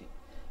ডেসক্রাইব করছি।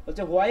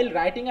 বলছে while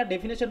writing a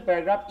definition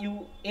paragraph you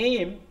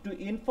aim to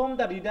inform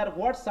the reader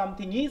what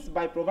something is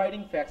by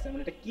providing facts।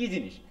 মানে এটা কি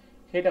জিনিস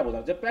সেটা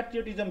বোঝানো। যে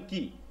প্যাট্রিয়টিজম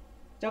কি,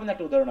 যেমন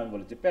একটা উদাহরণ আমি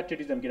বলেছি,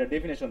 প্যাট্রিয়টিজম কি, এটা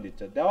ডেফিনেশন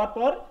দিচ্ছে, দেওয়ার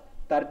পর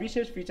তার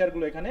বিশেষ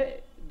ফিচারগুলো এখানে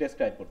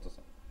ডেসক্রাইব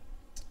করতেছে।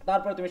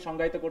 তারপরে তুমি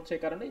সংজ্ঞায়িত করছো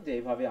এই কারণে যে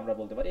এইভাবে আমরা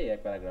বলতে পারি এই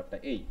এক প্যারাগ্রাফটা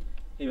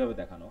এইভাবে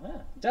দেখানো।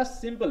 হ্যাঁ, জাস্ট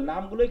সিম্পল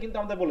নামগুলোই কিন্তু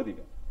আমাদের বলে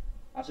দিবে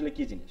আসলে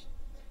কি জিনিস।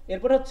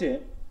 এরপর হচ্ছে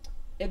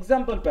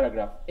এক্সাম্পল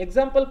প্যারাগ্রাফ।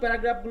 এক্সাম্পল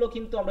প্যারাগ্রাফগুলো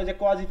কিন্তু আমরা যে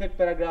কজ ইফেক্ট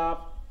প্যারাগ্রাফ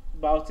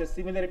বা হচ্ছে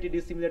সিমিলারিটি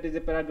ডিসিমিলারিটি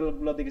যে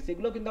প্যারাগ্রাফগুলো দেখেছি,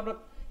 এগুলো কিন্তু আমরা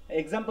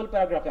এক্সাম্পল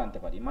প্যারাগ্রাফে আনতে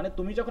পারি। মানে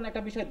তুমি যখন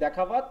একটা বিষয়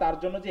দেখাবা তার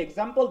জন্য যে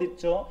এক্সাম্পল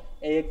দিচ্ছ,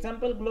 এই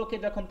এক্সাম্পলগুলোকে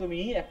যখন তুমি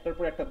একটার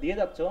পর একটা দিয়ে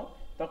যাচ্ছ,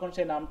 তখন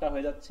সেই নামটা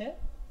হয়ে যাচ্ছে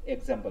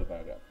এক্সাম্পল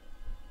প্যারাগ্রাফ।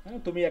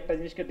 তুমি একটা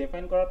জিনিসকে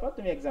ডিফাইন করার পর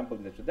তুমি এক্সাম্পল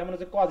দিচ্ছ, যেমন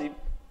হচ্ছে কজ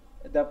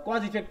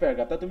ইফেক্ট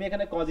প্যারাগ্রাফ। তা তুমি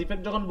এখানে কজ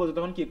ইফেক্ট যখন বলছো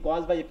তখন কি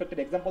কজ বা ইফেক্টের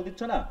এক্সাম্পল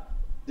দিচ্ছ না,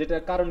 যেটা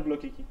কারণগুলো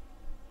কি কি।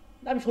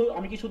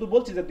 আমি কি শুধু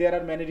বলছি যে দেয়ার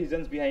are many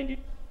reasons behind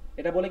it,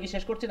 এটা বলে কি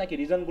শেষ করছি নাকি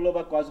রিজনগুলো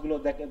বা কজগুলো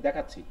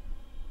দেখাচ্ছি?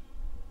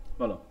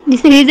 বলো।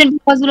 দিস রিজন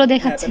কজগুলো হ্যাঁ,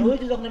 দেখাচ্ছি। তাহলে ওই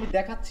যে যখন আমি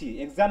দেখাচ্ছি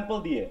এক্সাম্পল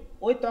দিয়ে,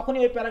 ওই তখনই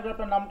ওই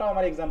প্যারাগ্রাফটার নামটাও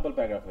আমার এক্সাম্পল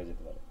প্যারাগ্রাফ হয়ে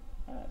যেতে পারে।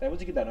 হ্যাঁ, তাই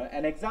বলছি কি জানো,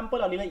 an example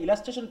or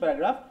illustration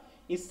paragraph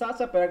is such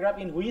a paragraph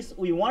in which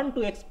we want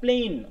to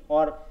explain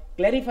or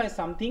clarify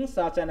something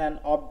such as an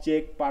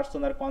object, person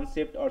or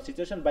concept or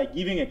situation by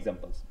giving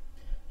examples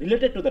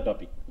related to the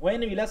topic. When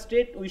we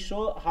illustrate, we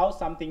show how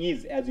something is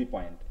as we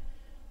point.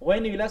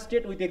 When we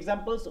illustrate with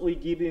examples, we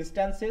give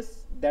instances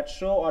that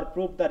show or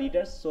prove the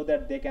readers so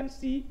that they can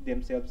see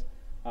themselves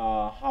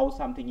how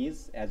something is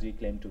as we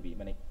claim to be.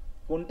 মানে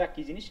কোনটা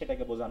কি জিনিস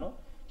সেটাকে বোঝানো।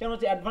 যেমন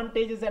হচ্ছে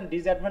advantages and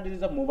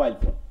disadvantages of mobile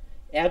phone,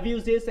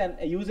 abuses and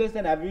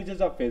abuses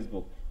of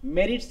Facebook,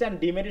 merits and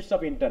demerits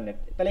of internet.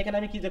 তাহলে এখানে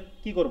আমি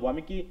কি করব,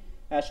 আমি কি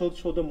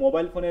শুধু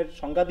মোবাইল ফোনের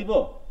সংজ্ঞা দিব,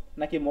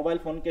 নাকি মোবাইল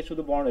ফোনকে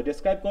শুধু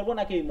ডেসক্রাইব করব,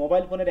 নাকি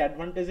মোবাইল ফোনের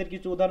অ্যাডভান্টেজের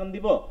কিছু উদাহরণ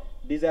দিব,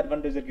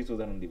 ডিসঅ্যাডভান্টেজের কিছু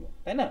উদাহরণ দিব,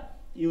 তাই না?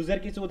 ইউজের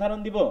কিছু উদাহরণ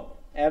দিব,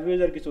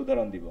 অ্যাবিউজের কিছু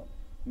উদাহরণ দিব,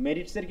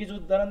 মেরিটসের কিছু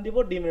উদাহরণ দিব,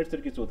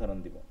 ডিমেরিটসের কিছু উদাহরণ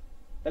দিব।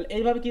 তাহলে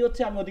এইভাবে কি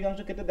হচ্ছে, আমি অধিকাংশ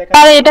ক্ষেত্রে দেখা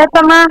আর এটা তো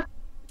আমরা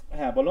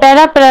হ্যাঁ বলো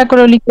প্যারা প্যারা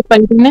করে লিখতে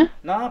পারি না?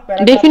 না,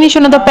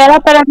 ডেফিনিশনে তো প্যারা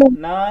প্যারা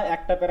না,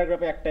 একটা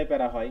প্যারাগ্রাফে একটাই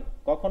প্যারা হয়,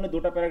 কখনো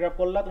দুটো প্যারাগ্রাফ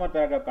করলে তোমার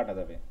প্যারাগ্রাফ কাটা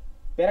যাবে।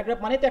 প্যারাগ্রাফ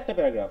মানে তো একটা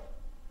প্যারাগ্রাফ,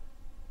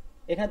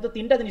 এখানে তো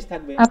তিনটা জিনিস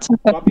থাকবে, আচ্ছা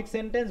টপিক,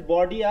 সেন্টেন্স,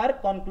 বডি আর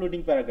concluding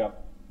paragraph,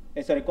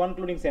 sorry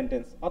concluding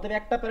sentence. অতএব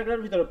একটা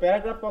প্যারাগ্রাফের ভিতরে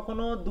প্যারাগ্রাফ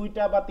কখনো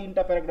দুইটা বা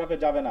তিনটা প্যারাগ্রাফে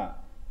যাবে না,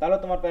 তাহলে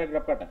তোমার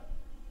প্যারাগ্রাফ কাটা।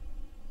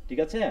 ঠিক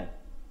আছে?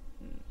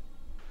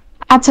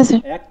 আচ্ছা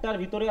স্যার, একটার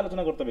ভিতরে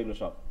আলোচনা করতে হবে এগুলো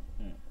সব।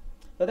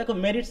 তো দেখো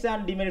merits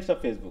and demerits of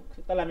Facebook,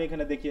 তাহলে আমি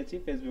এখানে দেখিয়েছি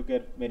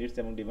ফেসবুকের মেরিটস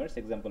এবং ডিমেরিটস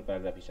এক্সাম্পল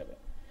প্যারাগ্রাফ হিসাবে।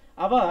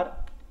 আবার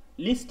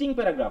লিস্টিং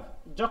প্যারাগ্রাফ,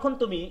 যখন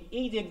তুমি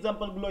এই যে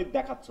এক্সাম্পলগুলো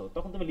দেখাচ্ছ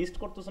তখন তুমি লিস্ট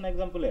করতেছো না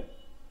এক্সাম্পলের,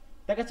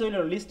 দেখাচ্ছ হইল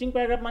লিস্টিং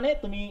প্যারাগ্রাফ। মানে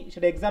তুমি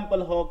সেটা এক্সাম্পল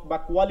হোক বা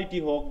কোয়ালিটি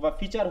হোক বা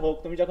ফিচার হোক,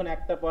 তুমি যখন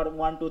একটা পর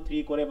 1 2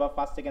 3 করে বা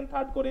ফার্স্ট সেকেন্ড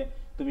থার্ড করে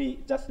তুমি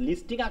জাস্ট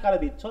লিস্টিং আকারে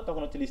দিচ্ছ,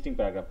 তখন হচ্ছে লিস্টিং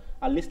প্যারাগ্রাফ।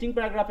 আর লিস্টিং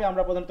প্যারাগ্রাফে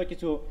আমরা প্রধানত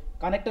কিছু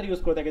কানেক্টর ইউজ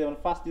করে থাকি, যেমন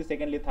ফার্স্টলি,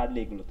 সেকেন্ডলি, থার্ডলি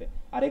এগুলোতে।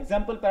 আর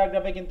এক্সাম্পল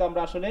প্যারাগ্রাফে কিন্তু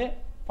আমরা আসলে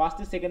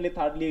ফার্স্টলি, সেকেন্ডলি,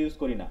 থার্ডলি ইউজ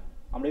করি না,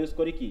 আমরা ইউজ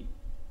করি কি,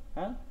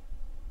 হ্যাঁ,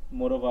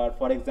 মোরওভার,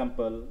 ফর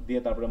এক্সাম্পল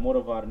দিয়ে তারপরে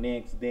মোরওভার,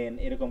 নেক্সট, দেন,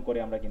 এরকম করে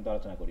আমরা কিন্তু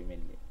আলোচনা করি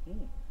মেইনলি।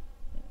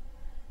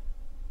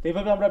 তো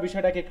এইভাবে আমরা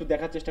বিষয়টাকে একটু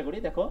দেখার চেষ্টা করি।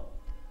 দেখো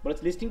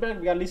বলেছে listing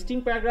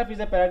paragraph is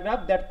a paragraph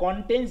that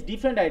contains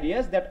different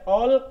ideas that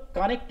all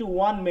connect to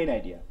one main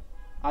idea.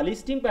 R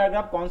listing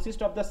paragraph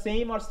consist of the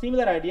same or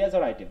similar ideas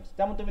or items.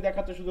 যেমন তুমি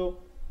দেখাচ্ছ শুধু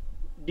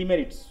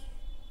ডিমেরিটস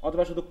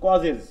অথবা শুধু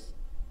কজেস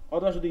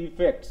অথবা শুধু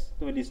ইফেক্টস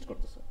তুমি list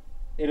করতেছো,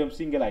 এরকম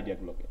single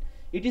আইডিয়াগুলোকে।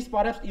 It is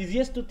perhaps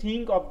easiest to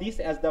think of this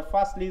as the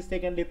firstly,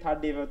 secondly,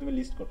 thirdly, এভাবে তুমি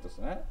লিস্ট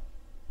করতেছো। হ্যাঁ,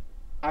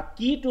 a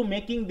key to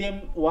making them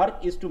work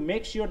is to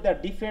make sure that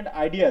different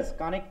ideas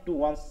connect to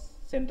one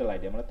central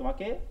idea। মানে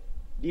তোমাকে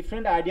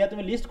different idea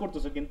তুমি list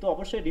করতেছো, কিন্তু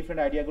অবশ্যই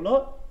ডিফারেন্ট আইডিয়াগুলো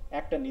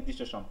একটা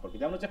নির্দিষ্ট সম্পর্কে।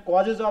 যেমন হচ্ছে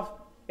কজেস অফ,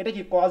 এটা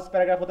কি কজ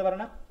প্যারাগ্রাফ হতে পারে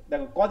না?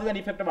 দেখো cause and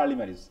effect of early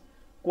marriage,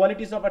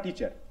 qualities of a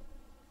teacher.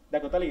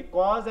 দেখো তাহলে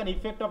cause and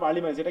effect of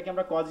early marriage, এটা কি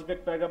আমরা কজ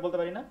ইফেক্ট প্যারাগ্রাফ বলতে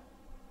পারি না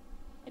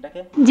এটাকে?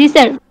 জি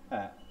স্যার।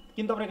 হ্যাঁ,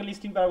 কিন্তু আমরা একটা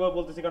লিস্টিং প্যারাগ্রাফ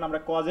বলতেছি কারণ আমরা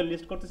কজের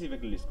লিস্ট করতেছি,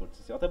 ইফেক্টের লিস্ট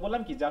করতেছি। অতএব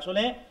বললাম কি যে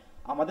আসলে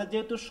আমাদের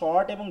যেহেতু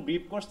শর্ট এবং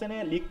ব্রিফ কোশ্চেনে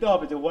লিখতে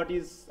হবে যে what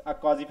is a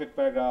cause effect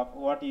paragraph,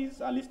 what is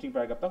a listing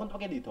paragraph, তখন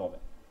তোমাকে দিতে হবে।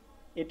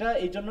 এটা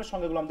এই জন্য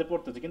সংজ্ঞাগুলো আমাদের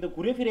পড়তে হচ্ছে, কিন্তু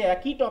ঘুরে ফিরে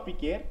একই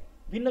টপিকের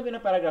ভিন্ন ভিন্ন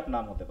প্যারাগ্রাফ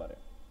নাম হতে পারে।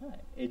 হ্যাঁ,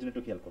 এই জন্য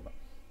একটু খেয়াল করবা।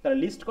 তাহলে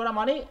লিস্ট করা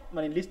মানে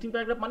লিস্টিং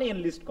প্যারাগ্রাফ মানে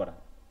এনলিস্ট করা,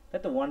 তাই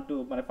তো? 1 2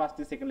 মানে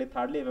ফার্স্টলি, সেকেন্ডলি,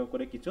 থার্ডলি এভাবে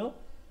করে কিছু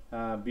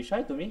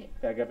বিষয় তুমি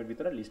প্যারাগ্রাফের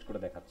ভিতরে লিস্ট করে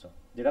দেখাচ্ছ,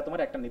 যেটা তোমার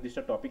একটা নির্দিষ্ট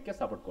টপিককে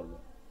সাপোর্ট করবে।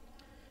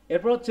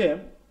 এরপর হচ্ছে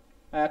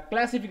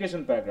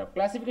ক্লাসিফিকেশন প্যারাগ্রাফ।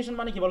 ক্লাসিফিকেশন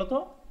মানে কি বলতো?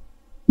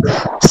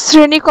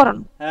 শ্রেণীকরণ।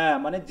 হ্যাঁ,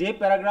 মানে যে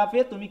প্যারাগ্রাফে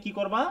তুমি কি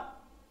করবা,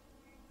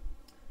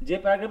 যে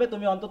প্যারাগ্রাফে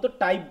তুমি অন্তত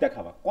টাইপ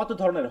দেখাবা, কত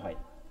ধরনের হয়।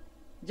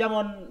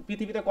 যেমন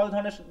পৃথিবীতে কত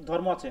ধরনের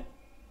ধর্ম আছে?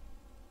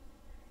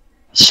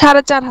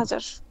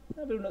 4500।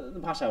 বিভিন্ন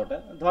ভাষা, ওটা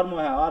ধর্ম,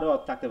 হ্যাঁ, আরো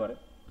থাকতে পারে,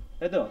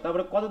 তাই তো?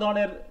 তারপরে কত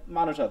ধরনের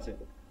মানুষ আছে,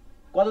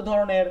 কত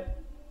ধরনের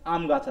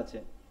আম গাছ আছে,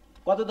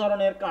 কত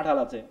ধরনের কাঁঠাল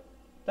আছে,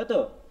 তাই তো?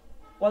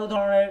 কত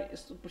ধরনের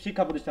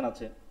শিক্ষা প্রতিষ্ঠান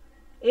আছে।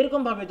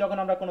 এরকম ভাবে যখন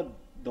আমরা কোনো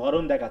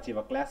ধরন দেখাচ্ছি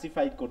বা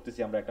ক্লাসিফাই করতেছি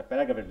আমরা একটা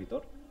প্যারাগ্রাফের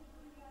ভিতর,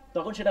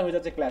 তখন সেটা হয়ে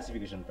যাচ্ছে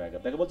ক্লাসিফিকেশন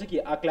প্যারাগ্রাফ। দেখো বলছে কি,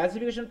 আ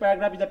classification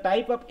paragraph is a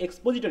type of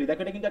এক্সপোজিটরি।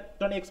 দেখো এটা কিন্তু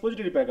একটা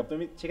এক্সপোজিটরি প্যারাগ্রাফ,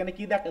 তুমি সেখানে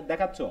কি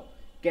দেখাচ্ছ,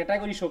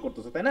 ক্যাটাগরি শো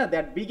করতেছো, তাই না?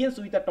 That begins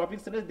with a topic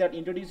sentence that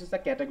introduces a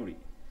category.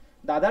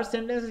 The other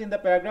sentences in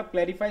the paragraph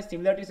clarify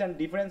similarities and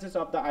differences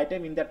of the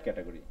item in that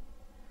category.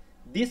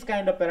 This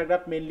kind of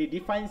paragraph mainly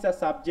defines a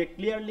subject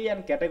clearly and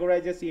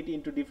categorizes it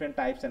into different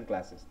types and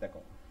classes. দেখো,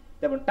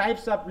 যেমন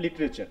types of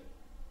literature,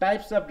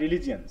 types of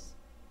religions,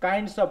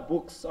 kinds of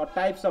books or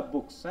types of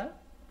books. হ্যাঁ,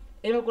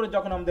 এইভাবে করে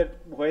যখন আমাদের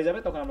হয়ে যাবে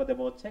তখন আমরা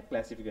দেবো হচ্ছে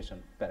ক্লাসিফিকেশন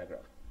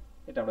প্যারাগ্রাফ।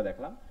 এটা আমরা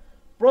দেখলাম।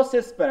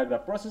 প্রসেস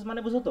প্যারাগ্রাফ, প্রসেস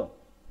মানে বুঝো তো,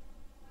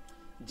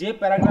 যে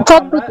প্যারাগ্রাফ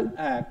আমরা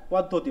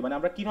পদ্ধতি মানে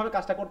আমরা কিভাবে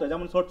কাজটা করতে হয়,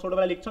 যেমন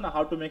ছোটবেলায় লিখছো না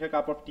how to make a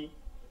cup of T,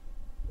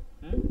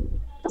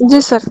 G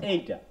sir.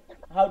 এইটা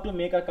how to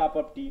make a cup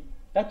of টি,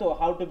 তাই তো,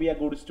 how to be a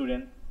good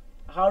student,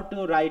 how to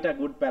write a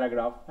good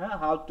paragraph, হ্যাঁ,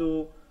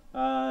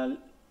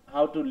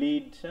 how to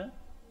lead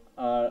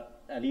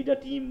lead a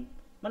team,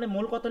 মানে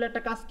মূল কথা হলো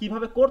একটা কাজ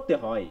কিভাবে করতে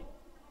হয়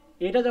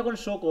এটা যখন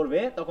শো করবে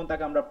তখন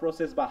তাকে আমরা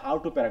প্রসেস বা হাউ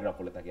টু প্যারাগ্রাফ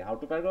বলে থাকি। হাউ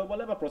টু প্যারাগ্রাফ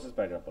বলে বা প্রসেস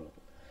প্যারাগ্রাফ বলে।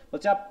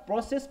 বলছে a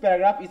process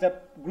paragraph is a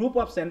group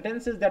of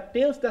sentences that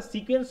tells the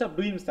sequence of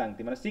doing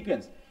something, মানে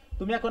সিকোয়েন্স।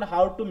 তুমি এখন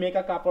how to make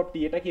a cup of টি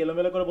এটা কি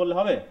এলোমেলো করে বললে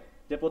হবে?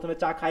 যে প্রথমে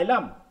চা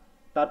খাইলাম,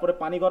 তারপরে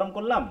পানি গরম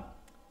করলাম,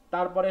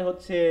 তারপরে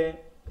হচ্ছে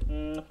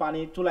পানি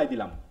চুলায়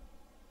দিলাম,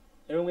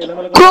 এবং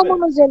এলোমেলো করে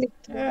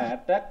হ্যাঁ,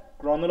 একটা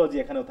ক্রনোলজি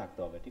এখানেও থাকতে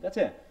হবে, ঠিক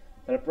আছে?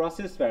 তাহলে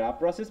process paragraph,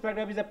 process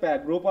paragraph is a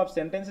group of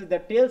sentences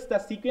that tells the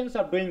sequence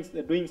of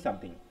doing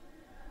something.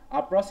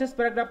 A process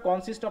paragraph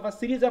consists of a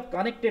series of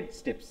connected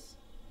steps.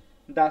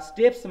 The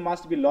steps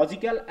must be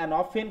logical and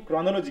often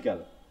chronological.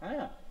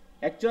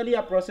 Actually,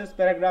 a process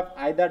paragraph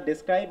either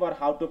describe or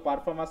how to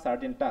perform a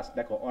certain task,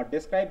 দেখো, or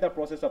describe the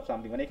process of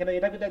something, মানে এখানে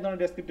এটা কিন্তু এক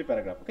ধরনের descriptive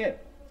paragraph. ওকে,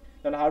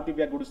 তাহলে how to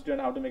be a good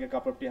student, how to make a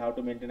cup of T, how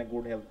to maintain a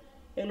good health,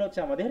 এগুলো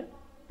হচ্ছে আমাদের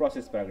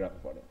প্রসেস প্যারাগ্রাফ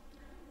পড়ে।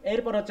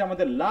 এরপর হচ্ছে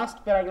আমাদের লাস্ট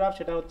প্যারাগ্রাফ,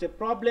 সেটা হচ্ছে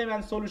প্রবলেম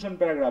অ্যান্ড সলিউশন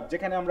প্যারাগ্রাফ,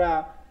 যেখানে আমরা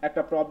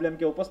একটা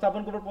প্রবলেমকে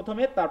উপস্থাপন করব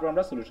প্রথমে, তারপর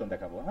আমরা সলিউশন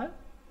দেখাবো। হ্যাঁ,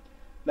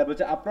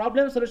 a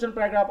problem solution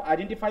paragraph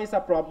identifies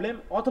a problem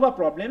অথবা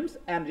problems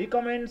and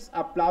recommends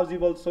a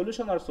plausible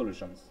solution or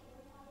solutions.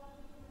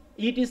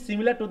 It is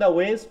similar to the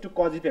ways to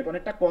cause effect,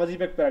 অনেকটা cause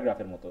effect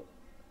প্যারাগ্রাফের মতো,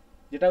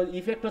 যেটা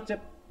ইফেক্ট হচ্ছে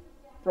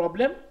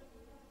প্রবলেম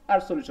আর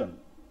সলিউশন,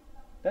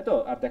 তাই তো?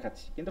 আর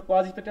দেখাচ্ছি কিন্তু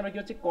কজ ইফেক্ট আমরা কি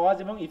হচ্ছে কজ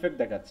এবং ইফেক্ট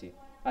দেখাচ্ছি,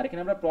 আর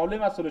এখানে আমরা প্রবলেম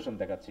আর সলিউশন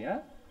দেখাচ্ছি।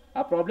 হ্যাঁ,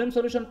 আর problem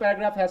solution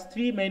paragraph has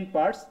 3 main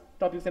parts.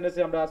 Topic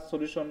সেন্টেন্সে আমরা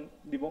সলিউশন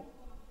দিব,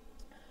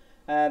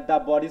 the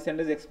body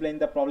sentence explain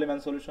the problem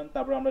and solution,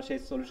 তারপর আমরা সেই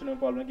সলিউশন এবং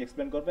প্রবলেমকে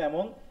এক্সপ্লেন করবো,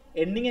 এবং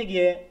এন্ডিংয়ে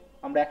গিয়ে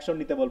আমরা অ্যাকশন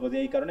নিতে বলবো যে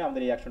এই কারণে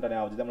আমাদের এই অ্যাকশনটা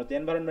নেওয়া উচিত। আমরা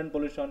environment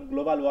pollution,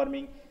 global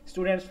warming,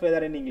 students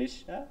feather in English,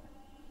 হ্যাঁ,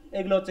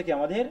 এগুলো হচ্ছে কি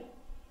আমাদের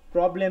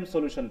প্রবলেম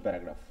সলিউশন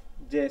প্যারাগ্রাফ।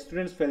 যে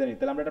স্টুডেন্টস ফেল নি,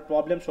 তাহলে আমরা একটা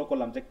প্রবলেম শো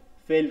করলাম যে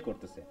ফেল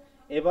করতেছে,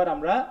 এবার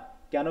আমরা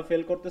কেন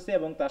ফেল করতেছে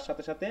এবং তার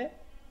সাথে সাথে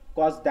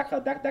কজ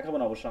দেখাবো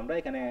না, অবশ্য আমরা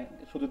এখানে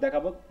শুধু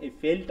দেখাবো এই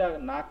ফেলটা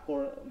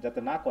যাতে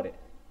না করে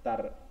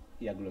তার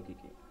ইয়াগুলো কি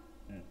কি।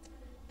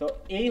 তো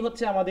এই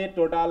হচ্ছে আমাদের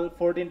টোটাল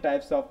 14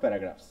 টাইপস অফ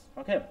প্যারাগ্রাফস।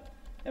 ওকে,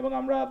 এবং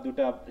আমরা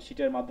দুটা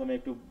শীটের মাধ্যমে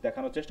একটু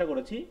দেখানোর চেষ্টা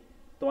করেছি।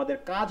 তোমাদের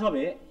কাজ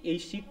হবে এই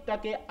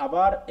শীটটাকে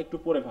আবার একটু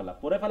পড়ে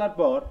ফেলার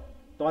পর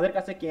তোমাদের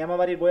কাছে কেয়ামা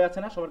বাড়ির বই আছে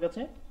না? সবার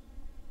কাছে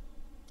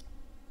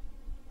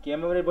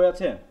কেয়ামা বাড়ির বই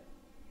আছে?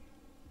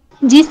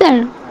 জি স্যার।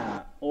 হ্যাঁ,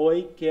 ওই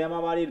কেয়ামা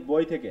বাড়ির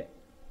বই থেকে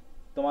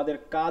তোমাদের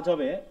কাজ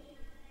হবে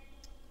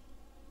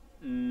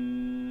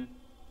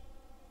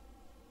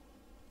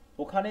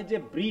ওখানে যে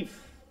ব্রিফ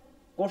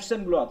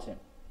কোশ্চেনগুলো আছে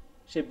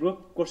সেই ব্রিফ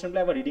কোশ্চেনগুলো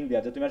একবার রিডিং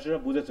দেওয়া যায়, তুমি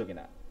আসলে বুঝেছো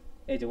কিনা।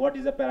 এই যে what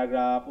is a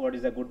paragraph, what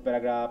is a good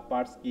paragraph,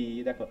 parts কি,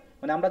 দেখো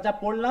মানে আমরা যা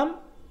পড়লাম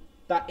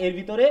তা এর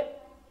ভিতরে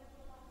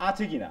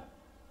আছে কিনা।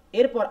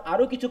 এরপর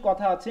আরো কিছু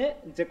কথা আছে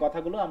যে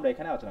কথাগুলো আমরা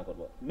এখানে আলোচনা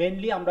করব।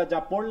 মেইনলি আমরা যা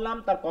পড়লাম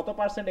তার কত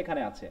পার্সেন্ট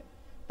এখানে আছে,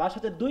 তার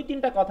সাথে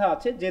 2-3টা কথা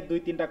আছে যে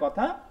 2-3টা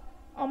কথা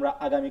আমরা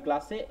আগামী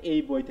ক্লাসে এই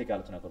বই থেকে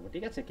আলোচনা করব,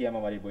 ঠিক আছে? কিয়ামা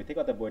বাড়ির বই থেকে,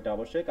 অর্থাৎ বইটা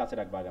অবশ্যই কাছে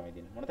রাখবো, আগামী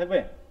দিন মনে থাকবে।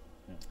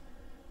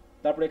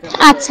 তারপর এখানে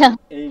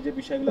এই যে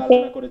বিষয়গুলো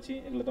আলোচনা করেছি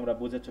এগুলো তোমরা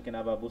বুঝেছো কিনা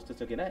বা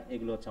বুঝতেছো কিনা,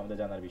 এগুলো হচ্ছে আমাদের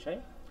জানার বিষয়।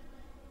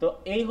 তো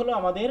এই হলো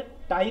আমাদের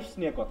টাইপস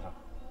নিয়ে কথা,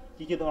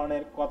 কি কি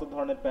ধরনের কত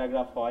ধরনের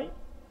প্যারাগ্রাফ হয়,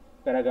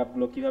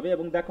 প্যারাগ্রাফগুলো কিভাবে,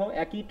 এবং দেখো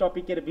একই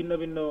টপিকের ভিন্ন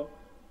ভিন্ন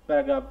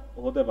প্যারাগ্রাফ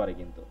হতে পারে,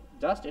 কিন্তু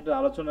জাস্ট এটা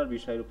আলোচনার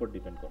বিষয়ের উপর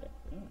ডিপেন্ড করে।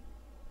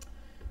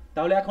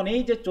 তাহলে এখন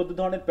এই যে 14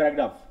 ধরনের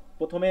প্যারাগ্রাফ,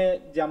 প্রথমে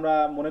যে আমরা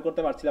মনে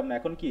করতে পারছিলাম না,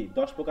 এখন কি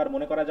 10 প্রকার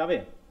মনে করা যাবে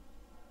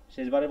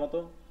শেষবারের মতো?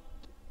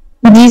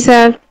 জি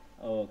স্যার।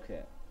 ওকে,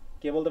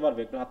 কে বলতে পারবে?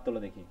 একটু হাত তোলো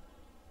দেখি।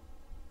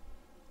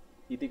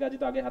 ইতিকাজি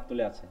তো আগে হাত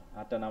তুলে আছে,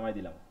 হাতটা নামাই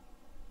দিলাম।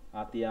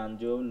 আতিয়া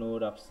আঞ্জুম,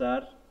 নূর,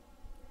 আফসার।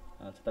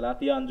 আচ্ছা, তাহলে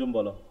আতিয়া আঞ্জুম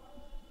বলো।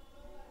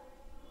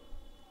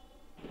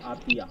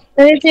 আতিয়া,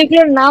 এই যে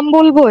এগুলোর নাম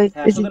বলবো,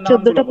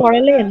 14টা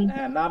পড়ালেন?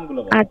 হ্যাঁ, নামগুলো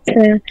বলো।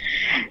 আচ্ছা,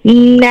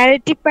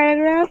 narrative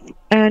paragraph,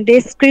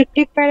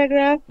 descriptive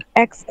paragraph,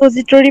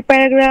 এক্সপোজিটরি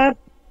paragraph,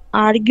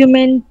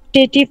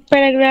 argumentative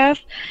paragraph,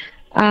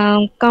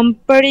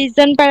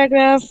 comparison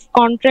paragraph,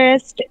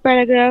 contrast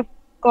paragraph,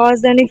 cause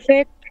and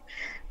effect,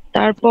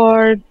 তারপর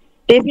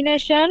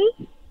ডেফিনেশন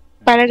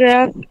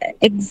প্যারাগ্রাফ,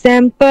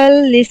 এক্সাম্পল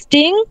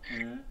লিস্টিং,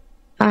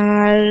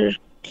 আর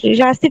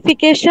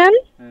ক্লাসিফিকেশন,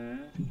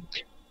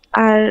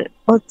 আর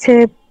হচ্ছে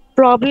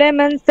প্রবলেম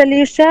এন্ড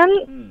সলিউশন,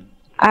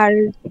 আর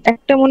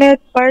একটা মনে হয়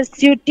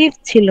পারসিউটিভ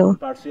ছিল,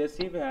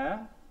 পারসুয়েসিভ, হ্যাঁ,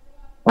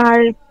 আর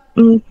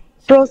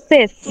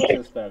প্রসেস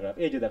প্যারাগ্রাফ।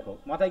 এই যে দেখো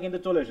মাথায় কিন্তু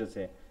চলে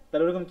এসেছে।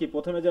 তাহলে এরকম কি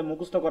প্রথমে যে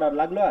মুখস্থ করার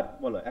লাগলো আর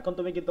বলো, এখন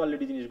তুমি কিন্তু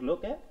অলরেডি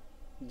জিনিসগুলোকে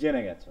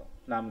জেনে গেছো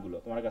নামগুলো,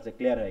 তোমার কাছে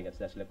ক্লিয়ার হয়ে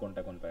গেছে আসলে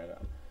কোনটা কোন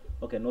প্যারাগ্রাফ।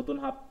 ওকে, নতুন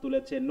হাত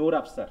তুলেছে নূর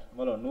আফসার,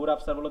 বলো নূর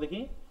আফসার, বলো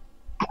দেখি।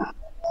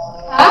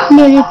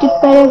 Narrative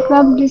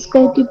paragraph,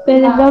 descriptive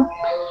paragraph,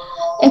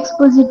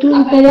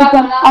 expository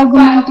paragraph,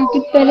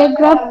 argumentative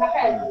paragraph,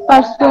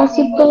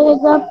 persuasive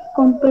paragraph,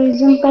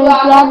 comparison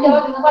paragraph,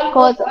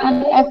 cause and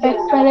effect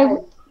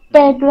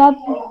paragraph,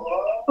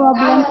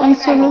 problem and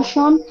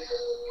solution,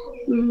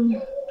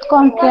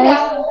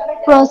 contrast,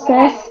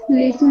 process,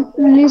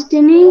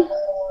 listening.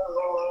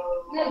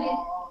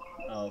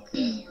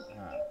 ওকে,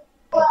 হ্যাঁ,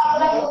 আচ্ছা,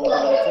 অনেকগুলো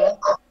বলতে পেরেছো।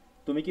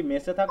 তুমি কি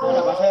মেসে থাকো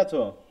না বাসায়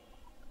আছো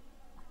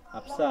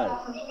আফসার?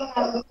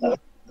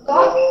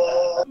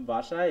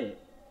 বাসায়?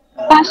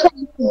 বাসায়,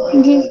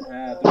 জি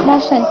হ্যাঁ,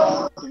 বাসায়।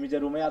 তুমি যে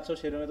রুমে আছো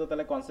সেই রুমে তো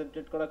তাহলে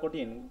কনসেন্ট্রেট করা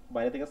কঠিন।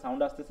 বাইরে থেকে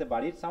সাউন্ড আসতেছে,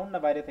 বাড়ির সাউন্ড না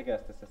বাইরে থেকে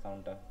আসতেছে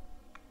সাউন্ডটা?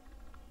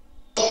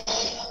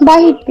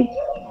 বাহির থেকে।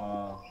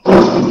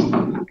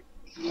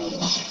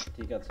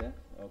 ঠিক আছে,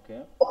 ওকে।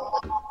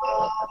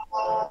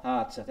 হ্যাঁ,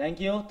 আচ্ছা, থ্যাংক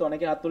ইউ। তো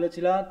অনেকে হাত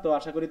তুলেছিলা, তো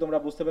আশা করি তোমরা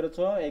বুঝতে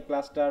পেরেছো এই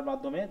ক্লাসটার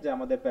মাধ্যমে যে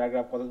আমাদের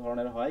প্যারাগ্রাফ কত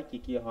ধরনের হয়, কি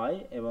কি হয়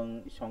এবং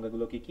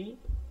সংজ্ঞাগুলো কি কি।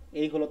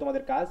 এই হলো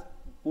তোমাদের কাজ।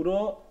 পুরো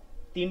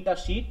 3টা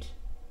শীট,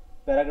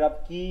 প্যারাগ্রাফ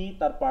কি,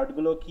 তার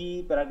পার্টগুলো কি,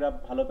 প্যারাগ্রাফ,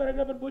 ভালো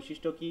প্যারাগ্রাফের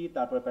বৈশিষ্ট্য কি,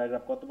 তারপর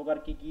প্যারাগ্রাফ কত প্রকার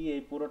কি কি,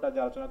 এই পুরোটা যে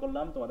আলোচনা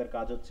করলাম, তোমাদের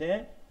কাজ হচ্ছে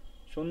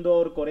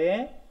সুন্দর করে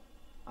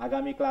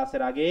আগামী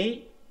ক্লাসের আগেই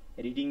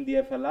রিডিং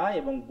দিয়ে ফেলা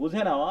এবং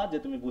বুঝে নেওয়া যে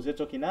তুমি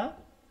বুঝেছো কিনা।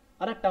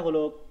 আর একটা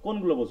হলো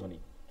কোনগুলো বোঝোনি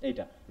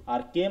এইটা।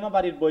 আর কেমা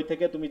বাড়ির বই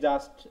থেকে তুমি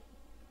জাস্ট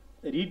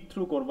রিড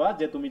থ্রু করবা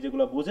যে তুমি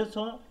যেগুলো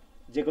বুঝেছো,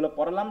 যেগুলো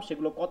পড়ালাম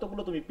সেগুলো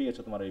কতগুলো তুমি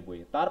পেয়েছো তোমার ওই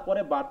বইয়ে।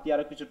 তারপরে বাড়তি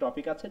আরো কিছু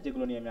টপিক আছে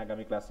যেগুলো নিয়ে আমি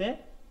আগামী ক্লাসে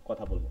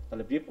কথা বলবো।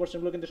 তাহলে ব্রিফ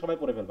কোশ্চেনগুলো কিন্তু সবাই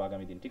পড়ে ফেলবো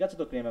আগামী দিন, ঠিক আছে?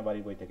 তো ক্রেমা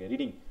বাড়ির বই থেকে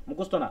রিডিং,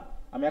 মুখস্থ না।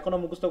 আমি এখনো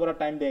মুখস্থ করার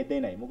টাইম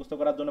দেই নাই, মুখস্থ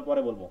করার জন্য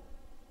পরে বলবো।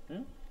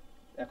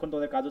 এখন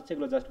তোমাদের কাজ হচ্ছে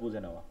এগুলো জাস্ট বুঝে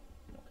নেওয়া।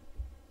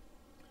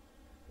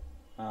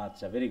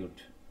 আচ্ছা, ভেরি গুড।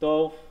 তো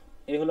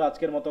এই হলো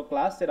আজকের মতো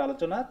ক্লাসের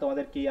আলোচনা।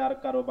 তোমাদের কি আর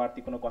কারো বাড়তি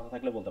কোনো কথা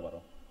থাকলে বলতে পারো।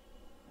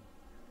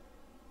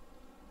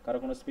 কারো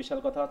কোনো স্পেশাল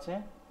কথা আছে?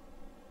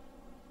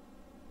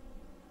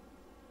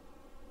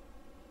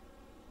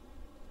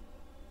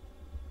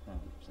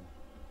 আচ্ছা,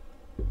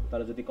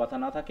 তাহলে যদি কথা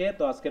না থাকে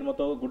তো আজকের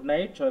মতো গুড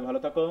নাইট, সবাই ভালো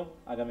থাকো,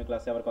 আগামী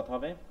ক্লাসে আবার কথা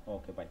হবে।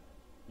 ওকে, বাই।